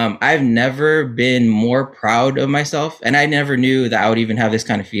 I've never been more proud of myself. And I never knew that I would even have this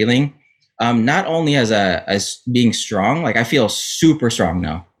kind of feeling. Not only as being strong, like I feel super strong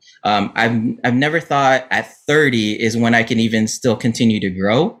now. I've never thought at 30 is when I can even still continue to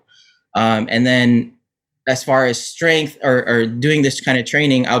grow. And then as far as strength or doing this kind of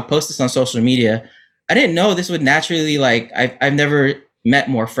training, I would post this on social media. I didn't know this would naturally, like, I've never met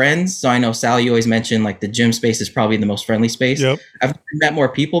more friends. So I know Sal, you always mentioned like the gym space is probably the most friendly space. Yep. I've met more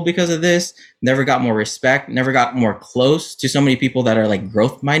people because of this, never got more respect, never got more close to so many people that are like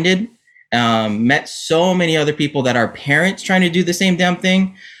growth minded. Met so many other people that are parents trying to do the same damn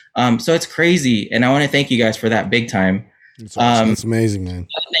thing. So it's crazy. And I want to thank you guys for that big time. It's awesome. It's amazing, man.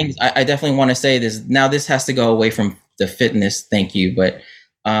 I definitely want to say this. Now this has to go away from the fitness. Thank you. But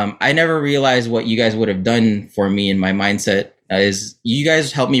I never realized what you guys would have done for me in my mindset is you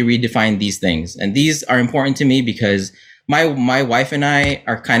guys helped me redefine these things. And these are important to me because my wife and I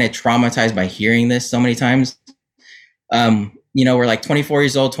are kind of traumatized by hearing this so many times. We're like 24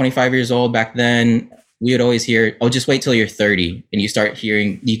 years old, 25 years old back then. We would always hear, oh, just wait till you're 30. And you start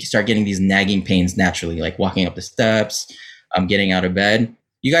getting these nagging pains naturally, like walking up the steps, getting out of bed.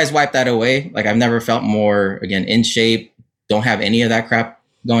 You guys wipe that away. Like I've never felt more, again, in shape, don't have any of that crap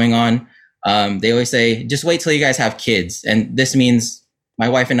going on. They always say, just wait till you guys have kids. And this means my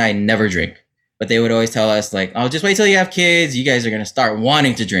wife and I never drink. But they would always tell us like, oh, just wait till you have kids. You guys are going to start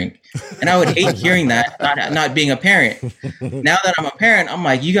wanting to drink. And I would hate hearing that, not being a parent. Now that I'm a parent, I'm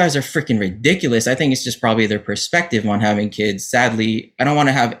like, you guys are freaking ridiculous. I think it's just probably their perspective on having kids. Sadly, I don't want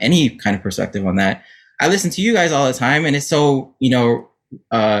to have any kind of perspective on that. I listen to you guys all the time, and it's so,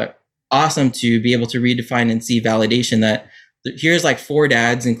 awesome to be able to redefine and see validation that here's like 4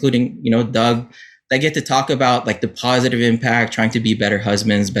 dads, including, Doug, that get to talk about like the positive impact, trying to be better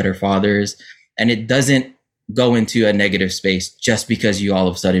husbands, better fathers. And it doesn't go into a negative space just because you all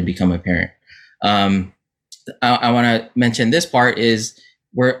of a sudden become a parent. I want to mention this part is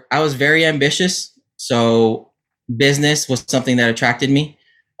where I was very ambitious. So business was something that attracted me.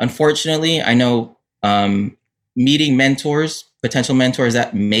 Unfortunately, I know meeting mentors, potential mentors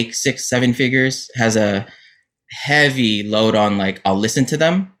that make 6-7 figures has a heavy load on like, I'll listen to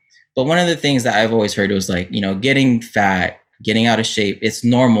them. But one of the things that I've always heard was like, getting fat, getting out of shape. It's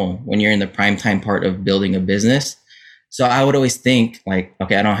normal when you're in the prime time part of building a business. So I would always think like,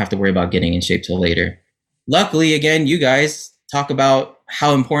 okay, I don't have to worry about getting in shape till later. Luckily, again, you guys talk about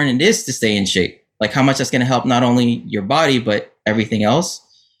how important it is to stay in shape, like how much that's going to help not only your body, but everything else.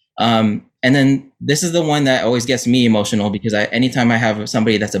 And then this is the one that always gets me emotional because anytime I have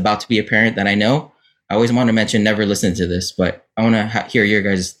somebody that's about to be a parent that I know, I always want to mention, never listen to this, but I want to hear your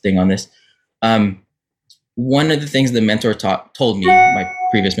guys' thing on this. One of the things the mentor told me, my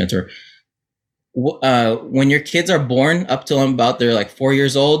previous mentor, when your kids are born up till about they're like 4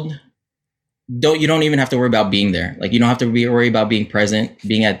 years old, you don't even have to worry about being there. Like you don't have to worry about being present,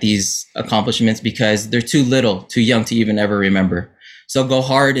 being at these accomplishments because they're too little, too young to even ever remember. So go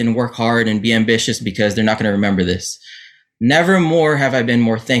hard and work hard and be ambitious because they're not going to remember this. Never more have I been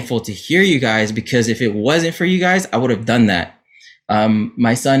more thankful to hear you guys because if it wasn't for you guys, I would have done that.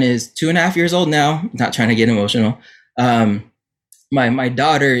 My son is 2.5 years old now, not trying to get emotional. My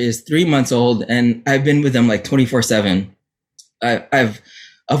daughter is 3 months old and I've been with them like 24/7. I've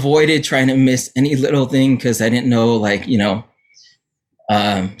avoided trying to miss any little thing because I didn't know like,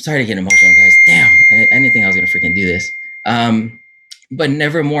 sorry to get emotional, guys. Damn, I didn't think I was going to freaking do this. But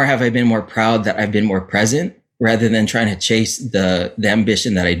never more have I been more proud that I've been more present rather than trying to chase the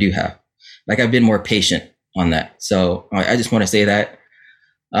ambition that I do have. Like I've been more patient on that. So I just want to say that.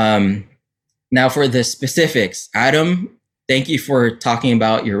 Now for the specifics, Adam, thank you for talking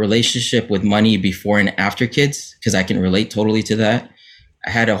about your relationship with money before and after kids, because I can relate totally to that. I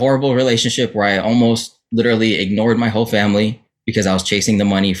had a horrible relationship where I almost literally ignored my whole family because I was chasing the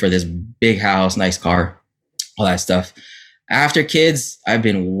money for this big house, nice car, all that stuff. After kids, I've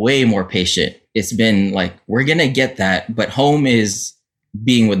been way more patient. It's been like, we're going to get that, but home is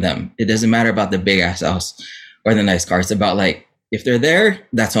being with them. It doesn't matter about the big ass house or the nice car. It's about like, if they're there,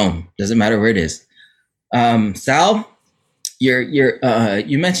 that's home. Doesn't matter where it is. Sal,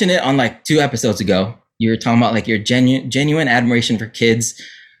 you mentioned it on like 2 episodes ago. You were talking about like your genuine admiration for kids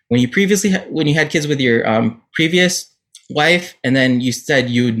when you had kids with your previous wife, and then you said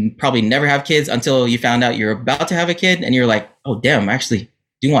you'd probably never have kids until you found out you're about to have a kid, and you're like, oh damn, I actually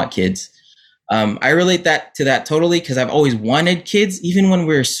do want kids. I relate to that totally because I've always wanted kids, even when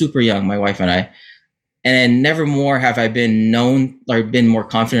we were super young, my wife and I. And never more have I been known or been more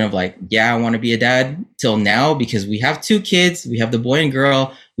confident of like, yeah, I want to be a dad till now because we have 2 kids. We have the boy and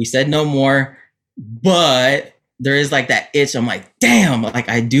girl. We said no more, but there is like that itch. I'm like, damn, like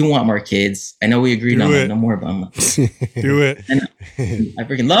I do want more kids. I know we agreed on like, no more, but I'm like, do it. And I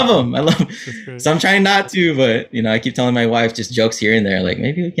freaking love them. I love them. So I'm trying not to, but I keep telling my wife just jokes here and there, like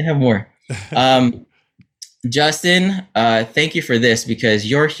maybe we can have more. Justin, thank you for this because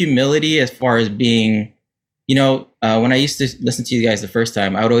your humility as far as being, when I used to listen to you guys the first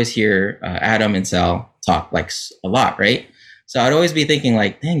time, I would always hear Adam and Sal talk like a lot, right? So I'd always be thinking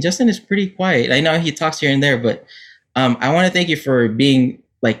like, dang, Justin is pretty quiet. I know he talks here and there, but I want to thank you for being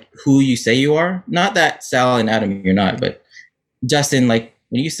like who you say you are. Not that Sal and Adam, you're not, but Justin, like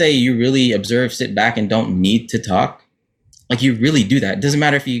when you say you really observe, sit back and don't need to talk, like you really do that. It doesn't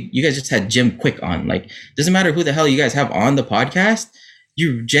matter if you guys just had Jim Quick on, like, doesn't matter who the hell you guys have on the podcast.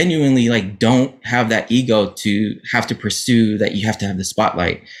 You genuinely like don't have that ego to have to pursue that. You have to have the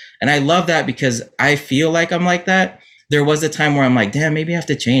spotlight. And I love that because I feel like I'm like that. There was a time where I'm like, damn, maybe I have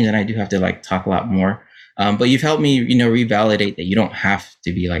to change. And I do have to like talk a lot more. But you've helped me, revalidate that you don't have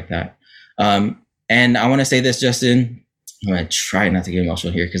to be like that. And I want to say this, Justin, I'm going to try not to get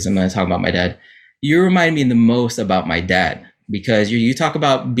emotional here because I'm going to talk about my dad. You remind me the most about my dad because you talk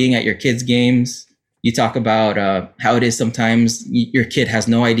about being at your kids' games. You talk about how it is sometimes your kid has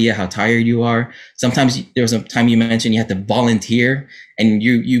no idea how tired you are. Sometimes there was a time you mentioned you had to volunteer and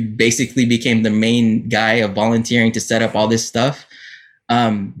you basically became the main guy of volunteering to set up all this stuff.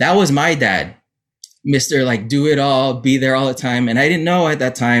 That was my dad, Mr. like do it all, be there all the time. And I didn't know at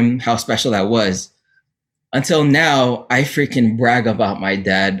that time how special that was until now. I freaking brag about my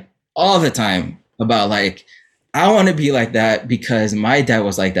dad all the time about like, I want to be like that because my dad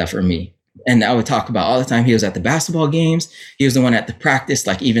was like that for me. And I would talk about all the time. He was at the basketball games. He was the one at the practice,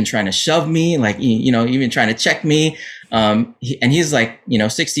 like even trying to shove me, like, even trying to check me. And he's like,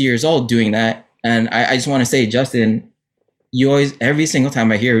 60 years old doing that. And I just want to say, Justin, you always, every single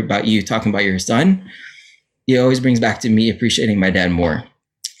time I hear about you talking about your son, it always brings back to me appreciating my dad more.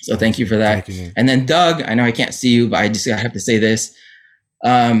 So thank you for that. Thank you. And then Doug, I know I can't see you, but I just have to say this.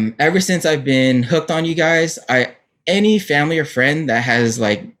 Ever since I've been hooked on you guys, any family or friend that has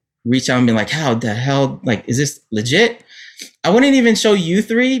like reached out and been like, how the hell, like, is this legit? I wouldn't even show you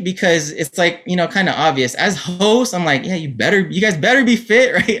three because it's like, kind of obvious. As host, I'm like, yeah, you guys better be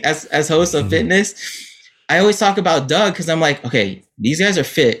fit, right? As hosts of fitness. I always talk about Doug because I'm like, okay, these guys are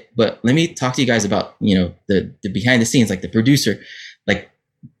fit, but let me talk to you guys about, the behind the scenes, like the producer. Like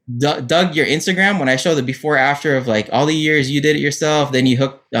Doug, your Instagram, when I show the before after of like all the years you did it yourself, then you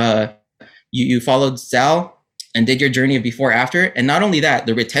hooked, you followed Sal and did your journey of before after. And not only that,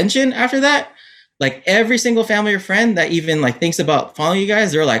 the retention after that, like every single family or friend that even like thinks about following you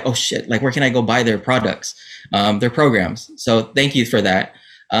guys, they're like, oh shit, like where can I go buy their products, their programs? So thank you for that.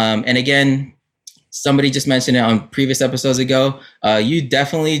 And again, somebody just mentioned it on previous episodes ago. You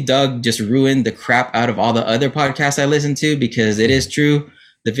definitely, Doug, just ruined the crap out of all the other podcasts I listen to because it is true.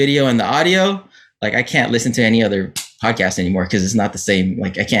 The video and the audio, like I can't listen to any other podcast anymore because it's not the same.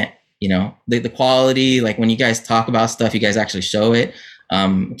 Like I can't, the quality, like when you guys talk about stuff, you guys actually show it.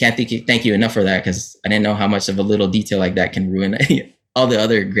 Can't thank you enough for that because I didn't know how much of a little detail like that can ruin all the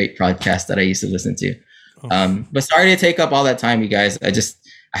other great podcasts that I used to listen to. But sorry to take up all that time, you guys.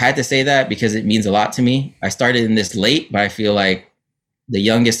 I had to say that because it means a lot to me. I started in this late, but I feel like the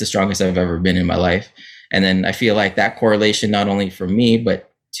youngest, the strongest I've ever been in my life. And then I feel like that correlation, not only for me, but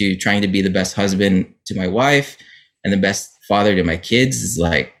to trying to be the best husband to my wife and the best father to my kids is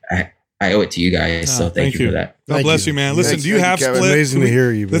like, I owe it to you guys. So thank you for that. God bless you, man. Listen, do you have Kevin. Split? Amazing to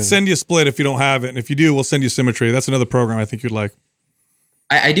hear you, man. Let's send you a Split if you don't have it. And if you do, we'll send you Symmetry. That's another program I think you'd like.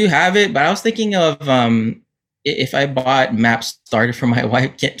 I do have it, but I was thinking of if I bought Maps Started for my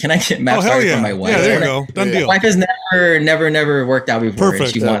wife, can I get Maps Started for my wife? Yeah, there you go. Done deal. My wife has never worked out before. Perfect.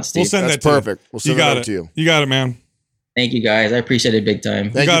 And she wants to. We'll send That's that to perfect. We'll send it out to you. You got it, man. Thank you, guys. I appreciate it big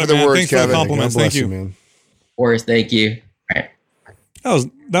time. Thank you got for it, the man. words, Thanks for Kevin. the compliments. God bless Thank you, man. Of course, thank you. All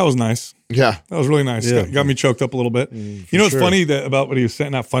right. That was nice. Yeah. That was really nice. Yeah. Got me choked up a little bit. You know what's funny about what he was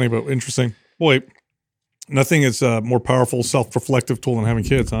saying? Not funny, but interesting. Boy, nothing is a more powerful self-reflective tool than having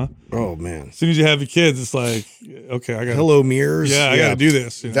kids, huh? Oh man. As soon as you have your kids, it's like, okay, I got Hello mirrors. Yeah, I got to do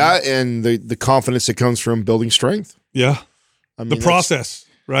this. That and the confidence that comes from building strength. Yeah. I mean, The process,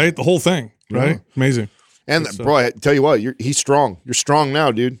 right? The whole thing, right? Amazing. And bro, I tell you what, he's strong. You're strong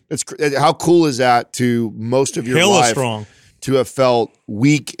now, dude. How cool is that to most of your Hella life strong. to have felt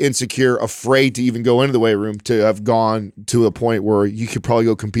weak, insecure, afraid to even go into the weight room, to have gone to a point where you could probably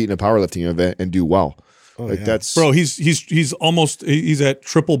go compete in a powerlifting event and do well. That's Bro, he's almost at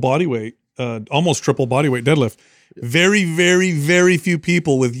triple body weight, almost triple body weight deadlift. Very, very, very few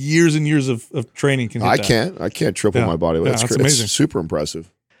people with years and years of training can hit that. I can't triple my body weight. Yeah, that's amazing. It's super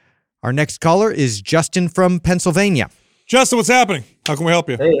impressive. Our next caller is Justin from Pennsylvania. Justin, what's happening? How can we help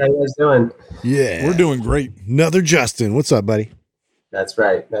you? Hey, how you guys doing? Yeah. We're doing great. Another Justin. What's up, buddy? That's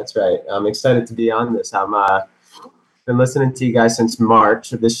right. I'm excited to be on this. I'm been listening to you guys since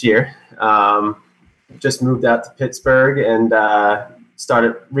March of this year. Just moved out to Pittsburgh and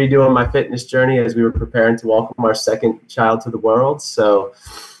started redoing my fitness journey as we were preparing to welcome our second child to the world. So,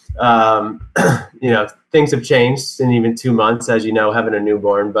 things have changed in even 2 months, as you know, having a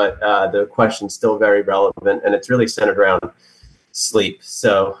newborn, but the question's still very relevant, and it's really centered around sleep.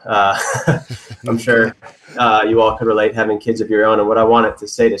 So I'm sure you all could relate having kids of your own. And what I wanted to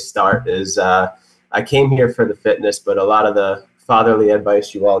say to start is I came here for the fitness, but a lot of the fatherly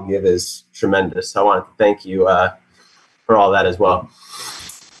advice you all give is tremendous. I wanted to thank you for all that as well.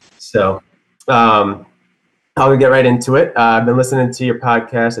 So I'll get right into it. I've been listening to your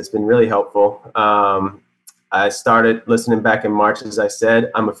podcast. It's been really helpful. I started listening back in March, as I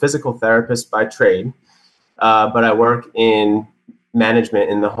said. I'm a physical therapist by trade, but I work in management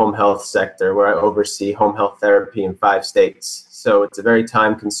in the home health sector where I oversee home health therapy in 5 states. So it's a very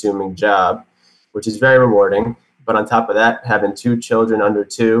time-consuming job, which is very rewarding. But on top of that, having 2 children under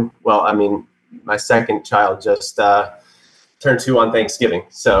 2, well, I mean, my second child just turned 2 on Thanksgiving.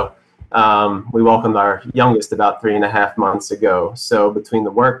 So we welcomed our youngest about 3.5 months ago. So between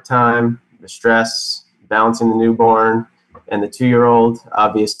the work time, the stress, balancing the newborn, and the 2-year-old,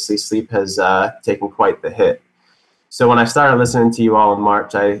 obviously sleep has taken quite the hit. So when I started listening to you all in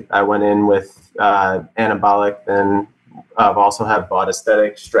March, I went in with anabolic, and I've also have bought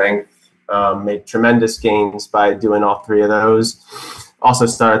aesthetic, strength, made tremendous gains by doing all 3 of those. also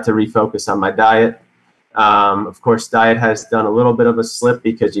started to refocus on my diet. Of course, diet has done a little bit of a slip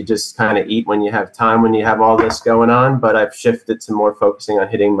because you just kind of eat when you have time, when you have all this going on. But I've shifted to more focusing on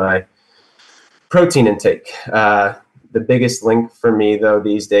hitting my protein intake. The biggest link for me, though,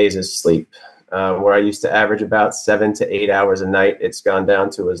 these days is sleep. Where I used to average about 7 to 8 hours a night, it's gone down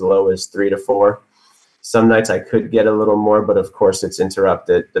to as low as 3 to 4. Some nights I could get a little more, but of course it's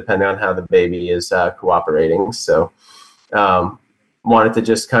interrupted depending on how the baby is cooperating. So wanted to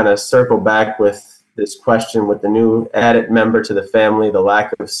just kind of circle back with this question with the new added member to the family, the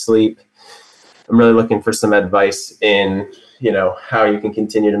lack of sleep. I'm really looking for some advice in, how you can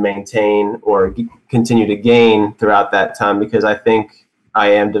continue to maintain or continue to gain throughout that time, because I think I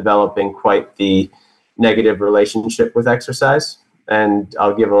am developing quite the negative relationship with exercise. And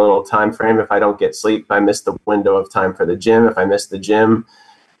I'll give a little time frame. If I don't get sleep, I miss the window of time for the gym. If I miss the gym,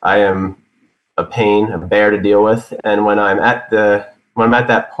 I am a pain, a bear to deal with. And when I'm at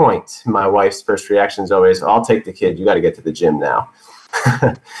that point, my wife's first reaction is always, I'll take the kid. You got to get to the gym now.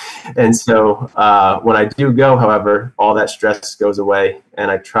 And so when I do go, however, all that stress goes away and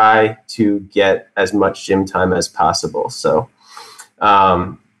I try to get as much gym time as possible. So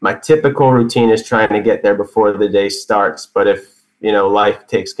my typical routine is trying to get there before the day starts. But if, life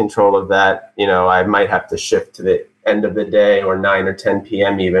takes control of that, I might have to shift to the end of the day or 9 or 10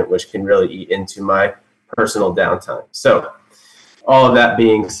 p.m. even, which can really eat into my personal downtime. So all of that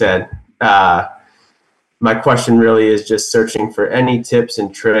being said, my question really is just searching for any tips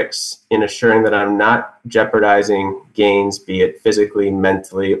and tricks in assuring that I'm not jeopardizing gains, be it physically,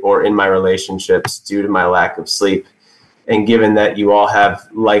 mentally, or in my relationships due to my lack of sleep. And given that you all have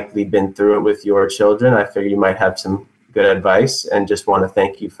likely been through it with your children, I figure you might have some good advice, and just want to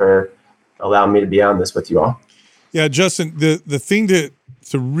thank you for allowing me to be on this with you all. Yeah, Justin, the thing to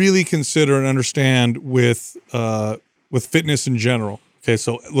really consider and understand with fitness in general. Okay,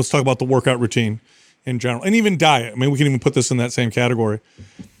 so let's talk about the workout routine in general, and even diet. I mean, we can even put this in that same category.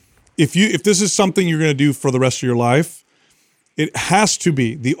 If this is something you're going to do for the rest of your life, it has to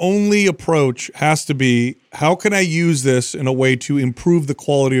be, the only approach has to be, how can I use this in a way to improve the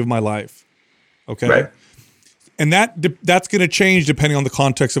quality of my life? Okay. Right. And that's going to change depending on the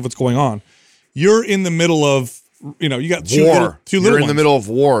context of what's going on. You're in the middle of, you got two war. little You're in ones. the middle of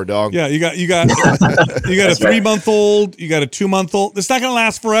war, dog. Yeah, you got a 3-month-old, you got a 2-month-old. It's not going to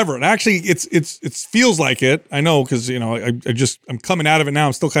last forever. And actually, it feels like it. I know because I'm coming out of it now.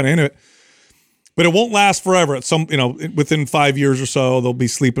 I'm still kind of in it, but it won't last forever. At some within 5 years or so, they'll be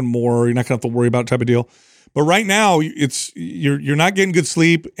sleeping more. You're not going to have to worry about it type of deal. But right now, you're not getting good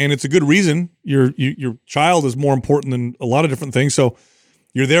sleep, and it's a good reason. Your child is more important than a lot of different things. So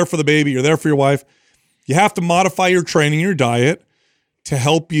you're there for the baby. You're there for your wife. You have to modify your training, your diet, to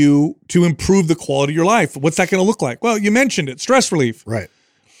help you to improve the quality of your life. What's that going to look like? Well, you mentioned it, stress relief. Right.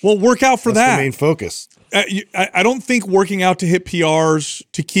 Well, work out for That's that. the main focus. I don't think working out to hit PRs,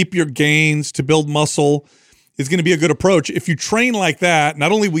 to keep your gains, to build muscle is going to be a good approach. If you train like that,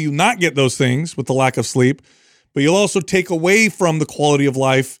 not only will you not get those things with the lack of sleep, but you'll also take away from the quality of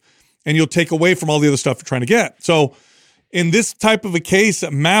life, and you'll take away from all the other stuff you're trying to get. So in this type of a case,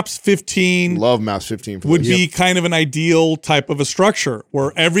 MAPS 15 Love MAPS 15 would be kind of an ideal type of a structure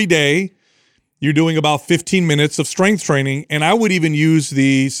where every day you're doing about 15 minutes of strength training. And I would even use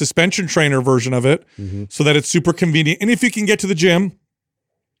the suspension trainer version of it so that it's super convenient. And if you can get to the gym,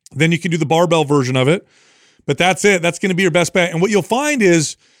 then you can do the barbell version of it. But that's it. That's going to be your best bet. And what you'll find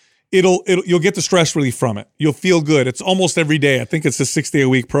is you'll get the stress relief from it. You'll feel good. It's almost every day. I think it's a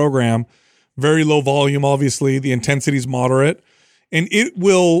 6-day-a-week program. Very low volume, obviously. The intensity is moderate. And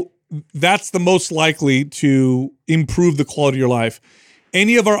that's the most likely to improve the quality of your life.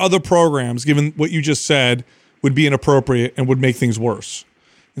 Any of our other programs, given what you just said, would be inappropriate and would make things worse.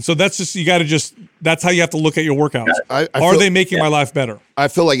 And so that's how you have to look at your workouts. Are they making my life better? I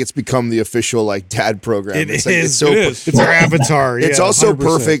feel like it's become the official dad program. It is. It's our avatar. It's yeah, also 100%.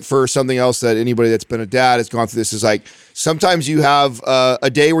 perfect for something else that anybody that's been a dad has gone through this is sometimes you have a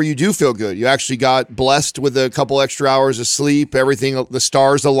day where you do feel good. You actually got blessed with a couple extra hours of sleep, everything, the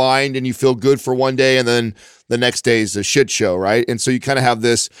stars aligned, and you feel good for one day, and then the next day is a shit show, right? And so you kind of have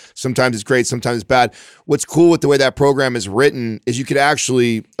this, sometimes it's great, sometimes it's bad. What's cool with the way that program is written is you could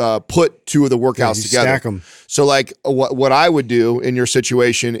actually put two of the workouts together. Stack them. So what I would do in your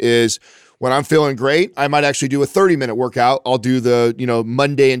situation is when I'm feeling great, I might actually do a 30-minute workout. I'll do the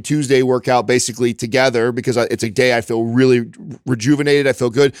Monday and Tuesday workout basically together because it's a day I feel really rejuvenated. I feel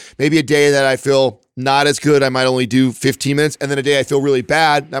good. Maybe a day that I feel not as good, I might only do 15 minutes. And then a day I feel really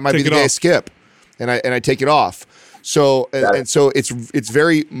bad, that might be the day I skip. And I take it off. So and so it's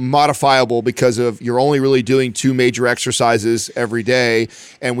very modifiable because of you're only really doing 2 major exercises every day,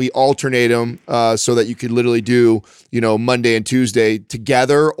 and we alternate them so that you could literally do Monday and Tuesday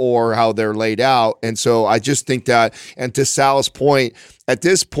together or how they're laid out. And so I just think that, and to Sal's point, at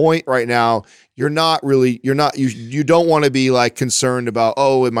this point right now, you don't want to be like concerned about,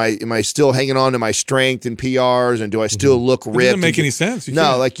 oh, am I still hanging on to my strength and PRs, and do I still look ripped? It doesn't make any sense.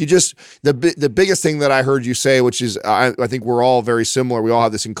 The biggest thing that I heard you say, which is I think we're all very similar, we all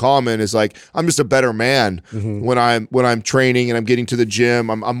have this in common, is like, I'm just a better man when I'm training and I'm getting to the gym.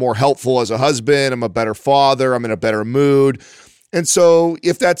 I'm more helpful as a husband. I'm a better father. I'm in a better mood. And so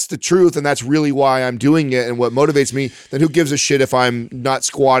if that's the truth and that's really why I'm doing it and what motivates me, then who gives a shit if I'm not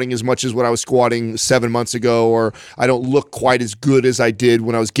squatting as much as what I was squatting 7 months ago, or I don't look quite as good as I did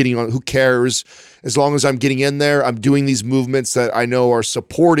when I was getting on? Who cares? As long as I'm getting in there, I'm doing these movements that I know are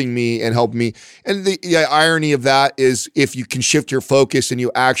supporting me and helping me. And the irony of that is, if you can shift your focus and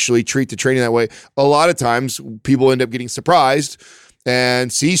you actually treat the training that way, a lot of times people end up getting surprised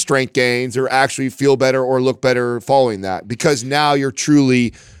and see strength gains or actually feel better or look better following that, because now you're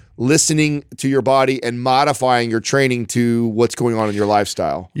truly listening to your body and modifying your training to what's going on in your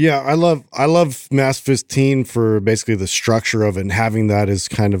lifestyle. Yeah, I love Mass 15 for basically the structure of it, and having that as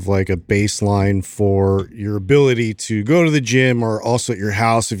kind of like a baseline for your ability to go to the gym, or also at your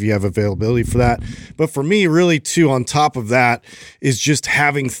house if you have availability for that. But for me, really too, on top of that is just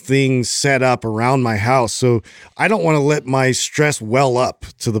having things set up around my house. So I don't want to let my stress well up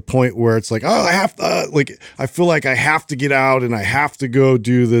to the point where it's like, oh, I have to, I feel like I have to get out and I have to go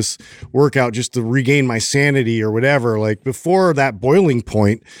do this workout just to regain my sanity or whatever. Like, before that boiling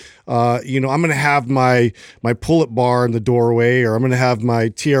point, I'm going to have my pull-up bar in the doorway, or I'm going to have my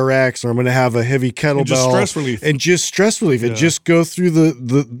TRX, or I'm going to have a heavy kettlebell. And just stress relief. And just go through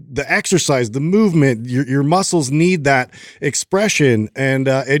the exercise, the movement. Your muscles need that expression. And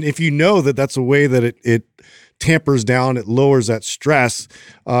if you know that that's a way that it tampers down, it lowers that stress,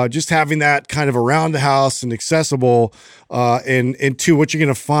 just having that kind of around the house and accessible, and two, what you're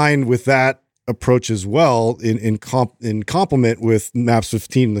going to find with that approach as well, in complement with MAPS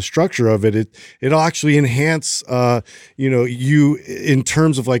 15 and the structure of it, it'll actually enhance you in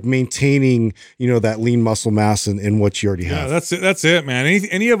terms of like maintaining that lean muscle mass and what you already have. Yeah, that's it, man.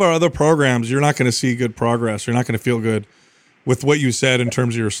 Any of our other programs, you're not going to see good progress. You're not going to feel good with what you said in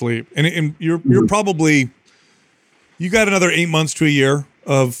terms of your sleep, and you're probably, you got another 8 months to a year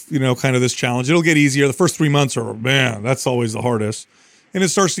of kind of this challenge. It'll get easier. The first 3 months are, man, that's always the hardest, and it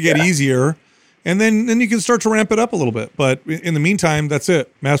starts to get easier. And then you can start to ramp it up a little bit. But in the meantime, that's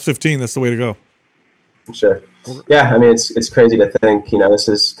it. MAPS 15, that's the way to go. Sure. Yeah, I mean, it's crazy to think, this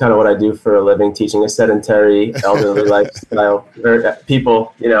is kind of what I do for a living, teaching a sedentary, elderly lifestyle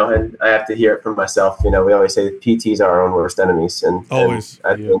people, and I have to hear it from myself. We always say PTs are our own worst enemies. And always.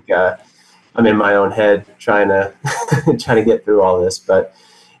 And I think I'm in my own head trying to get through all this. But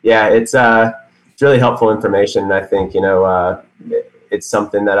yeah, it's really helpful information. And I think, it's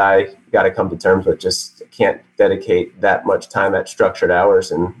something that I got to come to terms with. Just can't dedicate that much time at structured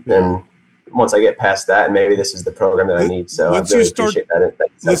hours. And then once I get past that, and maybe this is the program that I need. So once I really you start, appreciate that.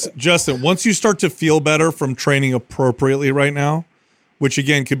 Listen, Justin, once you start to feel better from training appropriately right now, which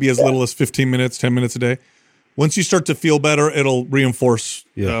again could be as little as 15 minutes, 10 minutes a day. Once you start to feel better, it'll reinforce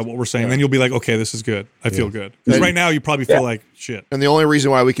what we're saying. Then you'll be like, okay, this is good. I feel good. Because right now you probably feel like shit. And the only reason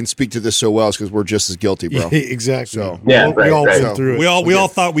why we can speak to this so well is because we're just as guilty, bro. Exactly. So, we all went through it. We all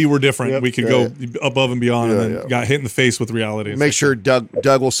thought we were different. Yep. We could go above and beyond, and then got hit in the face with reality. Make sure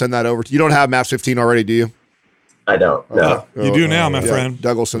Doug will send that over to you. You don't have MAPS 15 already, do you? I don't. No. You do now, my friend.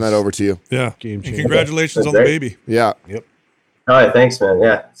 Doug will send that over to you. Yeah. And congratulations on the baby. Yeah. Yep. All right, thanks, man.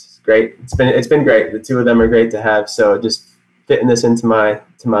 Yeah, it's great. It's been great. The two of them are great to have. So just fitting this into my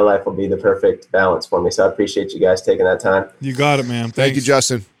life will be the perfect balance for me. So I appreciate you guys taking that time. You got it, man. Thank you,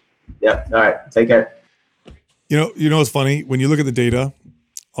 Justin. Yeah. All right. Take care. You know what's funny? When you look at the data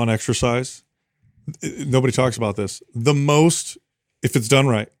on exercise, nobody talks about this. If it's done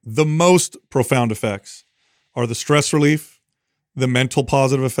right, the most profound effects are the stress relief, the mental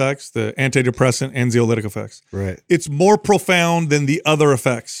positive effects, the antidepressant, anxiolytic effects. Right. It's more profound than the other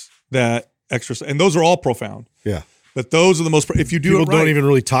effects that exercise, and those are all profound. Yeah. But those are the most, if you do People it right. don't even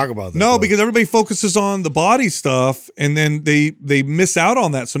really talk about that. No, because everybody focuses on the body stuff, and then they miss out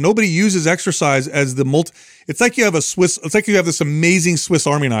on that. So nobody uses exercise as the it's like you have this amazing Swiss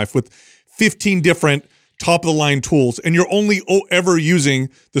Army knife with 15 different top of the line tools, and you're only ever using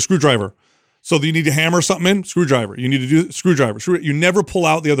the screwdriver. So you need to hammer something in, screwdriver. You need to do screwdriver. You never pull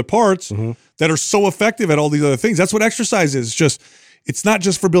out the other parts that are so effective at all these other things. That's what exercise is. It's not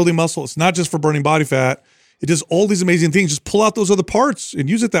just for building muscle. It's not just for burning body fat. It does all these amazing things. Just pull out those other parts and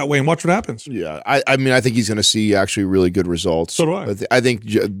use it that way and watch what happens. Yeah, I mean, I think he's going to see actually really good results. So do I. I think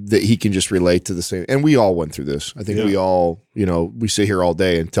that he can just relate to the same. And we all went through this. I think we all, we sit here all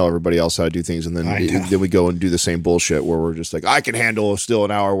day and tell everybody else how to do things, and then we go and do the same bullshit where we're just like, I can handle still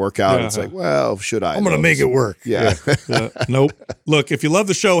an hour workout. Yeah. It's like, well, should I? I'm going to make it work. Yeah. Nope. Look, if you love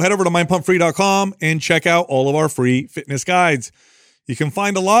the show, head over to mindpumpfree.com and check out all of our free fitness guides. You can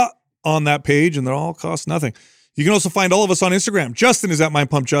find a lot on that page, and they all cost nothing. You can also find all of us on Instagram. Justin is at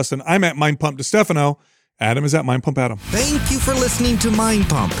mindpumpjustin. I'm at mindpumpdestefano. Adam is at mindpumpadam. Thank you for listening to Mind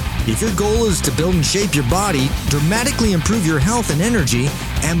Pump. If your goal is to build and shape your body, dramatically improve your health and energy,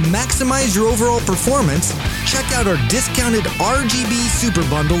 and maximize your overall performance, check out our discounted RGB Super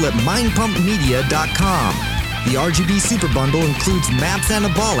Bundle at mindpumpmedia.com. The RGB Super Bundle includes MAPS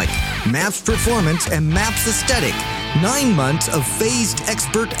Anabolic, MAPS Performance, and MAPS Aesthetic. 9 months of phased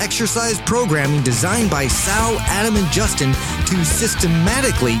expert exercise programming designed by Sal, Adam, and Justin to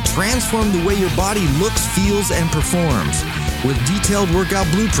systematically transform the way your body looks, feels, and performs. With detailed workout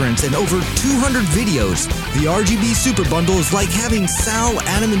blueprints and over 200 videos, the RGB Super Bundle is like having Sal,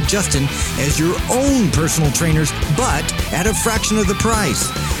 Adam, and Justin as your own personal trainers, but at a fraction of the price.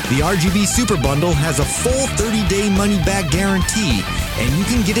 The RGB Super Bundle has a full 30-day money-back guarantee, and you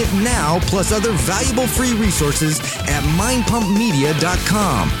can get it now plus other valuable free resources at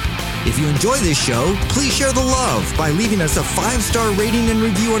mindpumpmedia.com. If you enjoy this show, please share the love by leaving us a 5-star rating and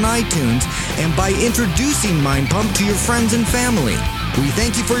review on iTunes and by introducing Mind Pump to your friends and family. We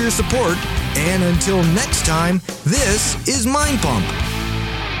thank you for your support, and until next time, this is Mind Pump.